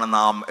കാലത്താണ്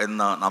നാം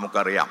എന്ന്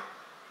നമുക്കറിയാം.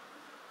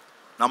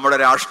 നമ്മുടെ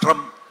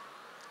രാഷ്ട്രം,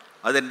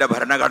 അതിൻ്റെ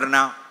ഭരണഘടന,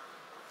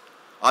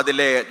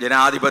 അതിലെ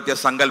ജനാധിപത്യ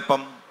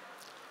സങ്കല്പം,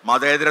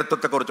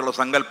 മതേതരത്വത്തെക്കുറിച്ചുള്ള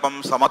സങ്കല്പം,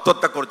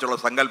 സമത്വത്തെക്കുറിച്ചുള്ള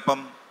സങ്കല്പം,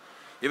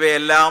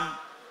 ഇവയെല്ലാം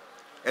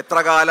എത്ര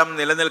കാലം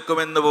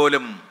നിലനിൽക്കുമെന്ന്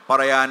പോലും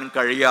പറയാൻ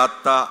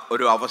കഴിയാത്ത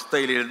ഒരു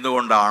അവസ്ഥയിലിരുന്നു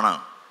കൊണ്ടാണ്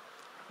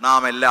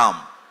നാം എല്ലാം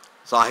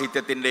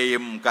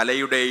സാഹിത്യത്തിൻ്റെയും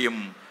കലയുടെയും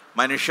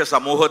മനുഷ്യ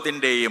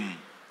സമൂഹത്തിൻ്റെയും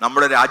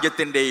നമ്മുടെ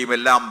രാജ്യത്തിൻ്റെയും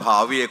എല്ലാം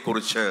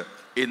ഭാവിയെക്കുറിച്ച്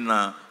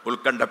ഇന്ന്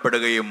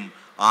ഉത്കണ്ഠപ്പെടുകയും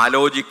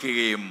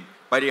ആലോചിക്കുകയും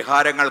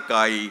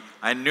പരിഹാരങ്ങൾക്കായി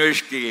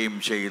അന്വേഷിക്കുകയും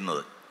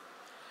ചെയ്യുന്നത്.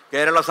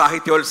 കേരള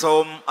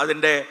സാഹിത്യോത്സവം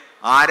അതിൻ്റെ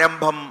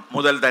ആരംഭം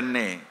മുതൽ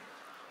തന്നെ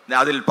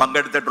അതിൽ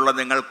പങ്കെടുത്തിട്ടുള്ള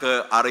നിങ്ങൾക്ക്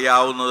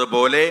അറിയാവുന്നത്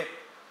പോലെ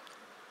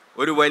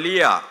ഒരു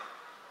വലിയ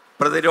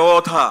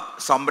പ്രതിരോധ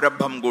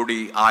സംരംഭം കൂടി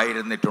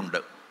ആയിരുന്നിട്ടുണ്ട്.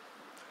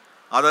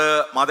 അത്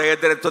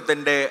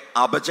മതേതരത്വത്തിൻ്റെ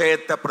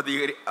അപജയത്തെ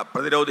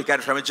പ്രതിരോധിക്കാൻ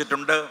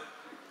ശ്രമിച്ചിട്ടുണ്ട്.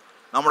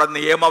 നമ്മുടെ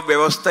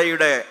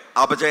നിയമവ്യവസ്ഥയുടെ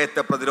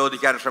അപജയത്തെ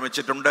പ്രതിരോധിക്കാൻ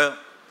ശ്രമിച്ചിട്ടുണ്ട്.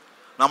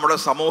 നമ്മുടെ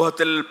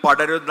സമൂഹത്തിൽ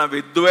പടരുന്ന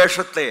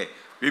വിദ്വേഷത്തെ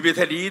വിവിധ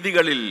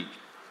രീതികളിൽ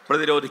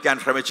പ്രതിരോധിക്കാൻ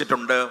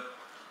ശ്രമിച്ചിട്ടുണ്ട്.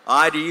 ആ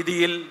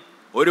രീതിയിൽ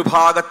ഒരു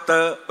ഭാഗത്ത്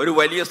ഒരു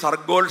വലിയ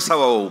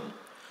സർഗോത്സവവും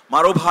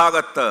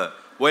മറുഭാഗത്ത്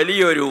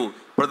വലിയൊരു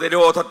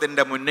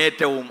പ്രതിരോധത്തിൻ്റെ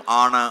മുന്നേറ്റവും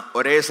ആണ്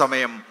ഒരേ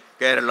സമയം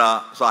കേരള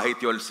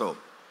സാഹിത്യോത്സവം.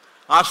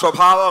 ആ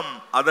സ്വഭാവം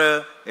അത്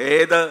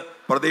ഏത്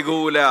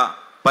പ്രതികൂല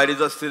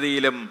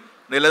പരിതസ്ഥിതിയിലും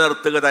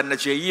നിലനിർത്തുക തന്നെ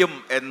ചെയ്യും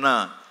എന്ന്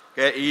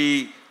ഈ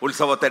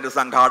ഉത്സവത്തിൻ്റെ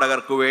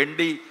സംഘാടകർക്ക്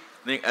വേണ്ടി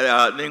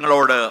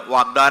നിങ്ങളോട്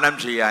വാഗ്ദാനം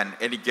ചെയ്യാൻ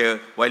എനിക്ക്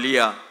വലിയ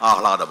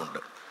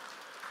ആഹ്ലാദമുണ്ട്.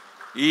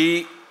 ഈ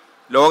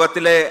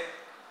ലോകത്തിലെ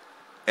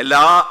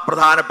എല്ലാ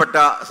പ്രധാനപ്പെട്ട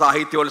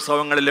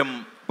സാഹിത്യോത്സവങ്ങളിലും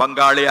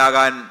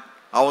പങ്കാളിയാകാൻ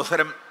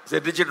അവസരം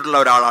സിദ്ധിച്ചിട്ടുള്ള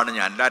ഒരാളാണ്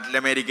ഞാൻ. ലാറ്റിൻ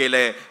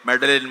അമേരിക്കയിലെ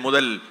മെഡലിൻ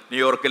മുതൽ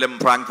ന്യൂയോർക്കിലും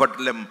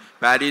ഫ്രാങ്ക്ഫർട്ടിലും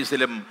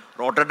പാരീസിലും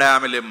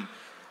റോട്ടർഡാമിലും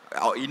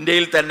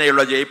ഇന്ത്യയിൽ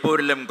തന്നെയുള്ള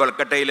ജയ്പൂരിലും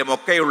കൊൽക്കട്ടയിലും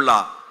ഒക്കെയുള്ള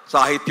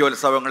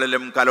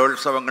സാഹിത്യോത്സവങ്ങളിലും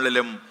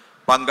കലോത്സവങ്ങളിലും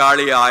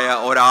പങ്കാളിയായ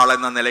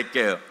ഒരാളെന്ന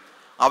നിലയ്ക്ക്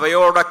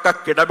അവയോടൊക്കെ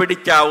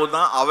കിടപിടിക്കാവുന്ന,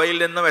 അവയിൽ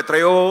നിന്നും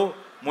എത്രയോ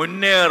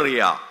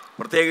മുന്നേറിയ,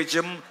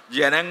 പ്രത്യേകിച്ചും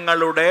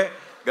ജനങ്ങളുടെ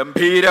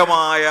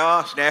ഗംഭീരമായ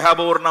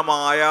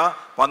സ്നേഹപൂർണമായ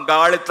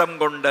പങ്കാളിത്തം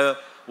കൊണ്ട്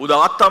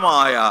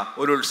ഉദാത്തമായ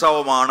ഒരു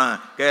ഉത്സവമാണ്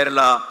കേരള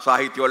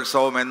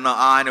സാഹിത്യോത്സവം എന്ന്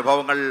ആ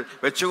അനുഭവങ്ങൾ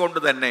വെച്ചുകൊണ്ട്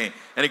തന്നെ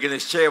എനിക്ക്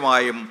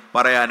നിശ്ചയമായും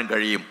പറയാൻ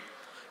കഴിയും.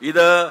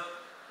 ഇത്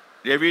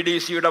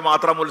JVDCയുടെ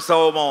മാത്രം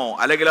ഉത്സവമോ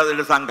അല്ലെങ്കിൽ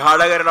അതിൻ്റെ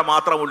സംഘാടകരുടെ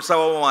മാത്രം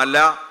ഉത്സവമോ അല്ല.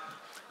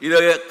 ഇത്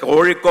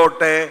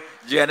കോഴിക്കോട്ടെ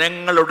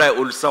ജനങ്ങളുടെ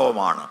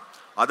ഉത്സവമാണ്.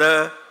 അത്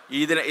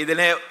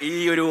ഇതിനെ ഈ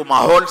ഒരു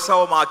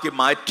മഹോത്സവമാക്കി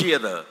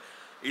മാറ്റിയത്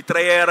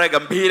ഇത്രയേറെ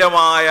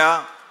ഗംഭീരമായ,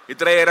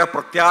 ഇത്രയേറെ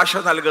പ്രത്യാശ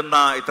നൽകുന്ന,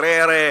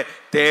 ഇത്രയേറെ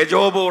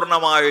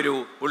തേജോപൂർണമായൊരു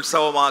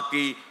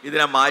ഉത്സവമാക്കി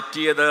ഇതിനെ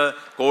മാറ്റിയത്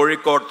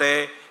കോഴിക്കോട്ടെ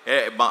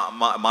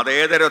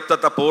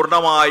മതേതരത്വത്തെ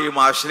പൂർണ്ണമായും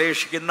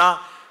ആശ്ലേഷിക്കുന്ന,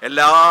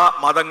 എല്ലാ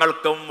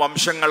മതങ്ങൾക്കും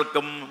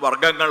വംശങ്ങൾക്കും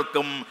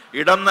വർഗങ്ങൾക്കും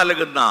ഇടം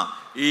നൽകുന്ന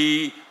ഈ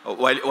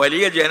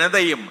വലിയ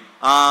ജനതയും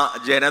ആ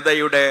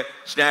ജനതയുടെ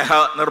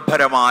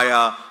സ്നേഹനിർഭരമായ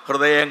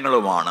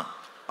ഹൃദയങ്ങളുമാണ്.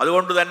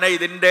 അതുകൊണ്ട് തന്നെ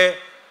ഇതിൻ്റെ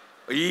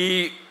ഈ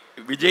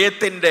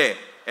വിജയത്തിൻ്റെ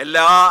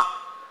എല്ലാ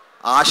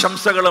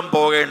ആശംസകളും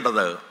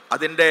പോകേണ്ടത്,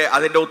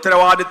 അതിൻ്റെ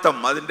ഉത്തരവാദിത്വം,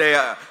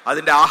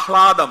 അതിൻ്റെ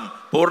ആഹ്ലാദം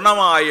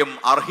പൂർണ്ണമായും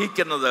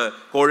അർഹിക്കുന്നത്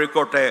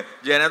കോഴിക്കോട്ടെ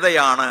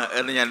ജനതയാണ്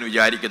എന്ന് ഞാൻ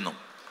വിചാരിക്കുന്നു.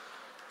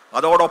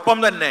 അതോടൊപ്പം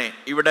തന്നെ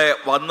ഇവിടെ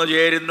വന്നു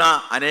ചേരുന്ന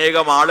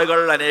അനേകം ആളുകൾ,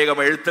 അനേകം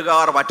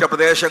എഴുത്തുകാർ, മറ്റു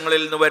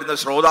പ്രദേശങ്ങളിൽ നിന്ന് വരുന്ന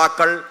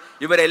ശ്രോതാക്കൾ,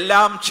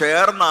 ഇവരെല്ലാം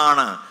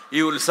ചേർന്നാണ് ഈ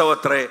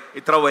ഉത്സവത്തെ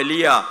ഇത്ര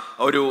വലിയ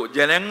ഒരു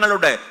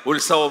ജനങ്ങളുടെ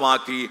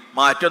ഉത്സവമാക്കി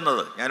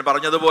മാറ്റുന്നത്. ഞാൻ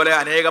പറഞ്ഞതുപോലെ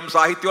അനേകം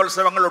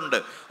സാഹിത്യോത്സവങ്ങളുണ്ട്.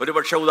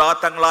 ഒരുപക്ഷെ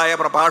ഉദാത്തങ്ങളായ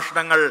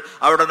പ്രഭാഷണങ്ങൾ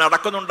അവിടെ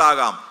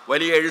നടക്കുന്നുണ്ടാകാം,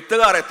 വലിയ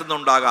എഴുത്തുകാർ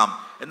എത്തുന്നുണ്ടാകാം.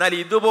 എന്നാൽ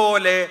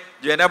ഇതുപോലെ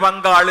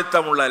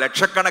ജനപങ്കാളിത്തമുള്ള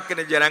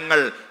ലക്ഷക്കണക്കിന് ജനങ്ങൾ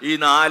ഈ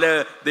 4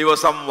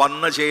 ദിവസം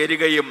വന്നു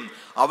ചേരുകയും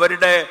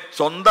അവരുടെ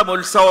സ്വന്തം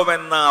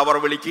ഉത്സവമെന്ന് അവർ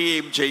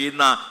വിളിക്കുകയും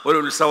ചെയ്യുന്ന ഒരു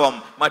ഉത്സവം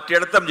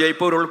മറ്റിടത്തും,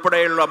 ജയ്പൂർ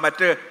ഉൾപ്പെടെയുള്ള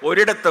മറ്റ്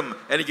ഒരിടത്തും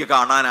എനിക്ക്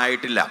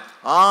കാണാനായിട്ടില്ല.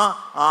 ആ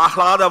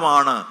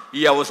ആഹ്ലാദമാണ്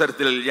ഈ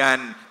അവസരത്തിൽ ഞാൻ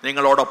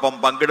നിങ്ങളോടൊപ്പം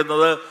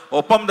പങ്കിടുന്നത്.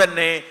 ഒപ്പം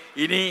തന്നെ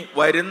ഇനി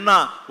വരുന്ന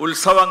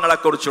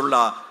ഉത്സവങ്ങളെക്കുറിച്ചുള്ള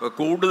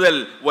കൂടുതൽ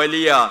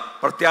വലിയ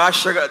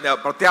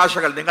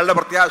പ്രത്യാശകൾ, നിങ്ങളുടെ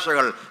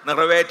പ്രത്യാശകൾ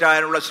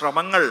നിറവേറ്റാനുള്ള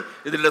ശ്രമങ്ങൾ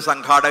ഇതിൻ്റെ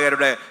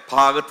സംഘാടകരുടെ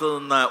ഭാഗത്തു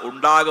നിന്ന്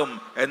ഉണ്ടാകും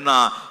എന്ന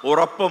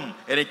ഉറപ്പും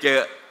എനിക്ക്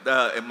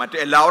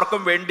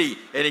എല്ലാവർക്കും വേണ്ടി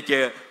എനിക്ക്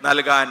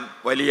നൽകാൻ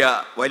വലിയ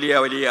വലിയ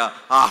വലിയ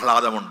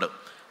ആഹ്ലാദമുണ്ട്.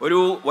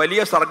 ഒരു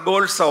വലിയ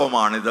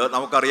സർഗോത്സവമാണിത്.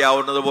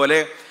 നമുക്കറിയാവുന്നതുപോലെ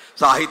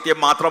സാഹിത്യം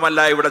മാത്രമല്ല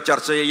ഇവിടെ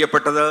ചർച്ച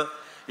ചെയ്യപ്പെട്ടത്.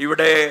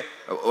 ഇവിടെ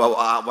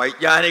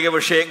വൈജ്ഞാനിക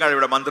വിഷയങ്ങൾ,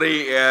 ഇവിടെ മന്ത്രി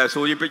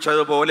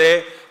സൂചിപ്പിച്ചതുപോലെ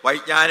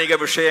വൈജ്ഞാനിക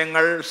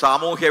വിഷയങ്ങൾ,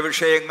 സാമൂഹ്യ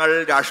വിഷയങ്ങൾ,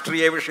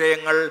 രാഷ്ട്രീയ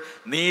വിഷയങ്ങൾ,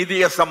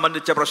 നീതിയെ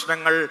സംബന്ധിച്ച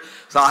പ്രശ്നങ്ങൾ,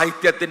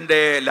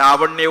 സാഹിത്യത്തിൻ്റെ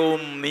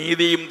ലാവണ്യവും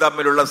നീതിയും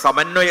തമ്മിലുള്ള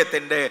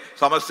സമന്വയത്തിൻ്റെ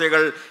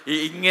സമസ്യകൾ,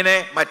 ഇങ്ങനെ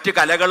മറ്റ്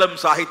കലകളും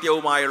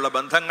സാഹിത്യവുമായുള്ള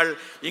ബന്ധങ്ങൾ,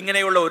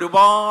 ഇങ്ങനെയുള്ള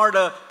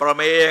ഒരുപാട്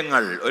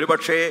പ്രമേയങ്ങൾ,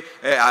 ഒരുപക്ഷെ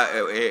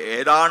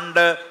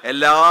ഏതാണ്ട്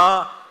എല്ലാ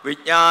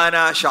വിജ്ഞാന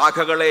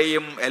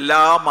ശാഖകളെയും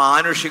എല്ലാ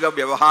മാനുഷിക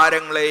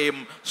വ്യവഹാരങ്ങളെയും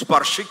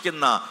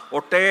സ്പർശിക്കുന്ന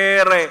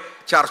ഒട്ടേറെ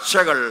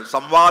ചർച്ചകൾ,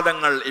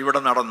 സംവാദങ്ങൾ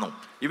ഇവിടെ നടന്നു.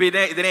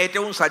 ഇതിനെ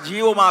ഏറ്റവും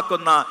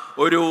സജീവമാക്കുന്ന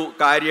ഒരു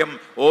കാര്യം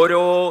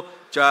ഓരോ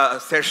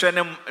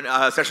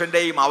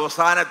സെഷൻ്റെയും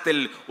അവസാനത്തിൽ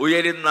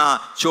ഉയരുന്ന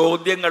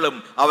ചോദ്യങ്ങളും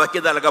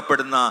അവയ്ക്ക്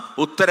നൽകപ്പെടുന്ന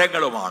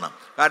ഉത്തരങ്ങളുമാണ്.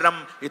 കാരണം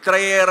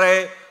ഇത്രയേറെ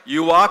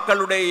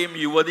യുവാക്കളുടെയും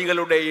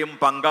യുവതികളുടെയും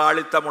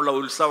പങ്കാളിത്തമുള്ള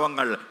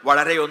ഉത്സവങ്ങൾ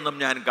വളരെയൊന്നും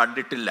ഞാൻ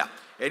കണ്ടിട്ടില്ല.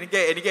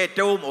 എനിക്ക്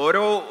ഏറ്റവും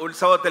ഓരോ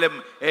ഉത്സവത്തിലും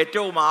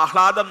ഏറ്റവും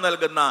ആഹ്ലാദം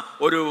നൽകുന്ന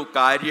ഒരു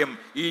കാര്യം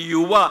ഈ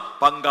യുവ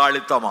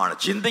പങ്കാളിത്തമാണ്.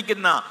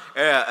 ചിന്തിക്കുന്ന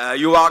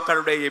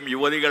യുവാക്കളുടെയും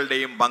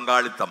യുവതികളുടെയും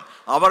പങ്കാളിത്തം,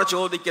 അവർ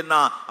ചോദിക്കുന്ന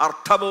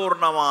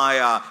അർത്ഥപൂർണമായ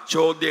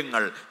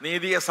ചോദ്യങ്ങൾ,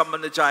 നീതിയെ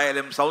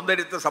സംബന്ധിച്ചായാലും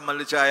സൗന്ദര്യത്തെ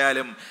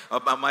സംബന്ധിച്ചായാലും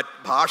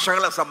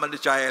ഭാഷകളെ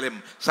സംബന്ധിച്ചായാലും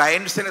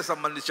സയൻസിനെ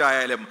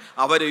സംബന്ധിച്ചായാലും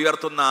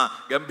അവരുയർത്തുന്ന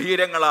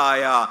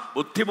ഗംഭീരങ്ങളായ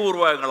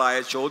ബുദ്ധിപൂർവകങ്ങളായ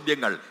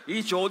ചോദ്യങ്ങൾ, ഈ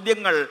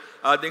ചോദ്യങ്ങൾ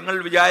നിങ്ങൾ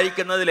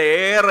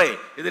വിചാരിക്കുന്നതിലേറെ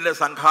ഇതിൻ്റെ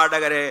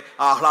സംഘാടകരെ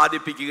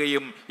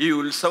ആഹ്ലാദിപ്പിക്കുകയും ഈ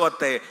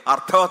ഉത്സവത്തെ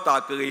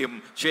അർത്ഥവത്താക്കുകയും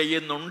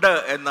ചെയ്യുന്നുണ്ട്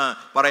എന്ന്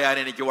പറയാൻ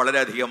എനിക്ക്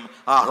വളരെയധികം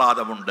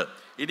ആഹ്ലാദമുണ്ട്.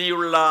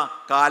 ഇനിയുള്ള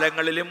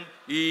കാലങ്ങളിലും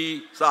ഈ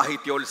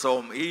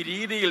സാഹിത്യോത്സവം ഈ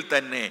രീതിയിൽ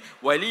തന്നെ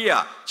വലിയ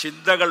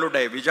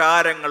ചിന്തകളുടെ,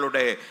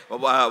 വിചാരങ്ങളുടെ,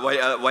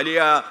 വലിയ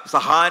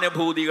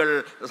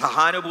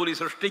സഹാനുഭൂതി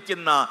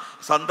സൃഷ്ടിക്കുന്ന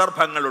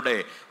സന്ദർഭങ്ങളുടെ,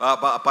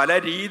 പല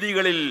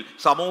രീതികളിൽ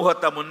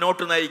സമൂഹത്തെ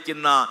മുന്നോട്ട്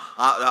നയിക്കുന്ന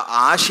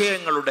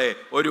ആശയങ്ങളുടെ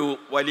ഒരു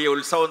വലിയ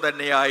ഉത്സവം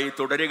തന്നെയായി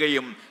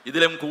തുടരുകയും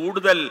ഇതിലും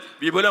കൂടുതൽ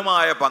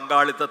വിപുലമായ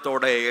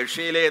പങ്കാളിത്തത്തോടെ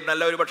ഏഷ്യയിലെ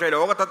എന്നല്ല ഒരുപക്ഷെ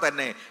ലോകത്തെ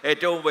തന്നെ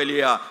ഏറ്റവും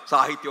വലിയ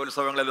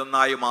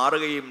സാഹിത്യോത്സവങ്ങളിലൊന്നായി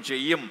മാറുകയും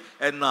ചെയ്യും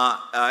എന്ന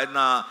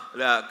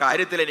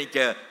കാര്യത്തിൽ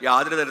എനിക്ക്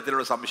യാതൊരു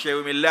തരത്തിലുള്ള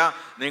സംശയവുമില്ല.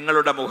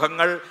 നിങ്ങളുടെ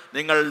മുഖങ്ങൾ,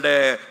 നിങ്ങളുടെ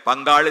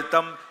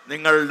പങ്കാളിത്തം,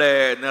 നിങ്ങളുടെ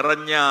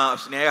നിറഞ്ഞ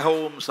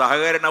സ്നേഹവും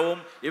സഹകരണവും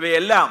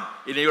ഇവയെല്ലാം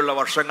ഇനിയുള്ള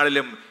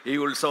വർഷങ്ങളിലും ഈ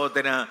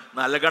ഉത്സവത്തിന്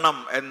നൽകണം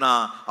എന്ന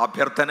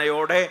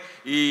അഭ്യർത്ഥനയോടെ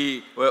ഈ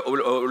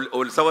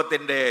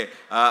ഉത്സവത്തിൻ്റെ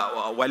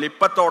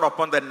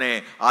വലിപ്പത്തോടൊപ്പം തന്നെ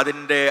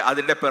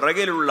അതിൻ്റെ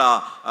പിറകിലുള്ള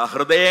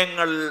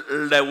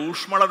ഹൃദയങ്ങളുടെ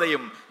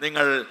ഊഷ്മളതയും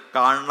നിങ്ങൾ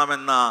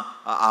കാണണമെന്ന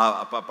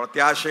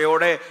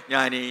പ്രത്യാശയോടെ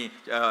ഞാൻ ഈ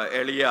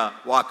എളിയ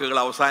വാക്കുകൾ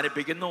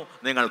അവസാനിപ്പിക്കുന്നു.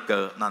 നിങ്ങൾക്ക്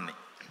നന്ദി.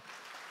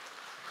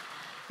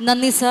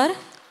 നന്ദി സാർ.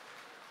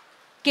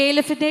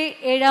 KLFന്റെ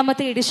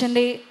 7ാമത്തെ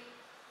എഡിഷൻ്റെ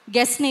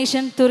ഗസ്റ്റ്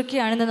നേഷൻ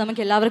തുർക്കിയാണെന്ന്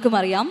നമുക്ക് എല്ലാവർക്കും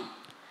അറിയാം.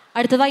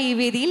 അടുത്തതായി ഈ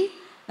വേദിയിൽ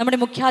നമ്മുടെ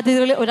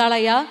മുഖ്യാതിഥികളിൽ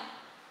ഒരാളായ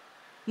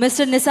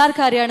മിസ്റ്റർ നിസാർ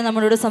കാരയാണ്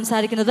നമ്മളോട്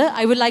സംസാരിക്കുന്നത്.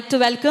 I would like to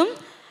welcome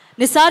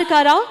Nisar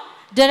കാര,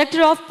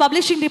 Director of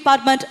Publishing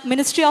Department,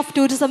 Ministry of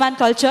Tourism and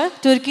Culture,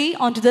 Turkey,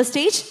 onto the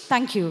stage.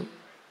 Thank you.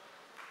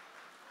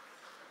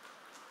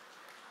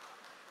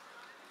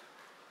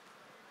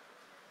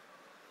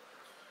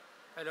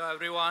 Hello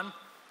everyone.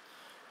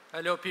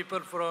 Hello people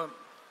from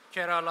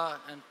Kerala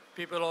and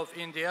people of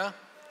India.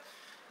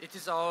 It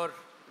is our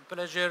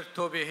pleasure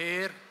to be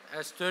here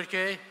as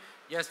Turkey,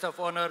 guest of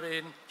honor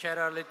in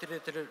Kerala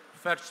Literature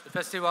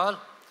Festival.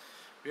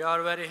 We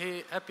are very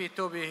happy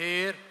to be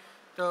here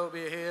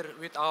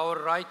with our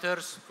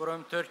writers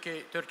from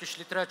Turkish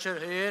literature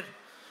here.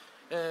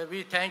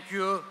 We thank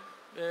you,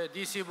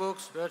 DC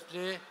Books,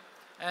 firstly,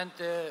 and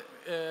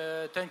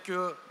thank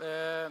you,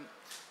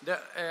 the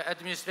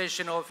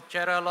administration of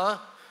Kerala,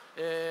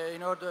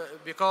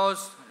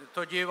 because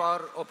to give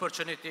our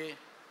opportunity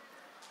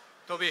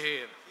to be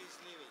here.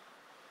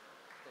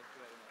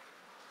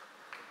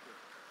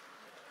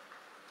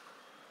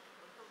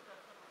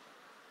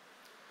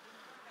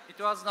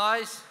 It was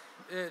nice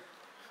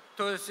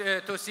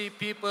to see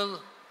people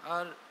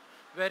are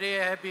very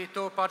happy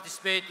to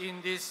participate in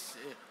this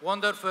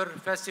wonderful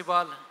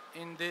festival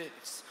in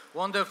this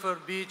wonderful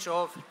beach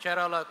of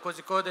Kerala,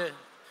 Kozhikode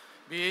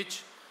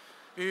beach.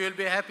 We will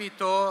be happy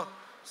to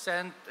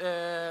send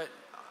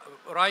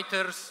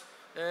writers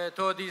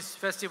to this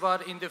festival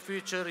in the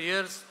future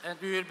years, and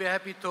we will be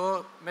happy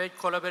to make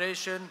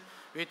collaboration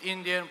with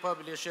Indian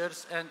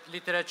publishers and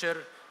literature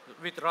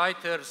with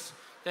writers.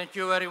 Thank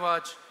you very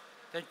much.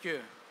 Thank you.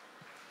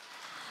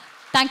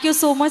 Thank you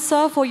so much,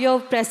 sir, for your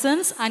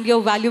presence and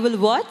your valuable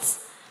words.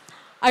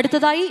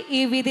 അടുത്തതായി ഈ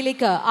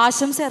വേദിയിലേക്ക്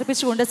ആശംസ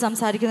അർപ്പിച്ചുകൊണ്ട്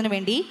സംസാരിക്കുന്നതിന്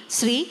വേണ്ടി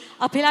ശ്രീ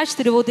അഭിലാഷ്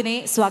തിരുവോത്തിനെ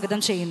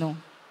സ്വാഗതം ചെയ്യുന്നു.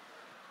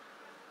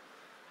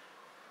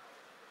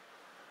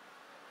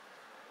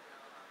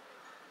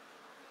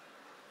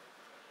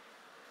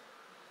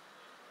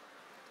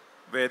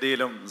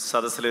 വേദിയിലും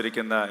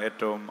സദസ്സിലിരിക്കുന്ന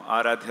ഏറ്റവും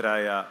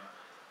ആരാധ്യരായ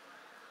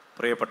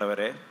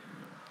പ്രിയപ്പെട്ടവരെ,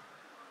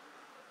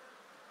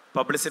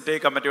 പബ്ലിസിറ്റി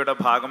കമ്മിറ്റിയുടെ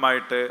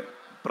ഭാഗമായിട്ട്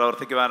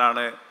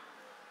പ്രവർത്തിക്കുവാനാണ്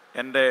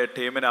എൻ്റെ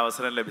ടീമിന്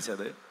അവസരം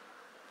ലഭിച്ചത്.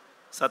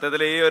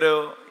 സത്യത്തിൽ ഈ ഒരു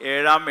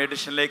 7ാം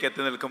എഡിഷനിലേക്ക്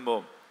എത്തി നിൽക്കുമ്പോൾ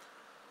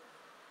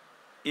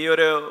ഈ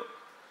ഒരു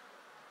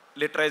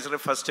ലിറ്ററേച്ചർ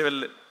ഫെസ്റ്റിവൽ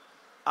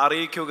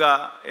അറിയിക്കുക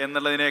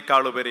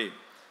എന്നുള്ളതിനേക്കാളുപരി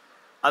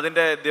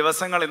അതിൻ്റെ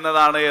ദിവസങ്ങൾ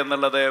ഇന്നതാണ്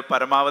എന്നുള്ളത്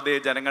പരമാവധി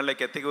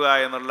ജനങ്ങളിലേക്ക് എത്തിക്കുക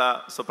എന്നുള്ള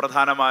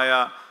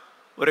സുപ്രധാനമായ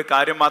ഒരു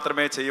കാര്യം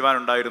മാത്രമേ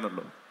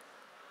ചെയ്യുവാനുണ്ടായിരുന്നുള്ളൂ.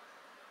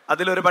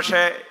 അതിലൊരു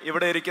പക്ഷേ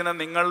ഇവിടെ ഇരിക്കുന്ന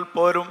നിങ്ങൾ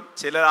പോലും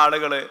ചില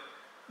ആളുകൾ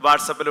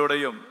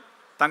വാട്സപ്പിലൂടെയും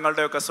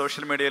തങ്ങളുടെയൊക്കെ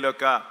സോഷ്യൽ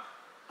മീഡിയയിലൊക്കെ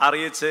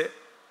അറിയിച്ച്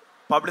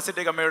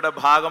പബ്ലിസിറ്റി കമ്മിറ്റിയുടെ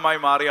ഭാഗമായി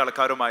മാറിയ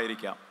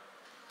ആൾക്കാരുമായിരിക്കാം.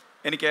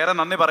 എനിക്കേറെ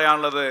നന്ദി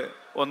പറയാനുള്ളത്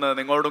ഒന്ന്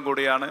നിങ്ങളോടും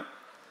കൂടിയാണ്.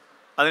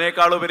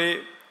 അതിനേക്കാളുപരി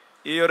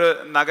ഈ ഒരു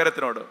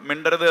നഗരത്തിനോട്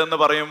മിണ്ടരുത് എന്ന്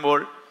പറയുമ്പോൾ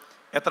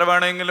എത്ര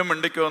വേണമെങ്കിലും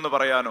മിണ്ടിക്കോ എന്ന്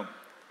പറയാനും,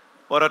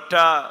 ഒരൊറ്റ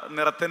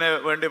നിറത്തിന്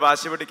വേണ്ടി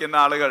വാശി പിടിക്കുന്ന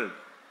ആളുകൾ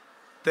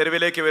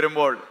തെരുവിലേക്ക്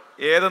വരുമ്പോൾ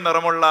ഏത്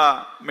നിറമുള്ള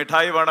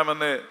മിഠായി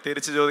വേണമെന്ന്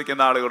തിരിച്ചു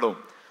ചോദിക്കുന്ന ആളുകളും,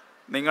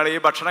 നിങ്ങൾ ഈ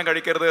ഭക്ഷണം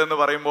കഴിക്കരുത് എന്ന്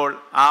പറയുമ്പോൾ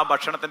ആ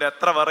ഭക്ഷണത്തിൻ്റെ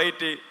എത്ര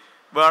വെറൈറ്റി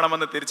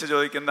വേണമെന്ന് തിരിച്ചു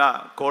ചോദിക്കുന്ന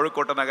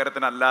കോഴിക്കോട്ടെ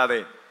നഗരത്തിനല്ലാതെ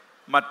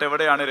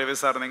മറ്റെവിടെയാണ് രവി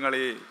സാർ നിങ്ങൾ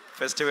ഈ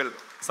ഫെസ്റ്റിവൽ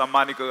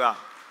സമ്മാനിക്കുക?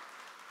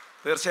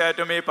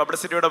 തീർച്ചയായിട്ടും ഈ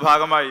പബ്ലിസിറ്റിയുടെ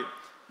ഭാഗമായി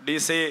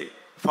DC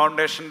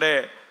ഫൗണ്ടേഷൻ്റെ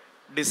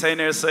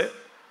ഡിസൈനേഴ്സ്,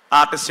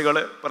 ആർട്ടിസ്റ്റുകൾ,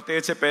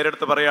 പ്രത്യേകിച്ച്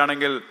പേരെടുത്ത്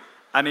പറയുകയാണെങ്കിൽ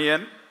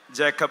അനിയൻ,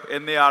 ജേക്കബ്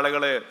എന്നീ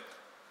ആളുകൾ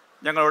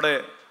ഞങ്ങളോട്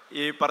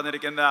ഈ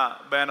പറഞ്ഞിരിക്കുന്ന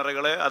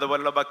ബാനറുകൾ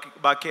അതുപോലുള്ള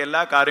ബാക്കി എല്ലാ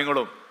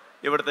കാര്യങ്ങളും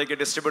ഇവിടത്തേക്ക്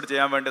ഡിസ്ട്രിബ്യൂട്ട്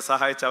ചെയ്യാൻ വേണ്ടി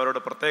സഹായിച്ച അവരോട്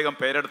പ്രത്യേകം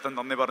പേരെടുത്ത്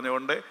നന്ദി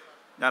പറഞ്ഞുകൊണ്ട്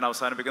ഞാൻ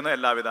അവസാനിപ്പിക്കുന്നു.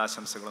 എല്ലാവിധ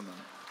ആശംസകളും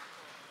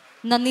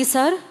നന്ദി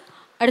സർ.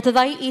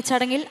 അടുത്തതായി ഈ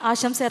ചടങ്ങിൽ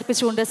ആശംസ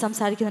അർപ്പിച്ചുകൊണ്ട്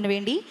സംസാരിക്കുന്നതിന്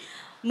വേണ്ടി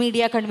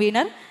മീഡിയ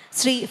കൺവീനർ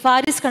ശ്രീ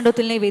ഫാരിസ്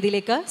കണ്ടോത്തിലിനെ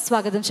വേദിയിലേക്ക്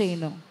സ്വാഗതം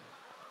ചെയ്യുന്നു.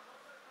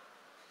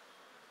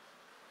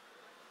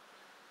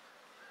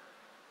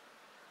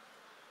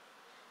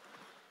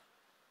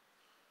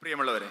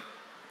 പ്രിയമുള്ളവരെ,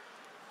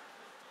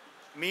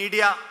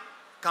 മീഡിയ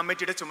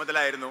കമ്മിറ്റിയുടെ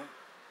ചുമതലയായിരുന്നു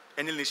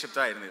എന്നിൽ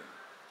നിക്ഷിപ്തമായിരുന്നത്.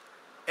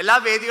 എല്ലാ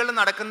വേദികളിലും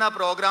നടക്കുന്ന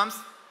പ്രോഗ്രാംസ്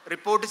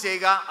റിപ്പോർട്ട്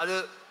ചെയ്യുക, അത്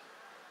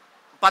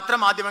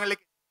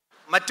പത്രമാധ്യമങ്ങളിലേക്ക്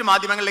മറ്റു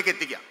മാധ്യമങ്ങളിലേക്ക്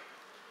എത്തിക്കുക,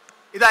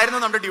 ഇതായിരുന്നു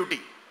നമ്മുടെ ഡ്യൂട്ടി.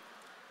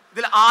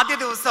 ഇതിൽ ആദ്യ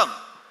ദിവസം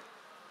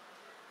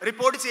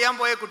റിപ്പോർട്ട് ചെയ്യാൻ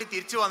പോയ കുട്ടി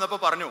തിരിച്ചു വന്നപ്പോൾ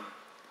പറഞ്ഞു,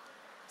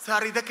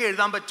 സാർ ഇതൊക്കെ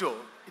എഴുതാൻ പറ്റുമോ,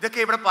 ഇതൊക്കെ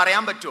ഇവിടെ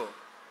പറയാൻ പറ്റുമോ,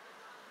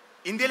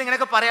 ഇന്ത്യയിൽ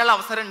ഇങ്ങനെയൊക്കെ പറയാനുള്ള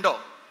അവസരം ഉണ്ടോ,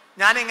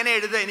 ഞാൻ എങ്ങനെ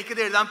എഴുതുക,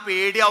 എനിക്കിത് എഴുതാൻ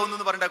പേടിയാവുന്നു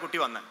എന്ന് പറഞ്ഞിട്ട് ആ കുട്ടി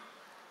വന്ന്.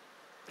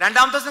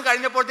 രണ്ടാമത്തെ ദിവസം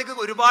കഴിഞ്ഞപ്പോഴത്തേക്ക്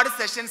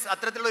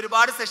അത്തരത്തിലുള്ള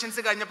ഒരുപാട് സെഷൻസ്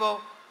കഴിഞ്ഞപ്പോൾ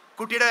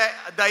കുട്ടിയുടെ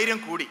ധൈര്യം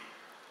കൂടി,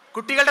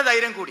 കുട്ടികളുടെ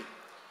ധൈര്യം കൂടി.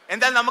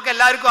 എന്തായാലും നമുക്ക്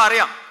എല്ലാവർക്കും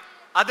അറിയാം,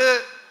 അത്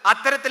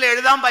അത്തരത്തിൽ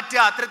എഴുതാൻ പറ്റുക,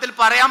 അത്തരത്തിൽ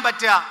പറയാൻ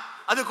പറ്റുക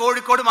അത്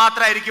കോഴിക്കോട്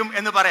മാത്രമായിരിക്കും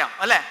എന്ന് പറയാം,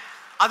 അല്ലെ?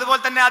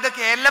 അതുപോലെ തന്നെ അത്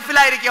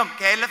KLF-ലായിരിക്കും.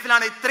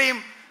 KLF-ലാണ് ഇത്രയും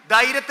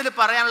ധൈര്യത്തിൽ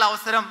പറയാനുള്ള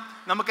അവസരം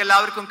നമുക്ക്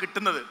എല്ലാവർക്കും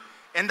കിട്ടുന്നത്.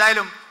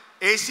 എന്തായാലും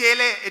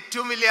ഏഷ്യയിലെ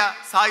ഏറ്റവും വലിയ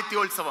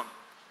സാഹിത്യോത്സവം,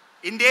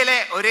 ഇന്ത്യയിലെ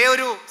ഒരേ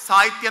ഒരു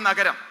സാഹിത്യ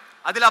നഗരം,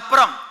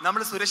 അതിലപ്പുറം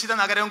നമ്മൾ സുരക്ഷിത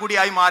നഗരവും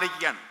കൂടിയായി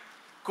മാറിയിരിക്കുകയാണ്.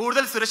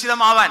 കൂടുതൽ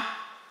സുരക്ഷിതമാവാൻ,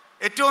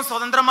 ഏറ്റവും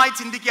സ്വതന്ത്രമായി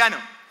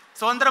ചിന്തിക്കാനും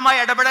സ്വതന്ത്രമായി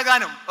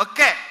ഇടപെടാനും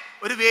ഒക്കെ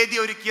ഒരു വേദി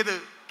ഒരുക്കിയത്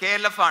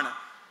KLF ആണ്.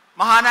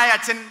 മഹാനായ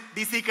അച്ഛൻ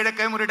DC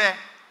കിഴക്കേമുറിയുടെ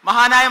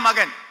മഹാനായ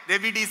മകൻ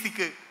രവി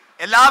DCക്ക്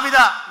എല്ലാവിധ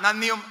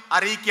നന്ദിയും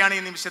അറിയിക്കുകയാണ്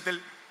ഈ നിമിഷത്തിൽ.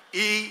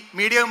 ഈ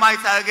മീഡിയയുമായി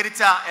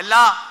സഹകരിച്ച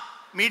എല്ലാ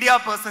മീഡിയ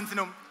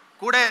പേഴ്സൺസിനും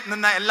കൂടെ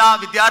നിന്ന എല്ലാ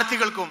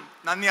വിദ്യാർത്ഥികൾക്കും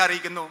നന്ദി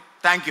അറിയിക്കുന്നു.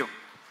 Thank you.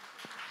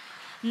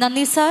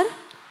 നന്ദി സാർ.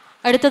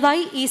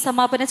 അടുത്തതായി ഈ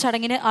സമാപന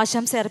ചടങ്ങിന്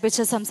ആശംസ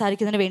അർപ്പിച്ച്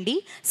സംസാരിക്കുന്നതിന് വേണ്ടി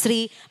ശ്രീ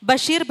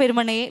ബഷീർ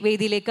പെരുമണ്ണയെ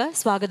വേദിയിലേക്ക്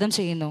സ്വാഗതം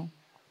ചെയ്യുന്നു.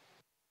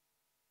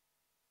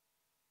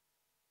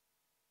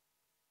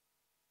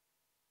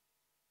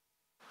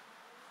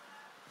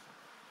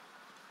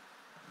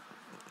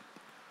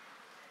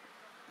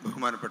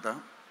 ബഹുമാനപ്പെട്ട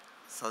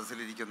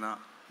സദസ്സിലിരിക്കുന്ന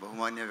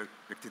ബഹുമാന്യ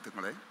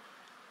വ്യക്തിത്വങ്ങളെ,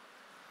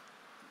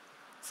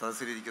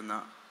 സദസ്സിലിരിക്കുന്ന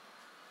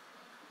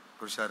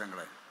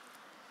പുരുഷാരങ്ങളെ,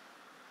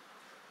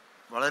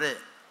 വളരെ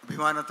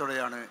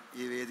അഭിമാനത്തോടെയാണ്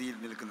ഈ വേദിയിൽ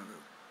നിൽക്കുന്നത്.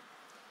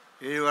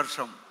 7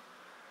 വർഷം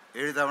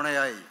 7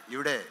 തവണയായി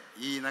ഇവിടെ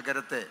ഈ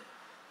നഗരത്തെ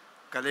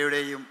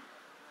കലയുടെയും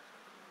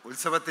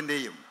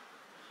ഉത്സവത്തിൻ്റെയും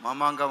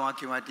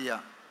മാമാങ്കമാക്കി മാറ്റിയ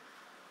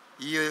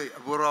ഈ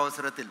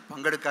അപൂർവാവസരത്തിൽ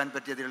പങ്കെടുക്കാൻ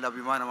പറ്റിയതിലുള്ള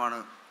അഭിമാനമാണ്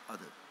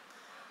അത്.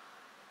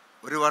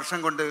 1 വർഷം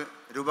കൊണ്ട്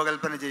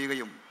രൂപകൽപ്പന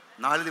ചെയ്യുകയും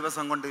 4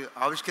 ദിവസം കൊണ്ട്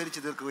ആവിഷ്കരിച്ചു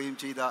തീർക്കുകയും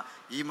ചെയ്ത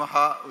ഈ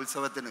മഹാ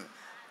ഉത്സവത്തിന്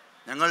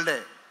ഞങ്ങളുടെ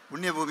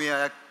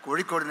പുണ്യഭൂമിയായ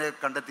കോഴിക്കോടിനെ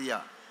കണ്ടെത്തിയ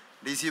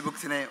DC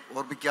ബുക്സിനെ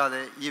ഓർമ്മിക്കാതെ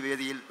ഈ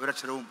വേദിയിൽ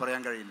ഒരക്ഷരവും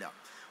പറയാൻ കഴിയില്ല.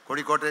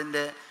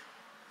 കോഴിക്കോട്ടിൻ്റെ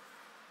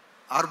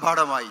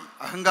ആർഭാടമായി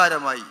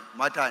അഹങ്കാരമായി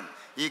മാറ്റാൻ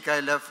ഈ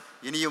KLF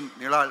ഇനിയും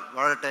നീളാൽ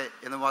വളരട്ടെ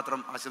എന്ന് മാത്രം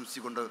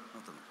ആശംസിച്ചുകൊണ്ട്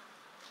നിർത്തുന്നു.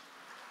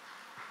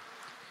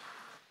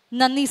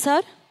 നന്ദി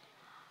സാർ.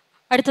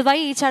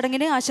 അടുത്തതായി ഈ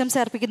ചടങ്ങിന് ആശംസ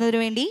അർപ്പിക്കുന്നതിന്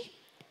വേണ്ടി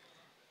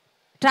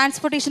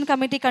transportation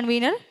committee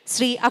convener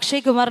Shri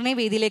Akshay കുമാറിനെ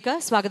വേദിയിലേക്ക്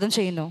സ്വാഗതം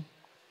ചെയ്യുന്നു.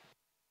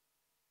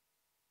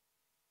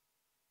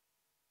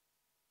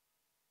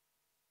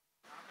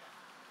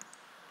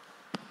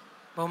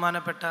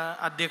 ബഹുമാനപ്പെട്ട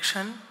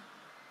അധ്യക്ഷൻ,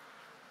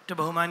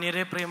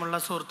 ബഹുമാന്യരെ, പ്രിയമുള്ള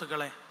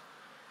സുഹൃത്തുക്കളെ,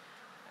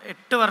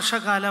 8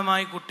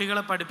 വർഷക്കാലമായി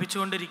കുട്ടികളെ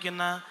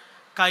പഠിപ്പിച്ചുകൊണ്ടിരിക്കുന്ന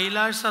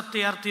കൈലാഷ്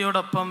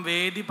സത്യാർത്ഥിയോടൊപ്പം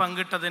വേദി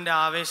പങ്കിട്ടതിൻ്റെ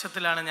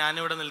ആവേശത്തിലാണ്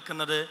ഞാനിവിടെ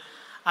നിൽക്കുന്നത്.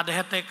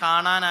 അദ്ദേഹത്തെ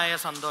കാണാനായ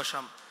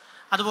സന്തോഷം.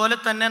 അതുപോലെ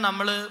തന്നെ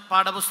നമ്മൾ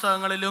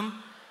പാഠപുസ്തകങ്ങളിലും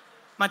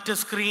മറ്റ്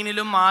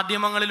സ്ക്രീനിലും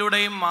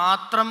മാധ്യമങ്ങളിലൂടെയും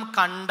മാത്രം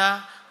കണ്ട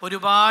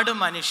ഒരുപാട്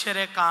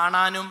മനുഷ്യരെ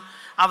കാണാനും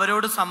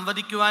അവരോട്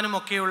സംവദിക്കുവാനും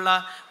ഒക്കെയുള്ള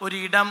ഒരു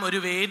ഇടം, ഒരു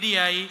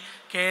വേദിയായി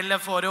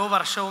KLF ഓരോ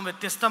വർഷവും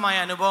വ്യത്യസ്തമായ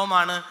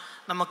അനുഭവമാണ്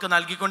നമുക്ക്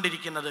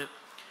നൽകിക്കൊണ്ടിരിക്കുന്നത്.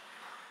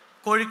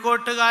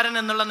 കോഴിക്കോട്ടുകാരൻ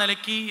എന്നുള്ള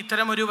നിലയ്ക്ക്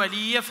ഇത്തരം ഒരു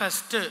വലിയ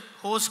ഫെസ്റ്റ്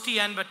ഹോസ്റ്റ്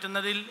ചെയ്യാൻ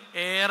പറ്റുന്നതിൽ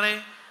ഏറെ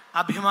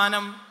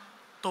അഭിമാനം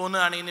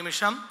തോന്നുകയാണ് ഈ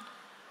നിമിഷം.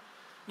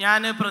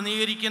 ഞാൻ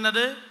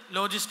പ്രതിനിധീകരിക്കുന്നത്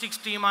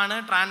ലോജിസ്റ്റിക്സ് ടീമാണ്.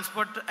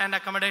 ട്രാൻസ്പോർട്ട് ആൻഡ്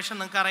അക്കോമഡേഷൻ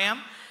നിങ്ങൾക്കറിയാം.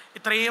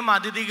 ഇത്രയും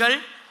അതിഥികൾ,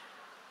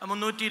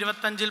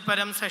 325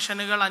 പരം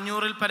സെഷനുകൾ,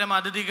 500 പരം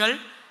അതിഥികൾ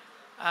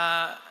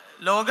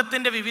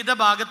ലോകത്തിൻ്റെ വിവിധ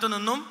ഭാഗത്തു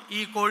നിന്നും ഈ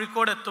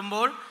കോഴിക്കോട്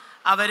എത്തുമ്പോൾ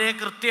അവരെ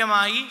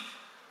കൃത്യമായി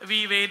ഈ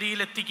വേദിയിൽ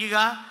എത്തിക്കുക,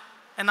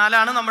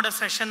 എന്നാലാണ് നമ്മുടെ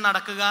സെഷൻ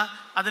നടക്കുക.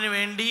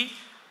 അതിനുവേണ്ടി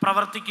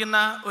പ്രവർത്തിക്കുന്ന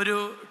ഒരു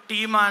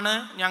ടീമാണ്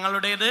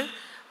ഞങ്ങളുടേത്.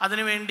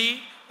 അതിനുവേണ്ടി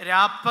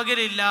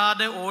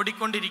രാപ്പകലില്ലാതെ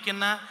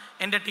ഓടിക്കൊണ്ടിരിക്കുന്ന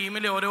എൻ്റെ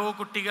ടീമിലെ ഓരോ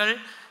കുട്ടികൾ,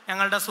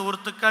 ഞങ്ങളുടെ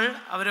സുഹൃത്തുക്കൾ,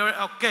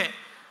 അവരൊക്കെ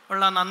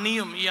ഉള്ള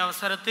നന്ദിയും ഈ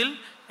അവസരത്തിൽ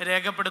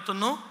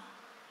രേഖപ്പെടുത്തുന്നു.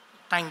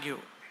 Thank you.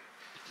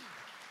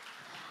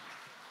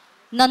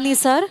 നന്ദി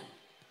sir.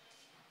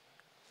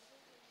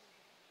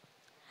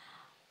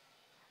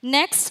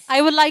 Next, I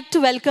would like to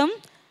welcome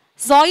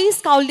Zoe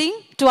Scoulding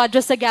to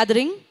address the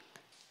gathering.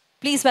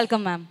 Please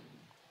welcome, ma'am.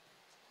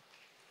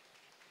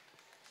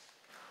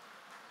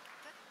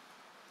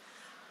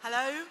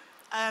 Hello,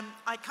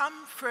 I come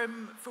from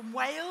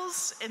Wales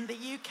in the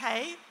UK,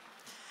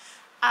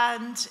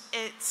 and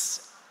it's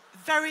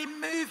very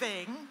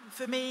moving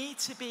for me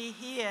to be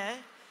here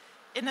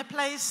in a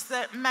place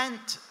that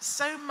meant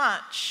so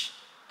much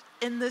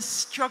in the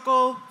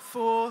struggle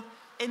for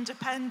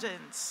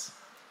independence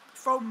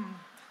from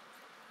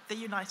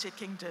the United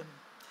Kingdom.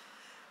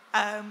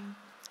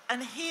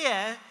 And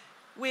here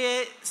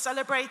we're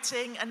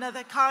celebrating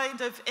another kind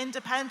of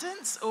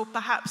independence, or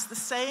perhaps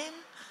the same,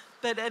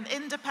 but an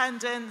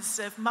independence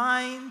of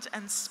mind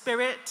and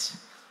spirit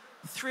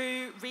through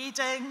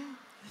reading,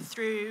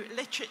 through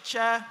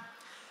literature,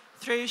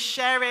 through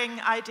sharing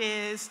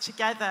ideas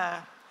together.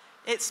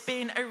 It's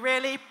been a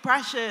really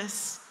precious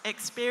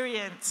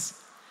experience.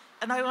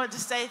 And I want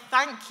to say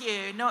thank you,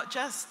 not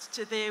just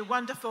to the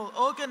wonderful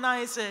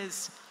organisers,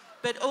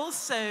 but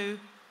also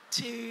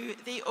to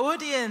the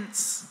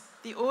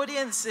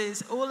audiences,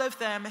 all of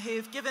them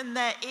who've given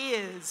their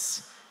ears,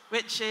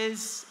 which is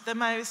the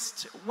most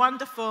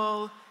wonderful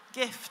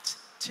gift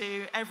to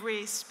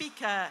every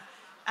speaker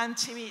and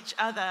to each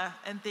other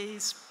in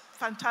these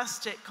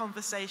fantastic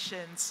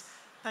conversations.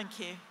 Thank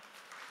you.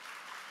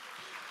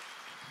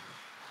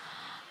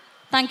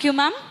 Thank you,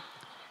 ma'am.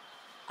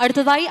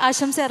 അടുത്തതായി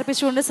ആശംസ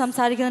അർപ്പിച്ചുകൊണ്ട്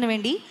സംസാരിക്കുന്നതിന്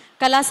വേണ്ടി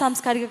കലാ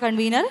സാംസ്കാരിക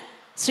convener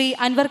Shri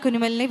Anwar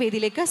കുനുമലിനെ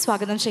വേദിയിലേക്ക്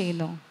സ്വാഗതം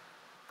ചെയ്യുന്നു.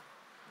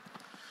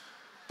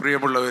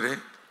 പ്രിയമുള്ളവരെ,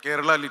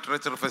 കേരള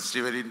ലിറ്ററേച്ചർ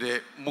ഫെസ്റ്റിവലിൻ്റെ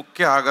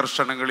മുഖ്യ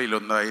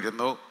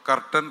ആകർഷണങ്ങളിലൊന്നായിരുന്നു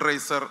കർട്ടൻ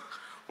റൈസർ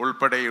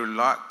ഉൾപ്പെടെയുള്ള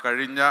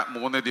കഴിഞ്ഞ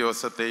 3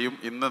 ദിവസത്തെയും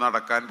ഇന്ന്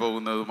നടക്കാൻ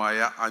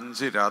പോകുന്നതുമായ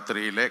 5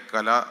 രാത്രിയിലെ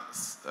കലാ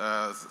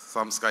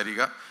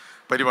സാംസ്കാരിക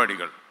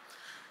പരിപാടികൾ.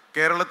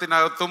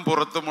 കേരളത്തിനകത്തും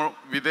പുറത്തും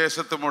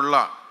വിദേശത്തുമുള്ള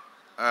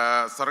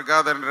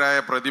സർഗാധനരായ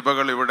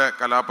പ്രതിഭകൾ ഇവിടെ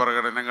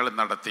കലാപ്രകടനങ്ങൾ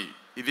നടത്തി.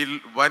 ഇതിൽ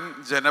വൻ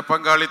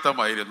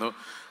ജനപങ്കാളിത്തമായിരുന്നു.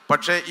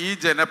 പക്ഷേ ഈ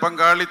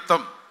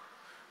ജനപങ്കാളിത്തം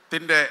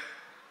ത്തിൻ്റെ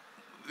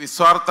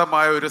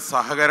നിസ്വാർത്ഥമായ ഒരു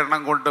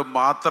സഹകരണം കൊണ്ട്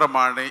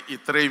മാത്രമാണ്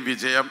ഇത്രയും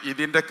വിജയം.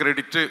 ഇതിൻ്റെ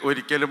ക്രെഡിറ്റ്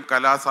ഒരിക്കലും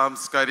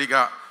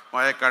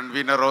കലാസാംസ്കാരികമായ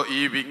കൺവീനറോ ഈ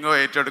വിങ്ങോ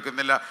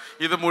ഏറ്റെടുക്കുന്നില്ല.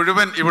 ഇത്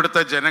മുഴുവൻ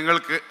ഇവിടുത്തെ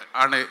ജനങ്ങൾക്ക്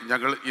ആണ്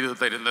ഞങ്ങൾ ഇത്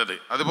തരുന്നത്.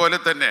 അതുപോലെ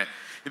തന്നെ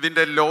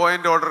ഇതിൻ്റെ ലോ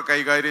ആൻഡ് ഓർഡർ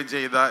കൈകാര്യം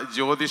ചെയ്ത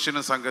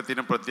ജ്യോതിഷനും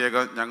സംഘത്തിനും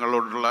പ്രത്യേകം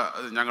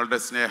ഞങ്ങളുടെ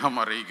സ്നേഹം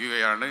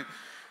അറിയിക്കുകയാണ്.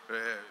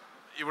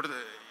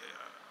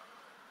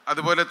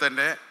 അതുപോലെ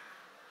തന്നെ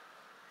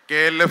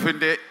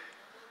KLFൻ്റെ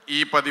ഈ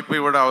പതിപ്പ്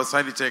ഇവിടെ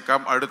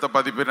അവസാനിച്ചേക്കാം. അടുത്ത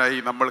പതിപ്പിനായി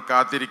നമ്മൾ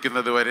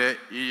കാത്തിരിക്കുന്നത് വരെ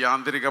ഈ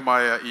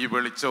യാന്ത്രികമായ ഈ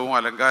വെളിച്ചവും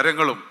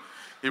അലങ്കാരങ്ങളും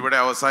ഇവിടെ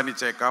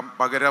അവസാനിച്ചേക്കാം.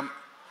 പകരം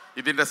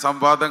ഇതിൻ്റെ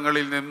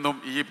സംവാദങ്ങളിൽ നിന്നും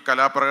ഈ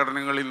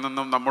കലാപ്രകടനങ്ങളിൽ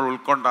നിന്നും നമ്മൾ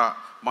ഉൾക്കൊണ്ട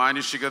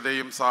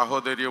മാനുഷികതയും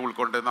സാഹോദര്യവും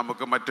ഉൾക്കൊണ്ട്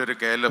നമുക്ക് മറ്റൊരു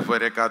KLF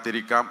വരെ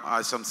കാത്തിരിക്കാം.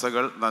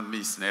 ആശംസകൾ,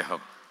 നന്ദി,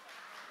 സ്നേഹം.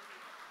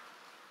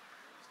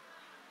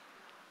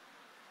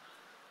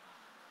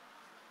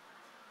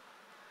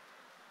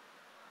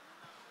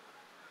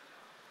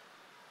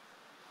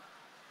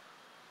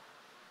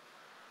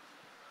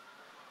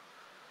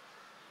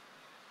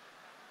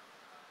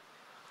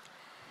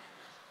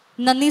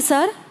 നന്ദി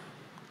സാർ.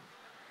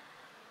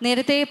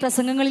 നേരത്തെ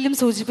പ്രസംഗങ്ങളിലും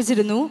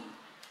സൂചിപ്പിച്ചിരുന്നു,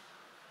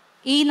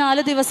 ഈ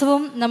 4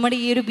 ദിവസവും നമ്മുടെ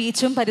ഈ ഒരു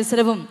ബീച്ചും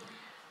പരിസരവും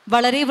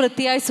വളരെ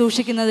വൃത്തിയായി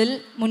സൂക്ഷിക്കുന്നതിൽ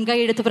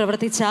മുൻകൈയെടുത്ത്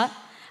പ്രവർത്തിച്ച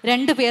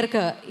 2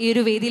 പേർക്ക് ഈ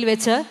ഒരു വേദിയിൽ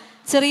വെച്ച്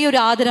ചെറിയൊരു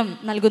ആദരം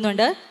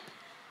നൽകുന്നുണ്ട്.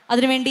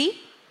 അതിനുവേണ്ടി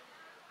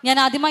ഞാൻ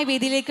ആദ്യമായി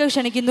വേദിയിലേക്ക്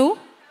ക്ഷണിക്കുന്നു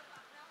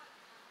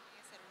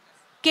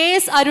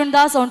KS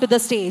Arundas on to the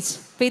stage.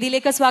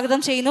 വേദിയിലേക്ക് സ്വാഗതം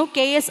ചെയ്യുന്നു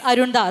KS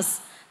അരുൺദാസ്.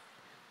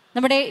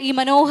 നമ്മുടെ ഈ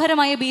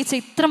മനോഹരമായ ബീച്ച്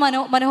ഇത്ര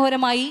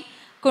മനോഹരമായി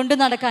കൊണ്ടു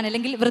നടക്കാൻ,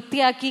 അല്ലെങ്കിൽ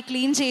വൃത്തിയാക്കി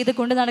ക്ലീൻ ചെയ്ത്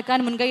കൊണ്ടു നടക്കാൻ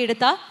മുൻകൈ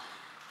എടുത്ത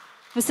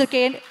മിസ്റ്റർ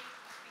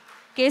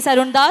KS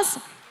അരുൺദാസ്,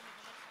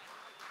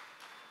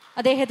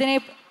 അദ്ദേഹത്തിനെ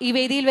ഈ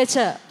വേദിയിൽ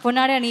വെച്ച്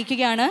പൊന്നാട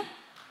അണിയിക്കുകയാണ്.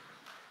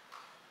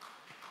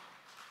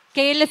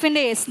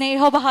 KLFൻ്റെ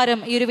സ്നേഹോപഹാരം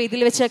ഈ ഒരു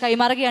വേദിയിൽ വെച്ച്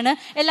കൈമാറുകയാണ്.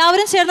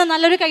 എല്ലാവരും ചേർന്ന്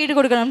നല്ലൊരു കൈയ്യടി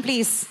കൊടുക്കണം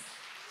പ്ലീസ്.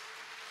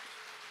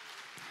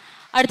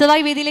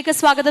 അടുത്തതായി വേദിയിലേക്ക്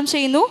സ്വാഗതം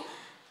ചെയ്യുന്നു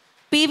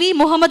PV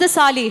മുഹമ്മദ്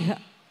സാലിഹ്.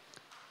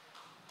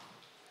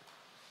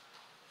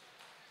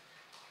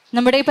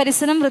 നമ്മുടെ ഈ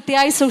പരിസരം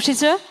വൃത്തിയായി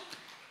സൂക്ഷിച്ച്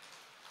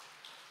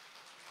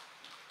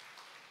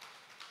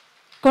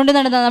കൊണ്ടു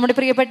നടന്ന നമ്മുടെ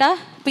പ്രിയപ്പെട്ട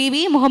PV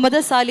മുഹമ്മദ്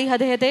സാലിഹ്,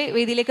 അദ്ദേഹത്തെ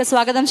വേദിയിലേക്ക്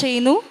സ്വാഗതം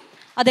ചെയ്യുന്നു.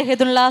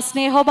 അദ്ദേഹത്തിനുള്ള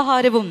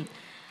സ്നേഹോപഹാരവും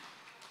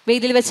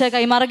വേദിയിൽ വെച്ച്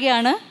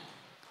കൈമാറുകയാണ്.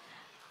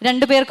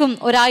 2 പേർക്കും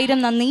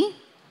 1000 നന്ദി.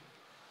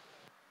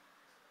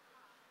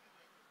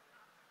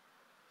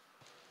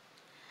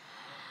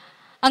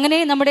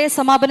 അങ്ങനെ നമ്മുടെ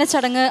സമാപന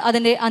ചടങ്ങ്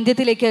അതിൻ്റെ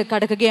അന്ത്യത്തിലേക്ക്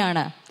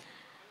കടക്കുകയാണ്.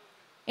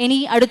 ഇനി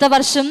അടുത്ത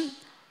വർഷം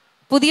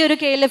പുതിയൊരു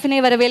KLFനെ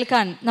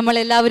വരവേൽക്കാൻ നമ്മൾ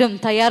എല്ലാവരും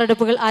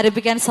തയ്യാറെടുപ്പുകൾ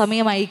ആരംഭിക്കാൻ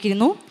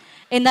സമയമായിരിക്കുന്നു.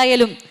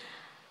 എന്തായാലും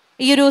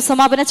ഈ ഒരു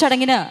സമാപന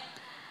ചടങ്ങിന്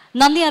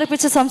നന്ദി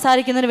അർപ്പിച്ച്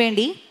സംസാരിക്കുന്നതിന്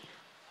വേണ്ടി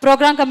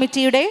പ്രോഗ്രാം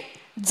കമ്മിറ്റിയുടെ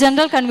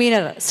general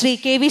convener Shri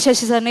KV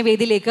Sasi സാറിനെ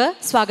വേദിയിലേക്ക്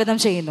സ്വാഗതം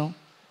ചെയ്യുന്നു.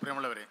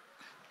 പ്രിയമുള്ളവരെ,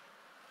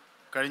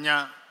 കഴിഞ്ഞ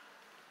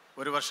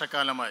ഒരു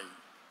വർഷക്കാലമായി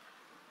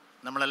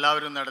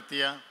നമ്മളെല്ലാവരും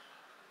നടത്തിയ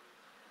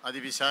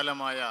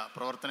അതിവിശാലമായ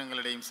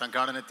പ്രവർത്തനങ്ങളുടെയും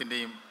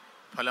സംഘാടനത്തിൻ്റെയും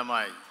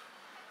ഫലമായി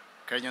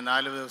കഴിഞ്ഞ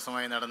 4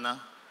 ദിവസമായി നടന്ന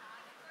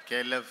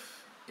KLF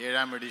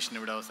 7ാം എഡിഷൻ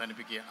ഇവിടെ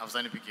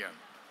അവസാനിപ്പിക്കുകയാണ്.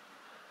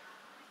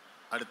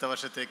 അടുത്ത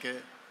വർഷത്തേക്ക്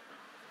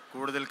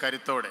കൂടുതൽ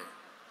കരുത്തോടെ,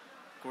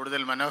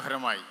 കൂടുതൽ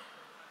മനോഹരമായി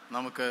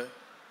നമുക്ക്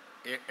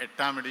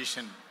 8ാം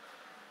എഡിഷൻ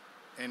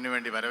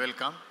വേണ്ടി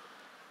വരവേൽക്കാം.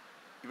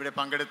 ഇവിടെ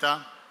പങ്കെടുത്ത,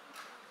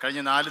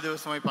 കഴിഞ്ഞ 4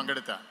 ദിവസമായി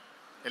പങ്കെടുത്ത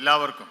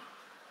എല്ലാവർക്കും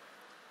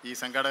ഈ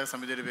സംഘാടക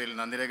സമിതിയുടെ പേരിൽ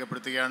നന്ദി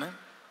രേഖപ്പെടുത്തുകയാണ്.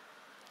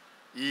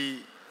 ഈ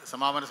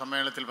സമാപന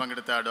സമ്മേളനത്തിൽ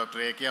പങ്കെടുത്ത doctor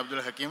AK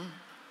Abdul Hakeem,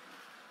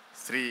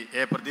 Shri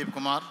A Pradeep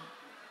Kumar,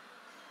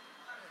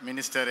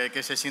 minister AK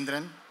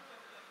Saseendran,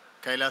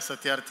 Kailas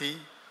Satyarthi,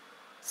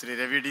 Shri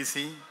Ravi DC,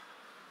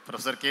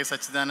 professor K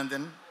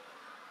Sachidanandan,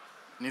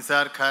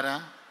 Nisar ഖാര,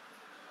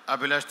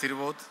 Abhilash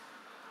Thiruvothu,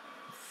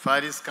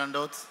 Faris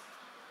Kandoth,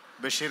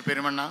 Basheer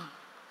Perumanna,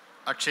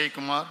 Akshay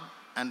Kumar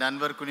and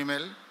Anwar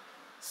കുനിമേൽ,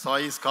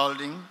 Soyi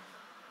scolding,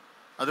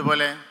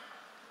 അതുപോലെ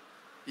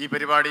ഈ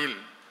പരിപാടിയിൽ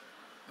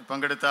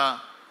പങ്കെടുത്ത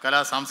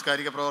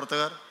കലാസാംസ്കാരിക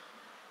പ്രവർത്തകർ,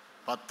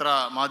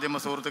 പത്രമാധ്യമ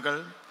സുഹൃത്തുക്കൾ,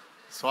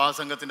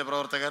 സ്വാസംഘത്തിൻ്റെ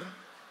പ്രവർത്തകർ,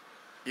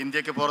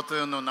 ഇന്ത്യക്ക് പുറത്തു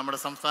നിന്നും നമ്മുടെ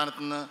സംസ്ഥാനത്തു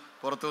നിന്ന്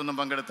പുറത്തു നിന്നും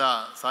പങ്കെടുത്ത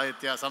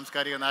സാഹിത്യ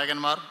സാംസ്കാരിക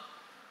നായകന്മാർ,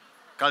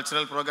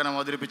 കൾച്ചറൽ പ്രോഗ്രാം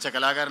അവതരിപ്പിച്ച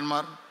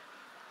കലാകാരന്മാർ,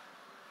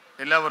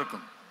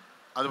 എല്ലാവർക്കും,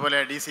 അതുപോലെ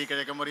DC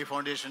Kizhakkemuri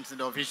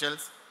ഫൗണ്ടേഷൻസിൻ്റെ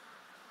officials,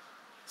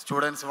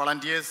 students,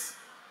 volunteers,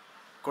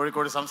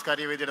 Kozhikode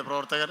സാംസ്കാരിക വേദിയുടെ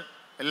പ്രവർത്തകർ,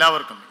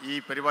 എല്ലാവർക്കും, ഈ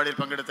പരിപാടിയിൽ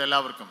പങ്കെടുത്ത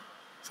എല്ലാവർക്കും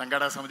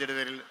സംഘാടക സമിതിയുടെ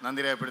പേരിൽ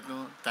നന്ദി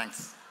രേഖപ്പെടുത്തുന്നു.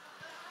 താങ്ക്സ്.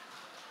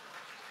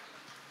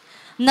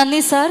 നന്ദി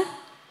സാർ.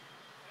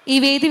 ഈ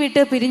വേദി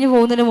വിട്ട് പിരിഞ്ഞു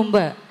പോകുന്നതിന്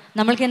മുമ്പ്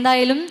നമ്മൾക്ക്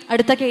എന്തായാലും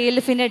അടുത്ത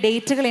KLFൻ്റെ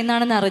ഡേറ്റുകൾ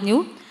എന്നാണെന്ന് അറിഞ്ഞു.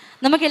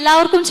 നമുക്ക്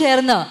എല്ലാവർക്കും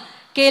ചേർന്ന്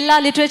Kerala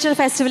literature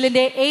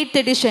ഫെസ്റ്റിവലിൻ്റെ 8th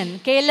edition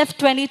KLF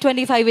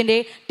 2025ൻ്റെ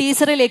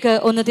ടീസറിലേക്ക്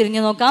ഒന്ന്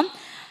തിരിഞ്ഞു നോക്കാം.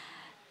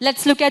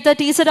 Let's look at the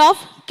teaser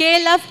of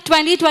KLF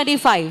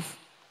 2025.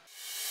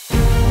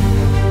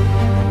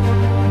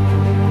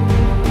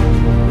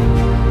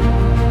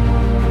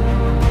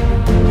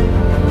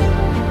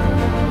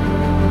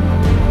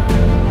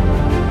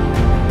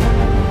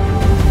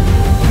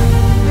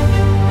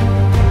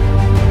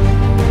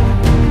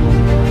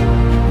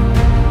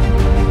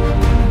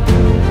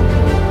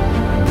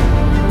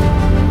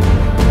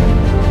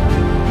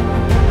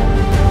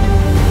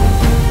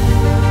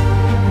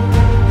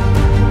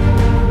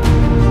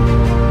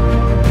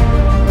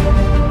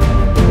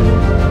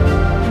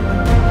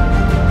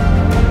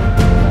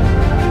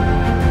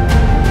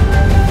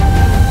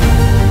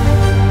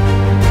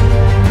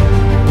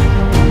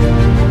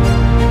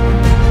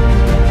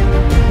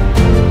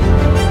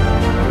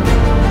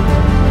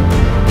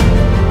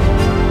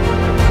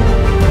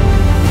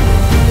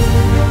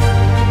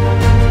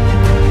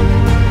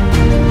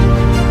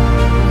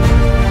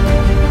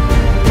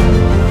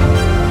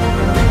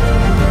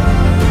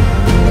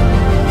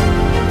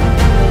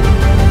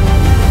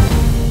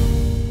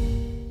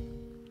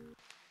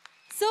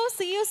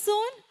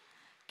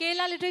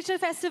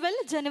 Literature festival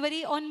ജനുവരി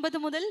 9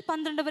 മുതൽ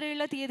 12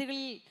 വരെയുള്ള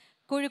തീയതികളിൽ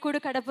കോഴിക്കോട്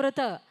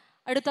കടപ്പുറത്ത്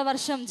അടുത്ത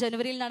വർഷം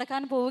ജനുവരിയിൽ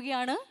നടക്കാൻ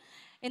പോവുകയാണ്.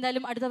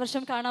 എന്തായാലും അടുത്ത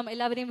വർഷം കാണാം,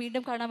 എല്ലാവരെയും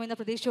വീണ്ടും കാണാം എന്ന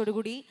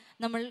പ്രതീക്ഷയോടുകൂടി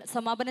നമ്മൾ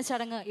സമാപന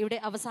ചടങ്ങ് ഇവിടെ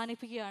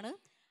അവസാനിപ്പിക്കുകയാണ്.